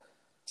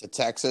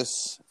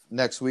Texas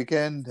next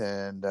weekend,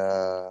 and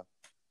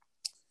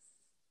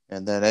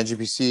then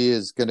NGPC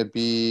is going to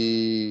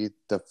be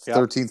the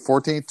 13th,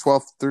 14th,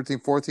 12th,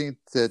 13th, 14th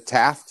to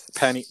Taft.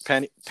 Penny.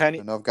 I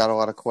know I've got a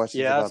lot of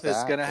questions about that. Yeah,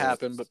 it's going to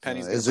happen, but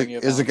Penny's going to bring you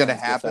Is it going to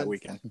happen that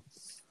weekend?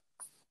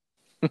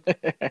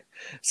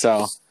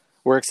 So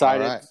we're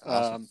excited. Right,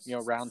 awesome.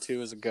 Round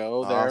 2 is a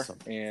go there. Awesome.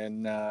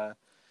 And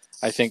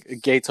I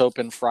think gates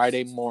open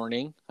Friday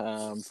morning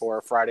for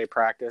a Friday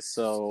practice.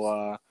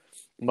 So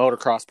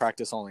motocross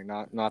practice only,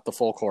 not the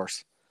full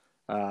course.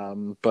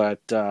 But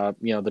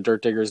the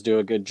Dirt Diggers do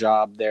a good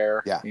job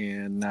there, yeah.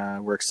 And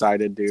we're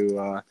excited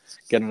to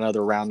get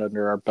another round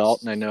under our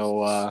belt. And I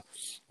know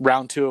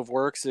round 2 of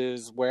Works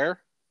is where?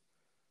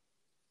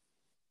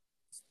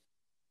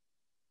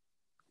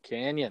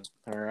 Canyon.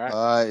 All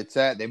right.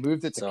 They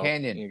moved it to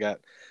Canyon. You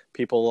got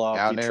people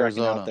out in trekking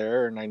Arizona out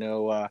there, and I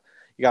know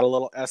you got a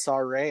little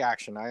SRA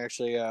action. I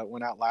actually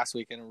went out last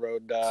weekend and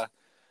rode the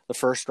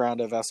first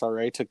round of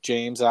SRA. Took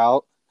James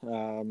out.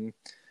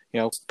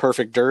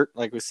 Perfect dirt,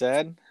 like we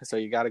said. So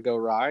you got to go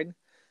ride.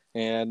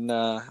 And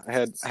I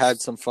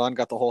had some fun.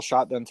 Got the whole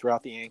shot done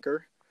throughout the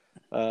anchor.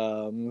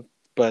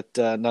 But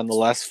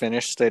nonetheless,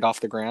 finished, stayed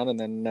off the ground, and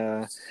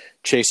then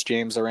chased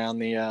James around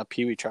the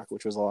Pee Wee truck,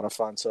 which was a lot of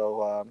fun.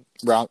 So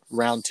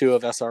round 2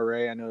 of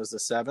SRA, I know, is the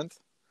 7th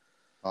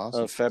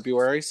awesome. of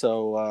February.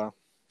 So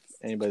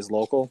anybody's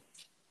local.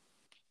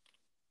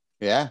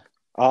 Yeah.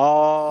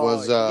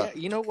 Oh,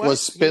 you know what?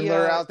 Was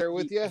Spindler out there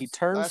with you? He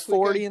turned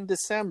 40 in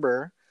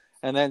December,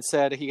 and then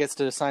said he gets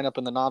to sign up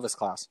in the novice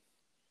class.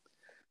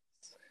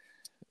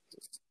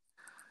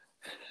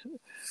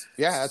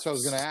 Yeah, that's what I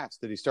was going to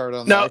ask. Did he start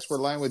on the expert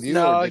line with you,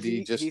 or did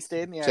he just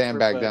stayed in the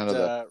sandbag down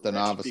to the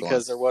novice line?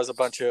 Because there was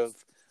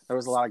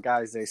a lot of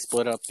guys. They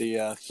split up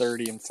the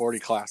 30 and 40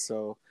 class,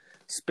 so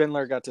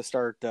Spindler got to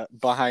start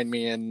behind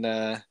me, and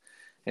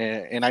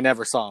I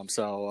never saw him,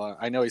 so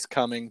I know he's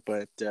coming,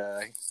 but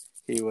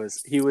he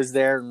was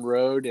there and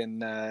rode,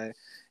 and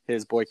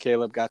his boy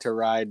Caleb got to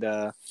ride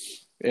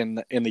in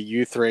the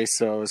youth race,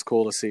 so it was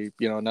cool to see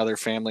another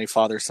family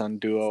father-son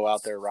duo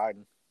out there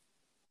riding.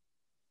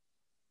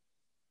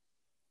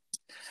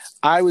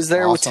 I was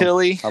there with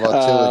Tilly. How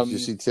about Tilly? Did you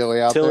see Tilly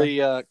out there?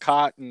 Tilly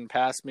caught and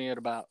passed me at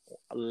about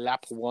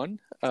lap 1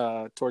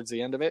 towards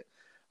the end of it.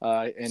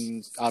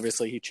 And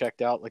obviously he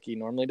checked out like he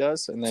normally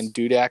does. And then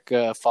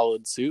Dudak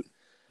followed suit.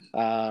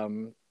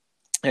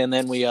 And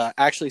then we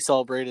actually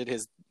celebrated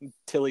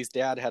Tilly's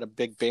dad had a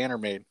big banner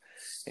made,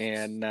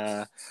 and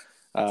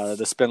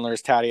the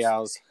Spindlers,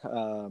 Taddeaus,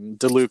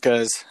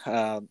 DeLucas,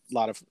 a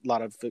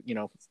lot of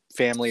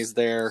families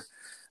there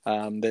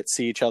that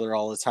see each other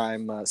all the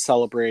time,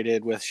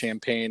 celebrated with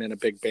champagne and a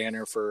big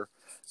banner for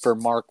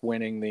Mark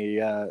winning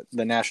the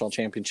national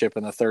championship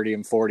in the 30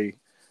 and 40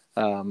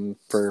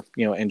 for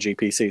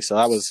NGPC. So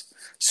that was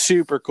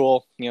super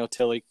cool.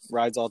 Tilly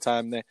rides all the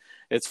time.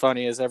 It's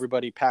funny as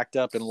everybody packed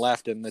up and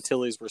left, and the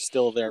Tillys were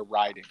still there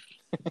riding.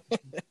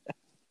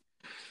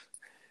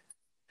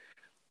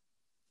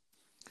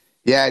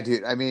 Yeah,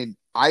 dude. I mean,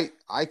 I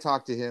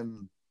talked to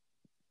him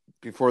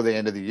before the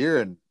end of the year,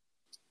 and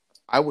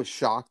I was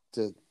shocked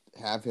to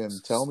have him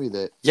tell me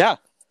that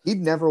he'd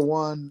never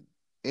won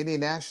any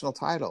national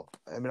title.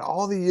 I mean,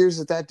 all the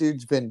years that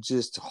dude's been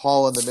just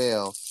hauling the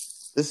mail,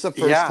 this is the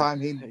first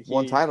time he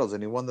won titles,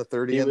 and he won the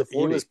 30 and the 40.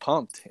 He was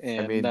pumped,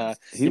 and I mean, as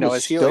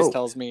stoked. he always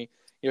tells me,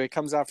 he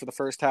comes out for the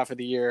first half of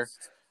the year,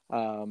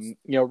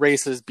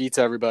 races, beats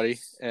everybody,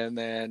 and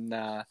then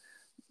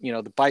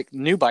the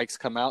new bikes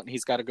come out, and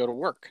he's got to go to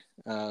work.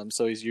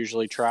 So he's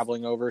usually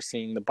traveling over,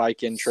 seeing the bike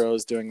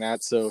intros, doing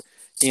that. So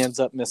he ends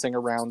up missing a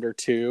round or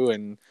two,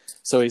 and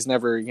so he's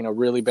never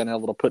really been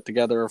able to put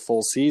together a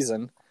full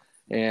season.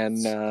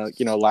 And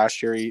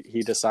last year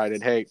he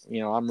decided, hey,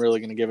 I'm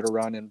really going to give it a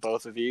run in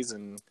both of these,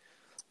 and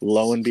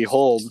lo and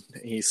behold,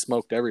 he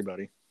smoked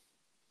everybody.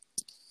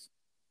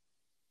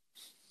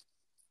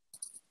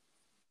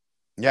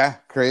 Yeah,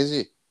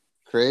 crazy,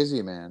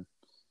 man.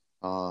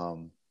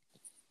 No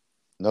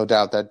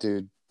doubt that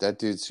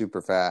dude's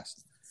super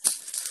fast.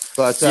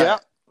 But all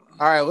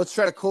right, let's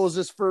try to close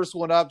this first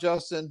one up,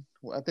 Justin.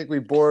 I think we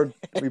bored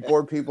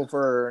people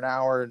for an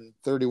hour and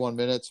 31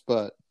 minutes,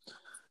 but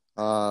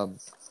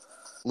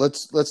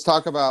let's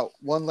talk about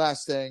one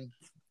last thing,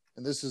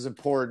 and this is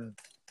important.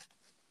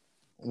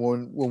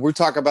 When we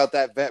talk about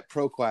that vet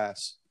pro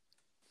class,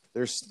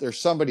 there's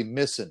somebody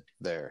missing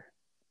there.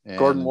 And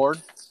Gordon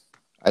Ward.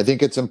 I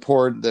think it's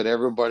important that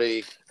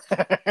everybody.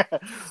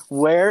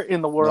 Where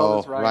in the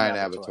world is Ryan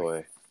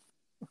Abatoy?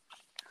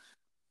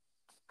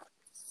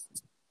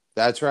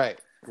 That's right.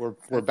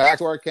 We're back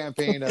to our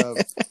campaign of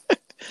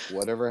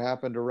whatever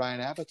happened to Ryan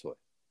Abatoy.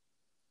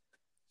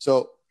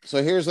 So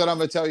here's what I'm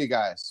going to tell you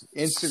guys.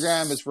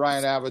 Instagram is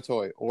Ryan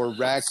Abatoy or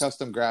Rag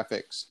Custom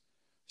Graphics.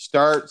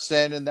 Start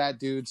sending that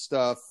dude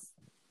stuff,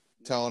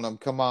 telling him,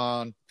 come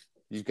on,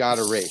 you've got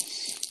to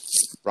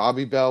race.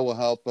 Robbie Bell will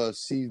help us.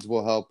 Seeds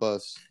will help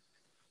us.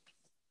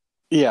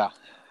 Yeah.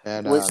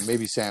 And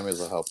maybe Samuels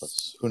will help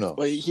us. Who knows?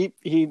 Well,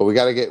 but we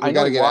got to get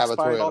Abatoy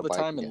by all the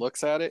time and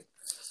looks at it.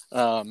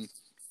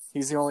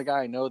 He's the only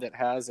guy I know that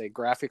has a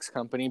graphics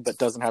company but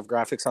doesn't have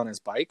graphics on his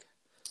bike.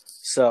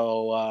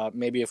 So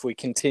maybe if we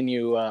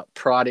continue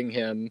prodding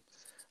him,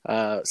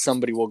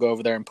 somebody will go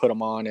over there and put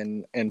him on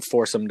and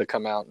force him to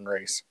come out and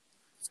race.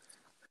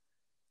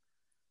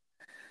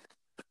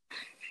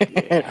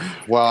 Yeah.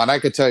 Well, and I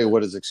could tell you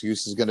what his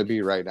excuse is going to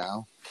be right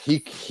now. He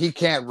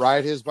can't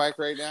ride his bike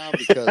right now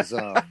because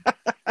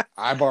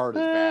I borrowed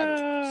his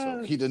battery,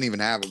 so he didn't even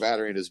have a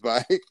battery in his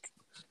bike.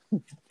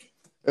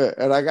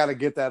 And I got to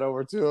get that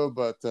over to him,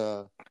 but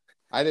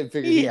I didn't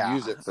figure he'd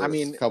use it for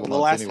a couple the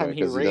months last anyway, time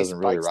he raced,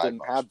 really bikes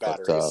didn't have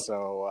batteries,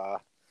 so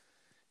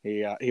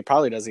he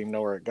probably doesn't even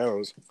know where it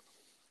goes.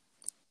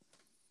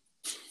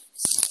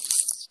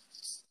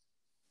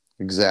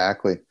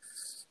 Exactly.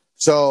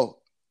 So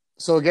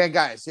again,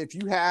 guys, if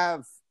you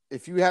have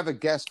a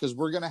guest, because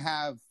we're gonna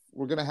have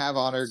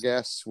on our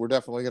guests, we're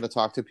definitely gonna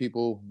talk to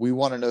people. We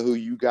want to know who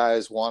you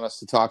guys want us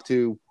to talk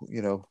to.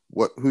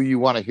 Who you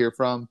want to hear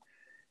from.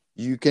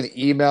 You can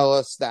email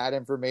us that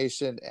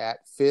information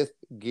at Fifth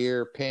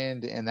Gear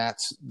Pinned, and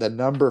that's the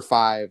number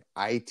 5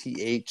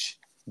 ITH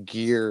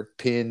Gear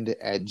Pinned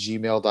at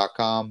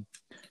gmail.com.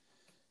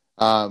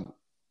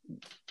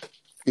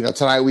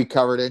 Tonight we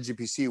covered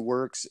NGPC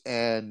Works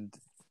and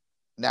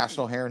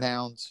National Hare and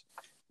Hounds.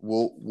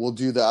 We'll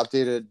do the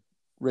updated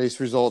race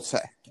results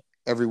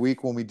every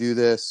week when we do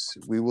this.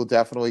 We will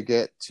definitely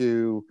get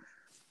to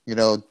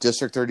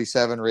District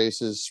 37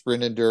 races,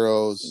 sprint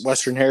enduros,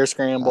 Western Hare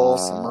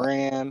Scrambles,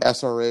 Moran,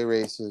 SRA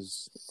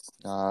races,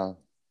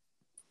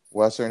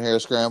 Western Hare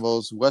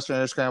Scrambles. Western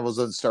Hare Scrambles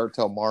doesn't start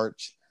till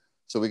March,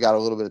 so we got a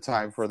little bit of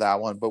time for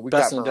that one. But we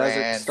got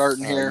Moran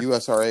starting here,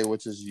 USRA,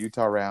 which is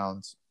Utah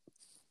rounds.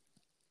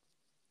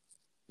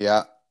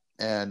 Yeah,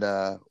 and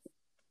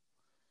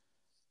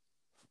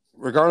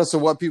regardless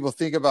of what people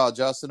think about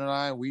Justin and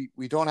I, we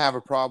don't have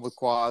a problem with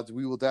quads.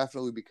 We will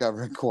definitely be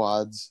covering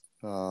quads.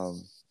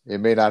 It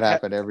may not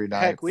happen every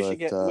night. Heck, we should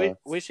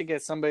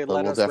get somebody to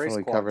let us race quads. We'll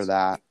definitely cover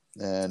that.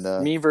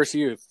 And me versus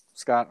you,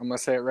 Scott. I'm gonna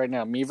say it right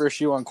now. Me versus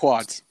you on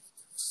quads.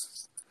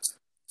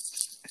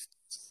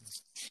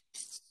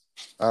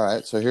 All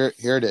right, so here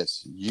it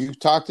is. You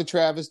talk to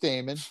Travis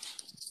Damon.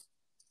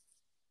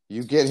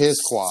 You get his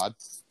quad.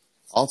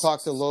 I'll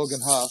talk to Logan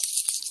Huff,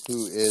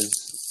 who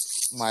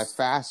is my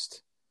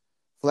fast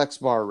flex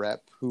bar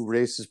rep who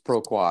races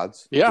pro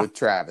quads with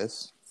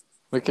Travis.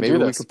 We can do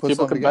this.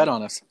 People can bet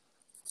on us.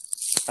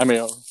 I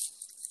mean,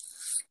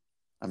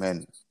 I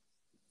mean,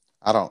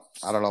 I don't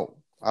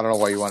know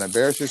why you want to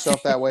embarrass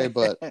yourself that way,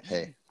 but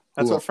hey,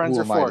 That's what friends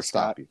who are am I for, to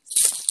stop Scott. you?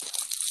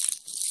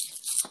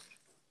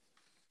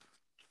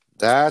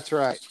 That's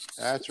right.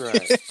 That's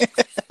right.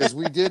 Because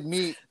we did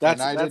meet,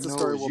 and I That's didn't a know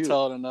story it was we'll you.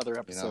 tell in another You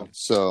know, episode.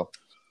 so.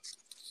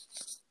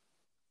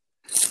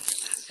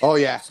 Oh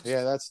yeah,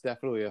 that's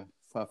definitely a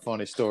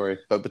funny story.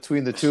 But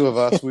between the two of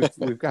us,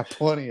 we've got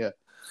plenty of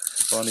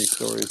funny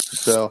stories to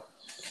tell.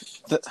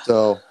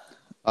 So,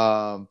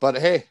 but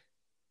hey,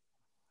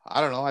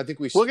 I don't know. I think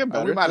We'll get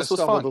better. we might have This was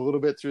stumbled fun. a little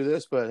bit through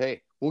this, but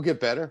hey, we'll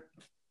get better.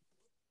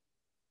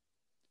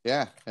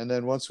 Yeah, and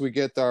then once we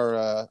get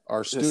our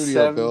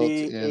studio built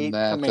in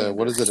that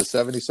what is it, a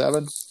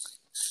 77?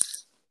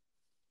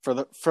 For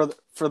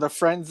the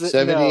friends that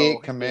 78 know,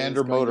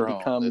 Commander is going to motorhome.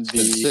 become It's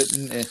been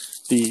sitting in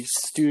the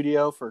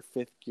studio for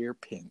Fifth Gear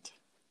Pint.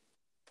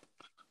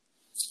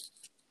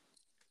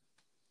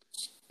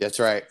 That's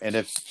right. And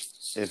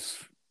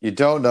if you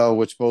don't know,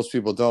 which most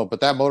people don't, but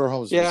that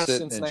motorhome's been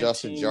sitting in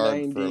Justin's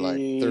yard for like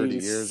 30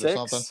 years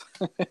or something.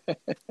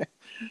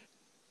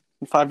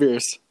 5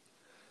 years.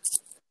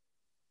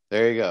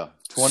 There you go.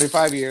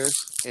 25 years.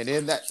 And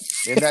in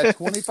that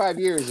 25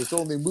 years, it's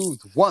only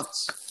moved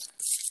once.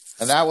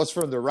 And that was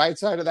from the right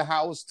side of the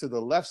house to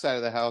the left side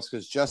of the house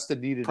because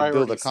Justin needed to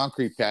build a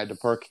concrete pad to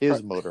park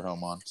his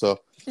motorhome on. So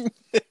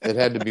it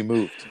had to be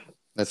moved.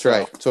 That's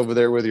right. It's over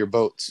there with your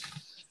boats.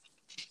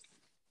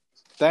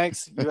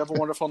 Thanks. You have a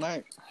wonderful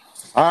night.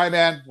 All right,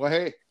 man. Well,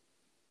 hey,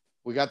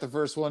 we got the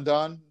first one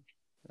done.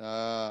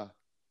 I'm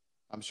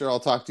sure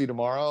I'll talk to you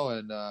tomorrow,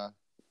 and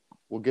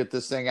we'll get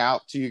this thing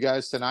out to you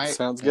guys tonight.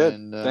 Sounds good.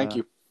 And, thank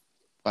you.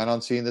 Plan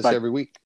on seeing this every week.